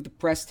to the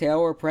Press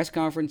Taylor press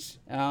conference,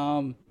 two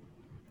of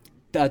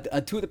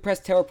the Press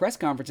Taylor press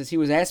conferences, he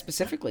was asked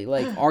specifically,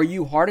 like, are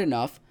you hard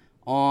enough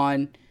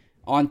on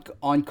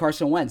on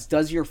Carson Wentz?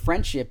 Does your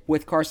friendship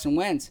with Carson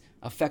Wentz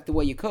affect the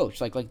way you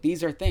coach? Like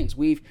these are things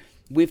we've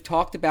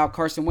talked about.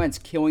 Carson Wentz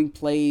killing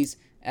plays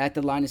at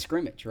the line of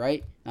scrimmage,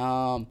 right?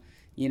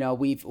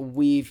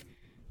 We've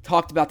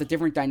talked about the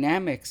different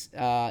dynamics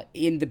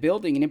in the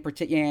building, and in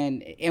particular,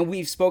 and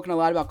we've spoken a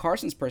lot about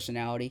Carson's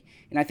personality.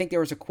 And I think there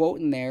was a quote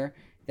in there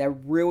that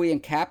really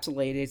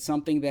encapsulated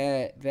something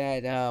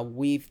that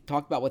we've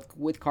talked about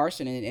with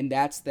Carson, and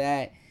that's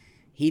that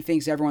he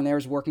thinks everyone there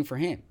is working for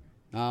him.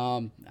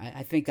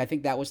 I think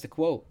that was the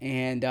quote,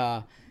 and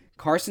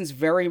Carson's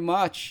very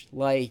much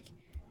like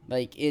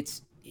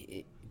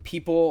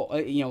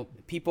people.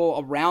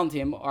 People around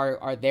him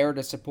are there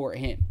to support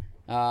him,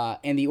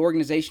 and the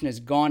organization has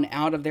gone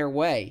out of their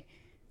way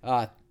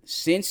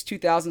since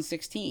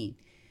 2016.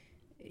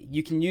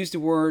 You can use the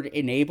word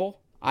enable.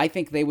 I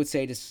think they would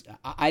say this.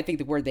 I think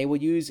the word they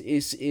would use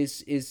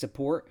is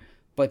support.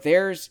 But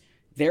there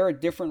are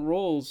different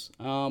rules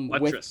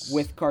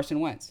with Carson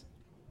Wentz,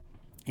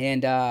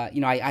 and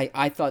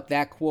I thought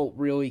that quote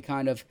really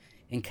kind of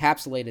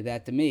encapsulated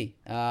that to me.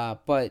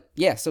 But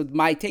yeah, so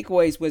my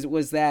takeaways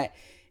was that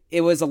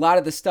it was a lot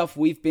of the stuff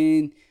we've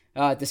been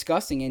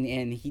discussing,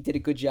 and he did a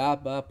good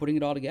job putting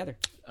it all together.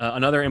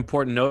 Another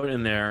important note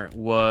in there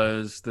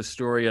was the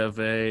story of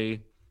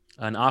an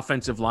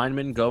offensive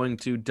lineman going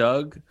to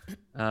Doug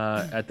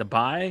at the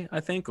bye, I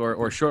think,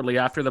 or shortly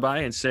after the bye,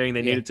 and saying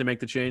they needed to make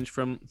the change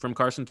from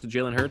Carson to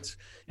Jalen Hurts.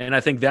 And I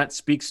think that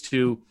speaks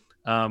to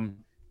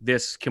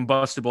this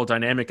combustible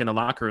dynamic in the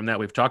locker room that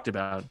we've talked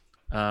about,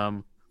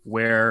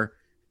 where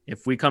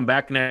if we come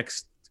back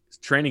next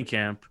training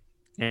camp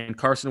and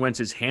Carson Wentz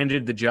is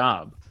handed the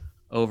job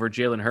over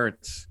Jalen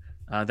Hurts,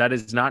 that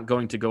is not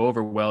going to go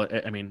over well.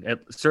 I mean,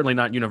 certainly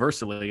not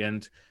universally,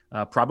 and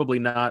probably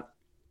not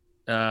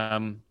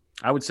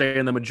I would say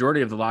in the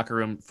majority of the locker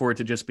room for it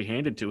to just be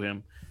handed to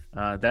him.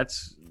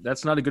 That's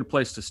not a good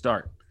place to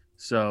start.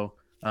 So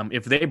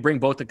if they bring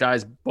both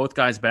guys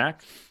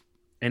back,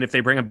 and if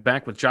they bring him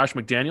back with Josh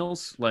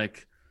McDaniels,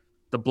 like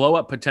the blow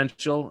up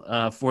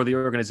potential for the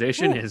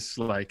organization is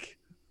like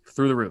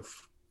through the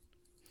roof.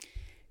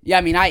 Yeah,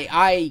 I mean,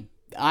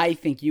 I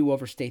think you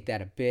overstate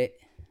that a bit.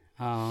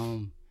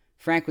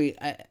 Frankly,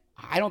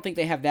 I don't think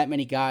they have that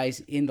many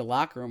guys in the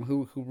locker room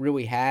who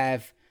really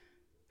have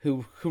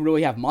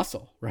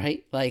muscle,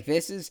 right? Like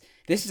this is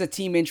a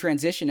team in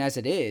transition as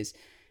it is.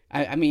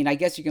 I mean, I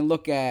guess you can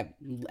look at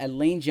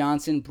Lane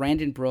Johnson,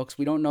 Brandon Brooks.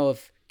 We don't know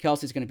if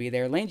Kelsey's going to be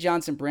there. Lane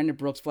Johnson, Brandon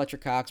Brooks, Fletcher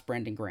Cox,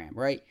 Brandon Graham,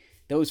 right?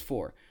 Those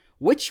four.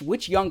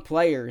 Which young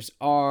players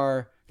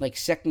are like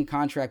second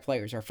contract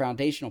players, are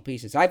foundational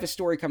pieces? I have a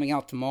story coming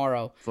out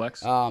tomorrow.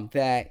 Flex.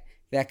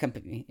 That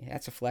company,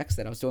 that's a flex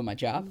that I was doing my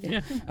job.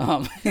 Yeah.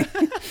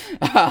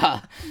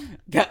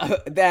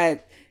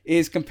 That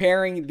is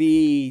comparing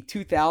the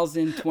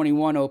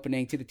 2021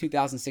 opening to the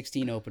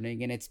 2016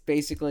 opening, and it's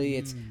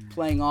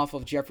playing off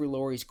of Jeffrey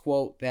Lurie's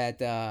quote that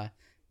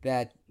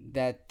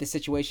the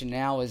situation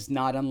now is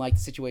not unlike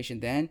the situation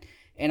then.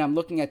 And I'm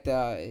looking at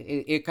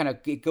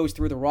it goes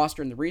through the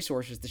roster and the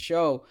resources to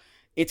show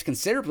it's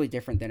considerably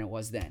different than it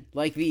was then.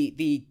 Like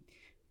the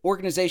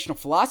organizational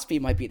philosophy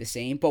might be the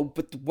same,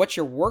 but what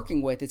you're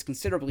working with is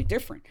considerably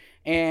different.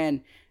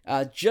 And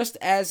just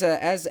as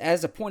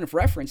a point of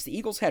reference, the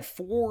Eagles had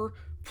 4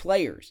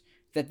 players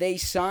that they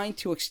signed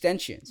to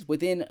extensions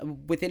within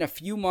a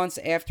few months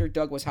after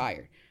Doug was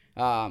hired.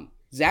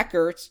 Zach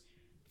Ertz,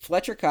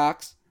 Fletcher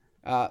Cox,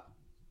 Zach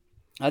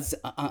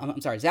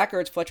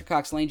Ertz, Fletcher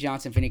Cox, Lane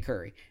Johnson, Vinny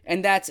Curry,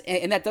 and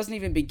that doesn't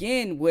even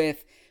begin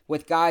with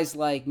guys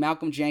like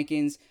Malcolm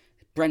Jenkins,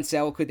 Brent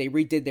Selwood. They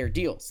redid their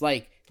deals,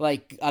 like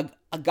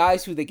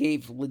guys who they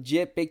gave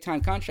legit big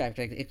time contract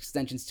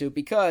extensions to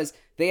because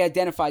they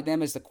identified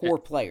them as the core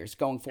players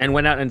going forward, and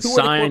went out and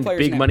signed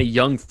big money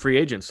young free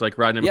agents like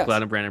Rodney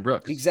McLeod and Brandon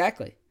Brooks.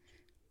 Exactly,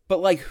 but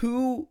like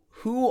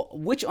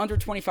which under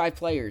 25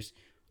 players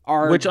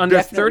are which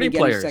under 30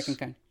 players?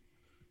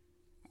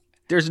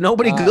 There's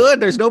nobody good.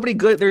 There's nobody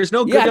good. There's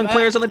no good young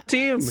players on the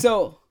team.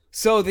 So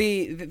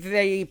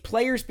the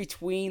players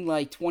between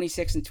like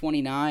 26 and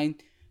 29,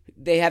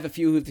 they have a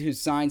few who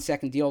signed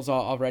second deals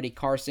already.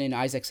 Carson,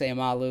 Isaac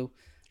Seumalo.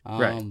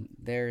 Right.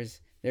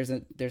 There's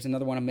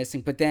another one I'm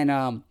missing. But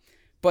then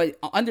but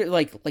under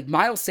like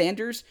Miles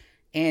Sanders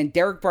and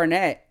Derek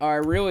Barnett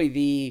are really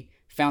the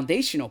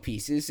foundational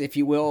pieces, if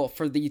you will,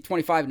 for the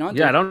 25 and under.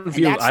 Yeah, I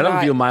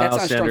don't view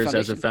Miles Sanders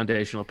as a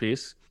foundational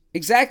piece.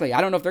 Exactly.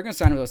 I don't know if they're going to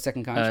sign him to a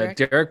second contract.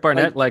 Derek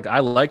Barnett, I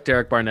like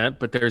Derek Barnett,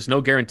 but there's no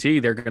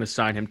guarantee they're going to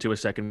sign him to a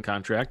second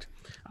contract.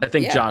 I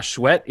think Josh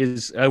Sweat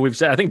is.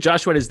 I think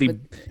Josh Sweat is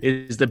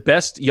the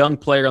best young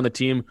player on the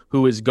team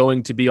who is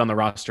going to be on the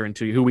roster in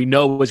 2 years, who we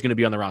know is going to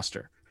be on the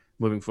roster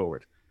moving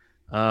forward.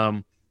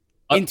 In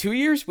 2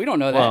 years, we don't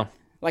know that.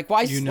 Well,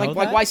 why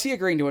is he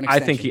agreeing to an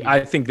extension?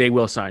 I think they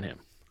will sign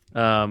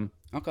him.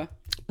 Okay.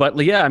 But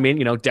yeah, I mean,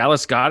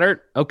 Dallas Goedert,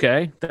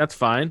 okay, that's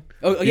fine.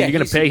 Oh yeah, you're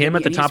going to pay him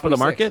at the top of the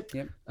market.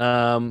 Yep.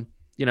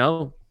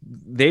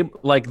 They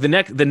like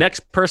the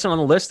next person on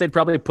the list they'd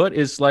probably put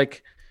is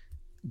like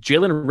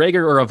Jalen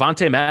Reagor or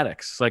Avonte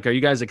Maddox. Like, are you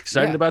guys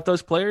excited about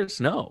those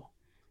players? No.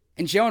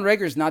 And Jalen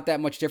Reagor is not that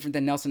much different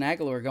than Nelson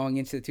Aguilar going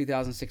into the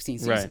 2016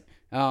 season. Right.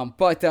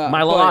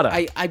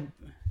 Mailata.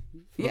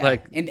 Yeah,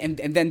 Like- and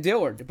then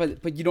Dillard,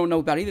 but you don't know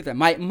about either of them.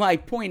 My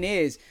point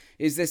is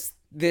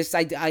this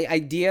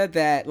idea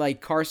that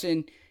like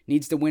Carson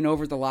needs to win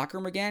over the locker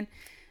room again.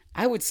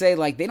 I would say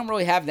like they don't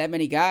really have that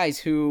many guys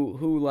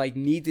who like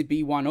need to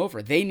be won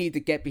over. They need to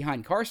get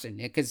behind Carson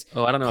because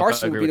I don't know if I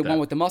Carson would agree be the with one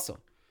that. with the muscle.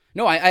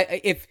 No,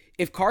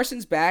 if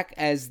Carson's back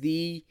as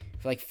the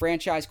like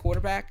franchise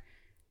quarterback,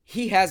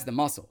 he has the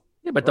muscle.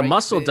 Yeah, but the Right.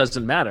 muscle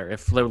doesn't matter.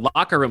 If the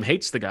locker room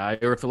hates the guy,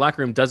 or if the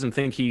locker room doesn't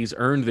think he's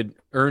earned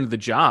the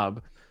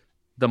job,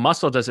 the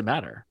muscle doesn't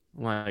matter.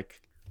 Like,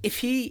 If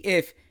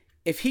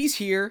he's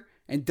here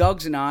and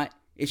Doug's not,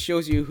 it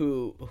shows you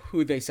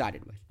who they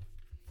sided with.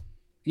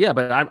 yeah,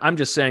 but I'm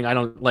just saying I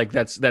don't like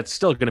that's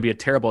still going to be a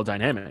terrible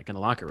dynamic in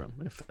the locker room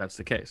if that's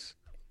the case.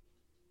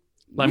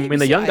 I mean,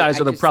 the young guys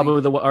are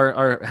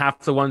are half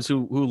the ones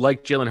who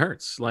like Jalen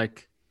Hurts.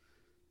 Like,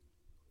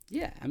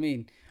 Yeah, I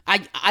mean,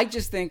 I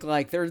just think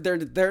like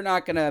they're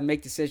not gonna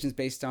make decisions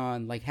based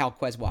on like how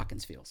Quez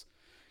Watkins feels.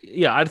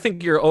 yeah, I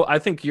think you're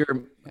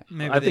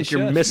Maybe I they think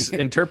you're should.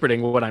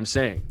 misinterpreting what I'm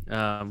saying.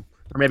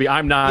 Or maybe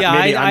I'm not. Yeah,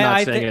 maybe I'm I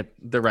not saying think-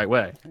 it the right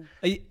way.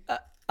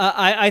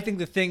 I think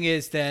the thing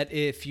is that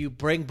if you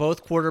bring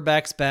both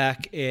quarterbacks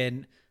back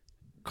and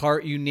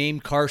you name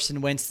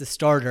Carson Wentz the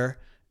starter,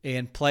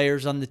 and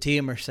players on the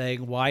team are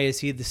saying, why is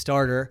he the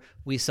starter?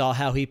 We saw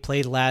how he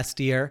played last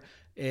year.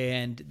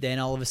 And then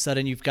all of a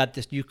sudden you've got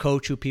this new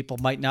coach who people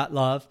might not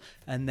love.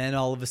 And then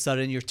all of a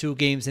sudden you're 2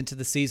 games into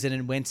the season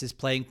and Wentz is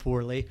playing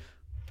poorly.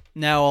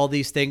 Now all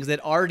these things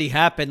that already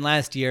happened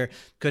last year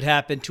could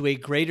happen to a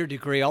greater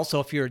degree. Also,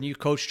 if you're a new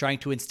coach trying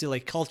to instill a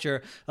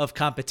culture of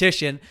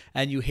competition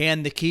and you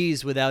hand the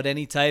keys without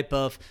any type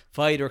of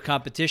fight or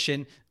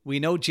competition, we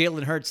know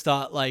Jalen Hurts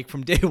thought like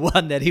from day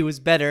one that he was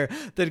better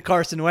than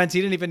Carson Wentz. He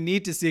didn't even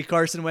need to see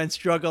Carson Wentz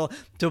struggle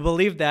to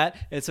believe that.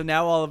 And so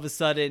now all of a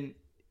sudden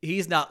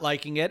he's not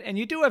liking it. And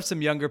you do have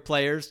some younger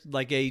players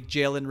like a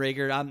Jalen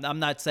Reagor. I'm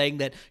not saying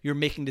that you're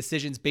making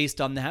decisions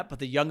based on that, but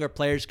the younger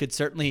players could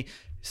certainly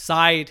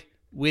side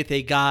with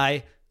a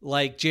guy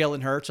like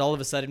Jalen Hurts. All of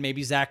a sudden,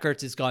 maybe Zach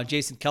Ertz is gone.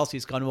 Jason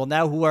Kelsey's gone. Well,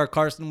 now who are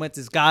Carson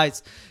Wentz's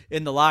guys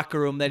in the locker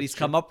room that he's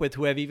come up with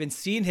who have even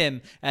seen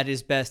him at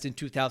his best in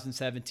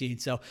 2017?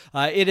 So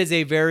it is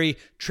a very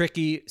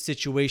tricky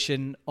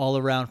situation all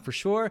around for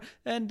sure.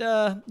 And,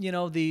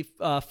 the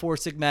Four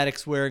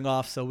Sigmatics wearing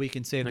off, so we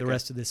can save the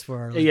rest of this for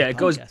our Yeah, it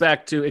goes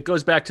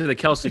podcast. back to the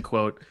Kelsey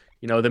quote.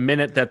 The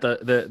minute that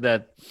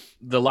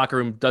the locker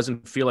room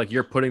doesn't feel like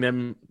you're putting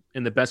them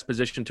in the best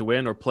position to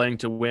win or playing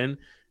to win,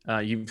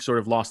 you've sort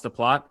of lost the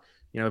plot.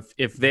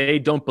 If they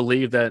don't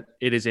believe that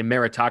it is a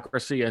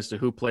meritocracy as to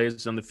who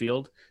plays on the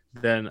field,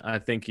 then I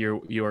think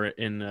you're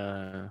in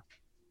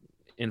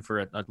for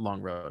a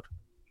long road.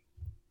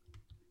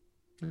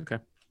 Okay.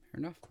 Fair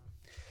enough.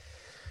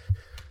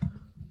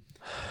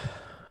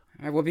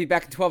 All right, we'll be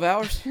back in 12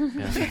 hours.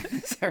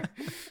 Sorry.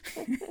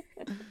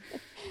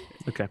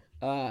 Okay.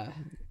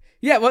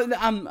 Yeah, well,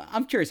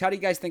 I'm curious. How do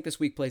you guys think this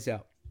week plays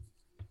out?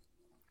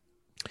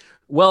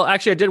 Well,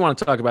 actually, I did want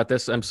to talk about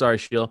this. I'm sorry,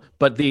 Sheil,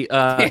 but there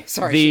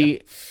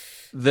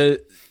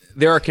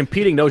are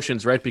competing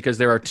notions, right? Because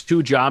there are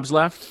 2 jobs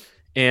left,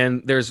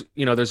 and there's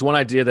one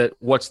idea that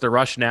what's the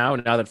rush now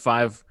that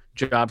 5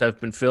 jobs have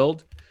been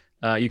filled.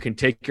 You can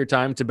take your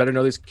time to better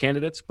know these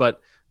candidates,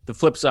 but the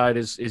flip side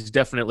is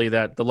definitely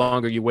that the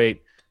longer you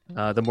wait,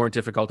 the more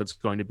difficult it's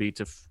going to be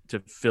to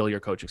fill your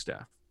coaching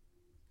staff.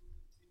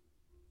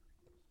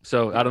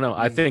 So I don't know.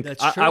 I think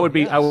That's I true, would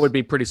be yes. I would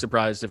be pretty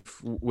surprised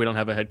if we don't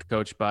have a head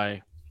coach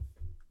by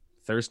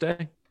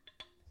Thursday.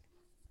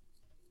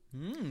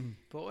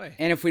 Boy.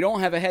 And if we don't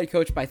have a head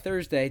coach by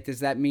Thursday, does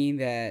that mean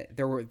that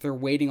they're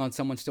waiting on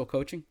someone still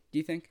coaching? Do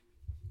you think?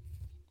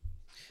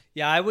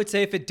 Yeah, I would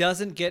say if it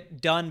doesn't get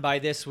done by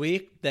this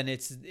week, then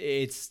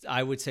it's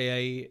I would say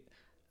a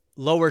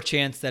lower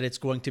chance that it's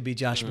going to be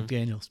Josh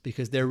McDaniels,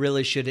 because there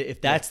really should,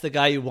 if that's the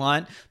guy you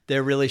want,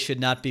 there really should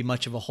not be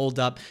much of a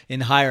holdup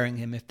in hiring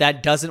him. If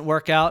that doesn't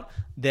work out,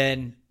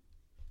 then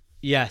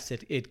yes,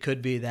 it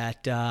could be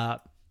that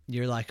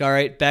you're like, all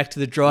right, back to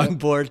the drawing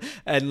board,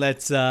 and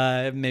let's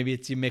maybe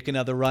you make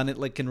another run at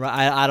Lincoln.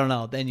 I don't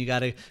know. Then you got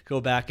to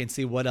go back and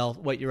see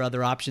what your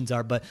other options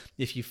are. But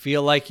if you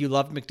feel like you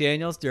loved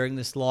McDaniels during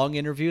this long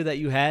interview that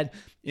you had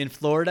in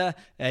Florida,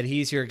 and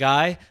he's your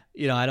guy,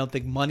 I don't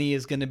think money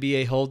is going to be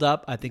a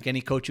holdup. I think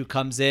any coach who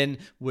comes in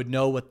would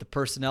know what the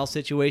personnel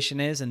situation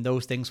is, and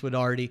those things would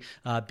already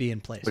be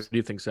in place. What do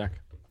you think, Zach?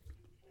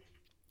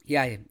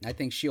 Yeah, I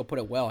think she'll put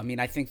it well. I mean,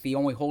 I think the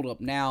only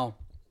holdup now,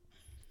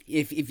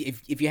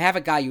 if you have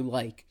a guy you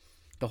like,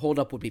 the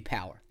holdup would be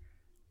power,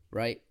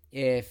 right?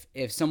 If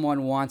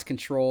someone wants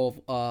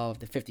control of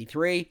the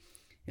 53,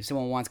 if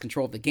someone wants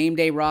control of the game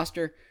day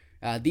roster,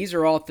 these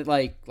are all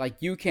like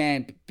you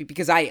can,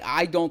 because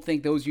I don't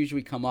think those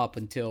usually come up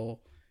until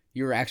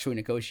you're actually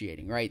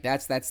negotiating, right?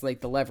 That's like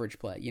the leverage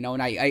play,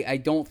 and I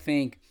don't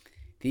think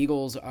the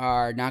Eagles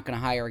are not going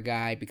to hire a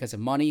guy because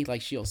of money,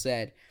 like Sheil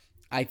said.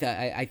 I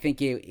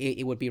think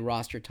it would be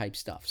roster type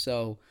stuff.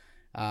 So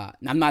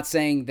I'm not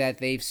saying that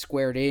they've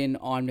squared in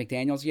on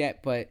McDaniels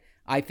yet, but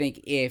I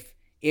think if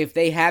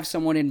they have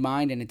someone in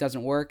mind and it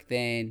doesn't work,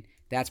 then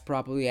that's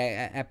probably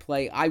at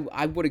play.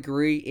 I would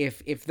agree.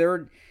 If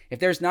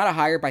there's not a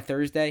hire by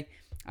Thursday,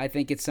 I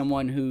think it's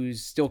someone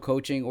who's still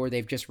coaching or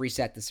they've just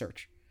reset the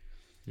search.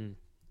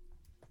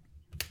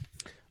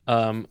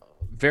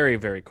 Very,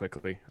 very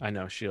quickly. I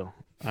know, Sheil.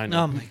 I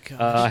know. Oh my God.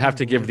 I have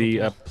to give the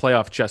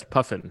playoff chest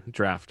puffin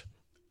draft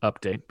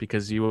update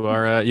because you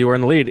are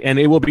in the lead, and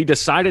it will be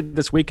decided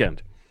this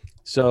weekend.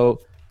 So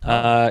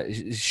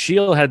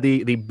Sheil had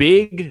the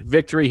big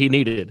victory he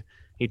needed.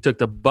 He took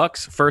the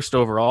Bucks first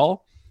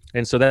overall,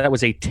 and so that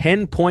was a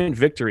 10-point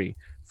victory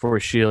for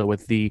Sheil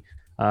with the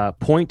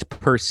point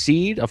per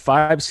seed, a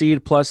 5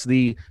 seed plus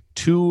the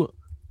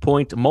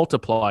 2-point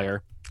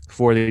multiplier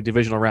for the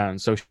divisional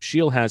round. So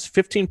Sheil has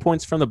 15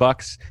 points from the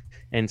Bucks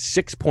and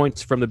 6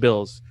 points from the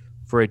Bills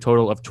for a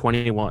total of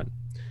 21.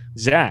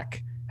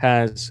 Zach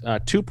has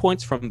 2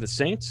 points from the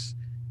Saints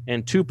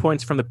and 2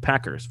 points from the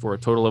Packers for a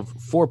total of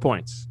 4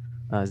 points.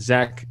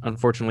 Zach,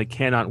 unfortunately,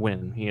 cannot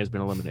win. He has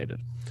been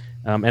eliminated.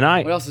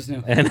 What else is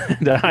new? And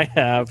I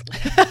have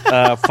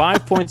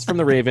 5 points from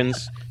the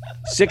Ravens,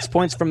 6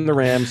 points from the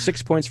Rams,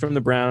 6 points from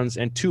the Browns,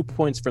 and 2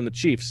 points from the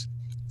Chiefs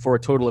for a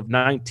total of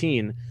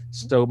 19.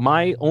 So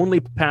my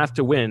only path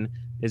to win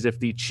is if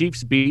the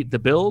Chiefs beat the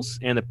Bills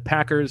and the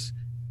Packers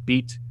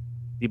beat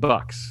the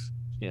Bucks.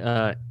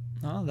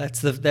 Oh,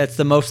 that's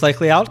the most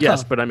likely outcome.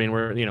 Yes, but I mean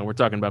we're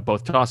talking about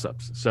both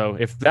toss-ups. So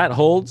if that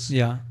holds,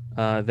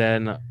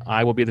 then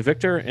I will be the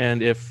victor,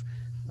 and if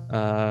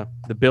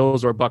the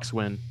Bills or Bucks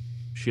win,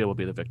 Sheil will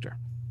be the victor.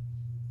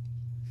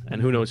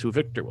 And who knows who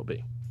Victor will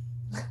be.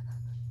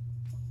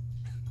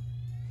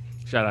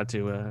 Shout out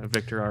to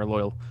Victor, our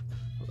loyal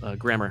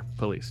grammar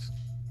police.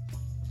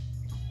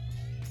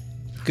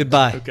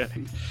 Goodbye. Okay.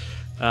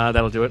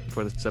 That'll do it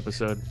for this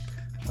episode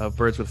of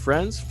Birds with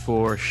Friends.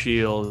 For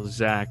Sheil,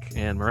 Zach,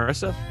 and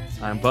Marissa,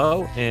 I'm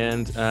Bo.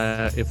 And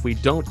if we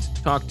don't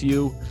talk to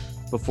you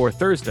before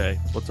Thursday,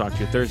 we'll talk to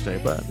you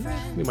Thursday, but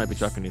we might be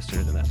talking to you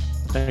sooner than that.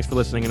 Thanks for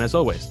listening, and as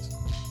always,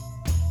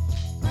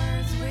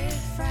 Birds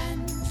with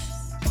friends.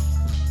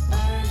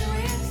 Birds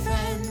with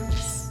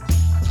friends.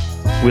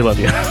 we love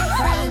you.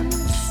 Friends.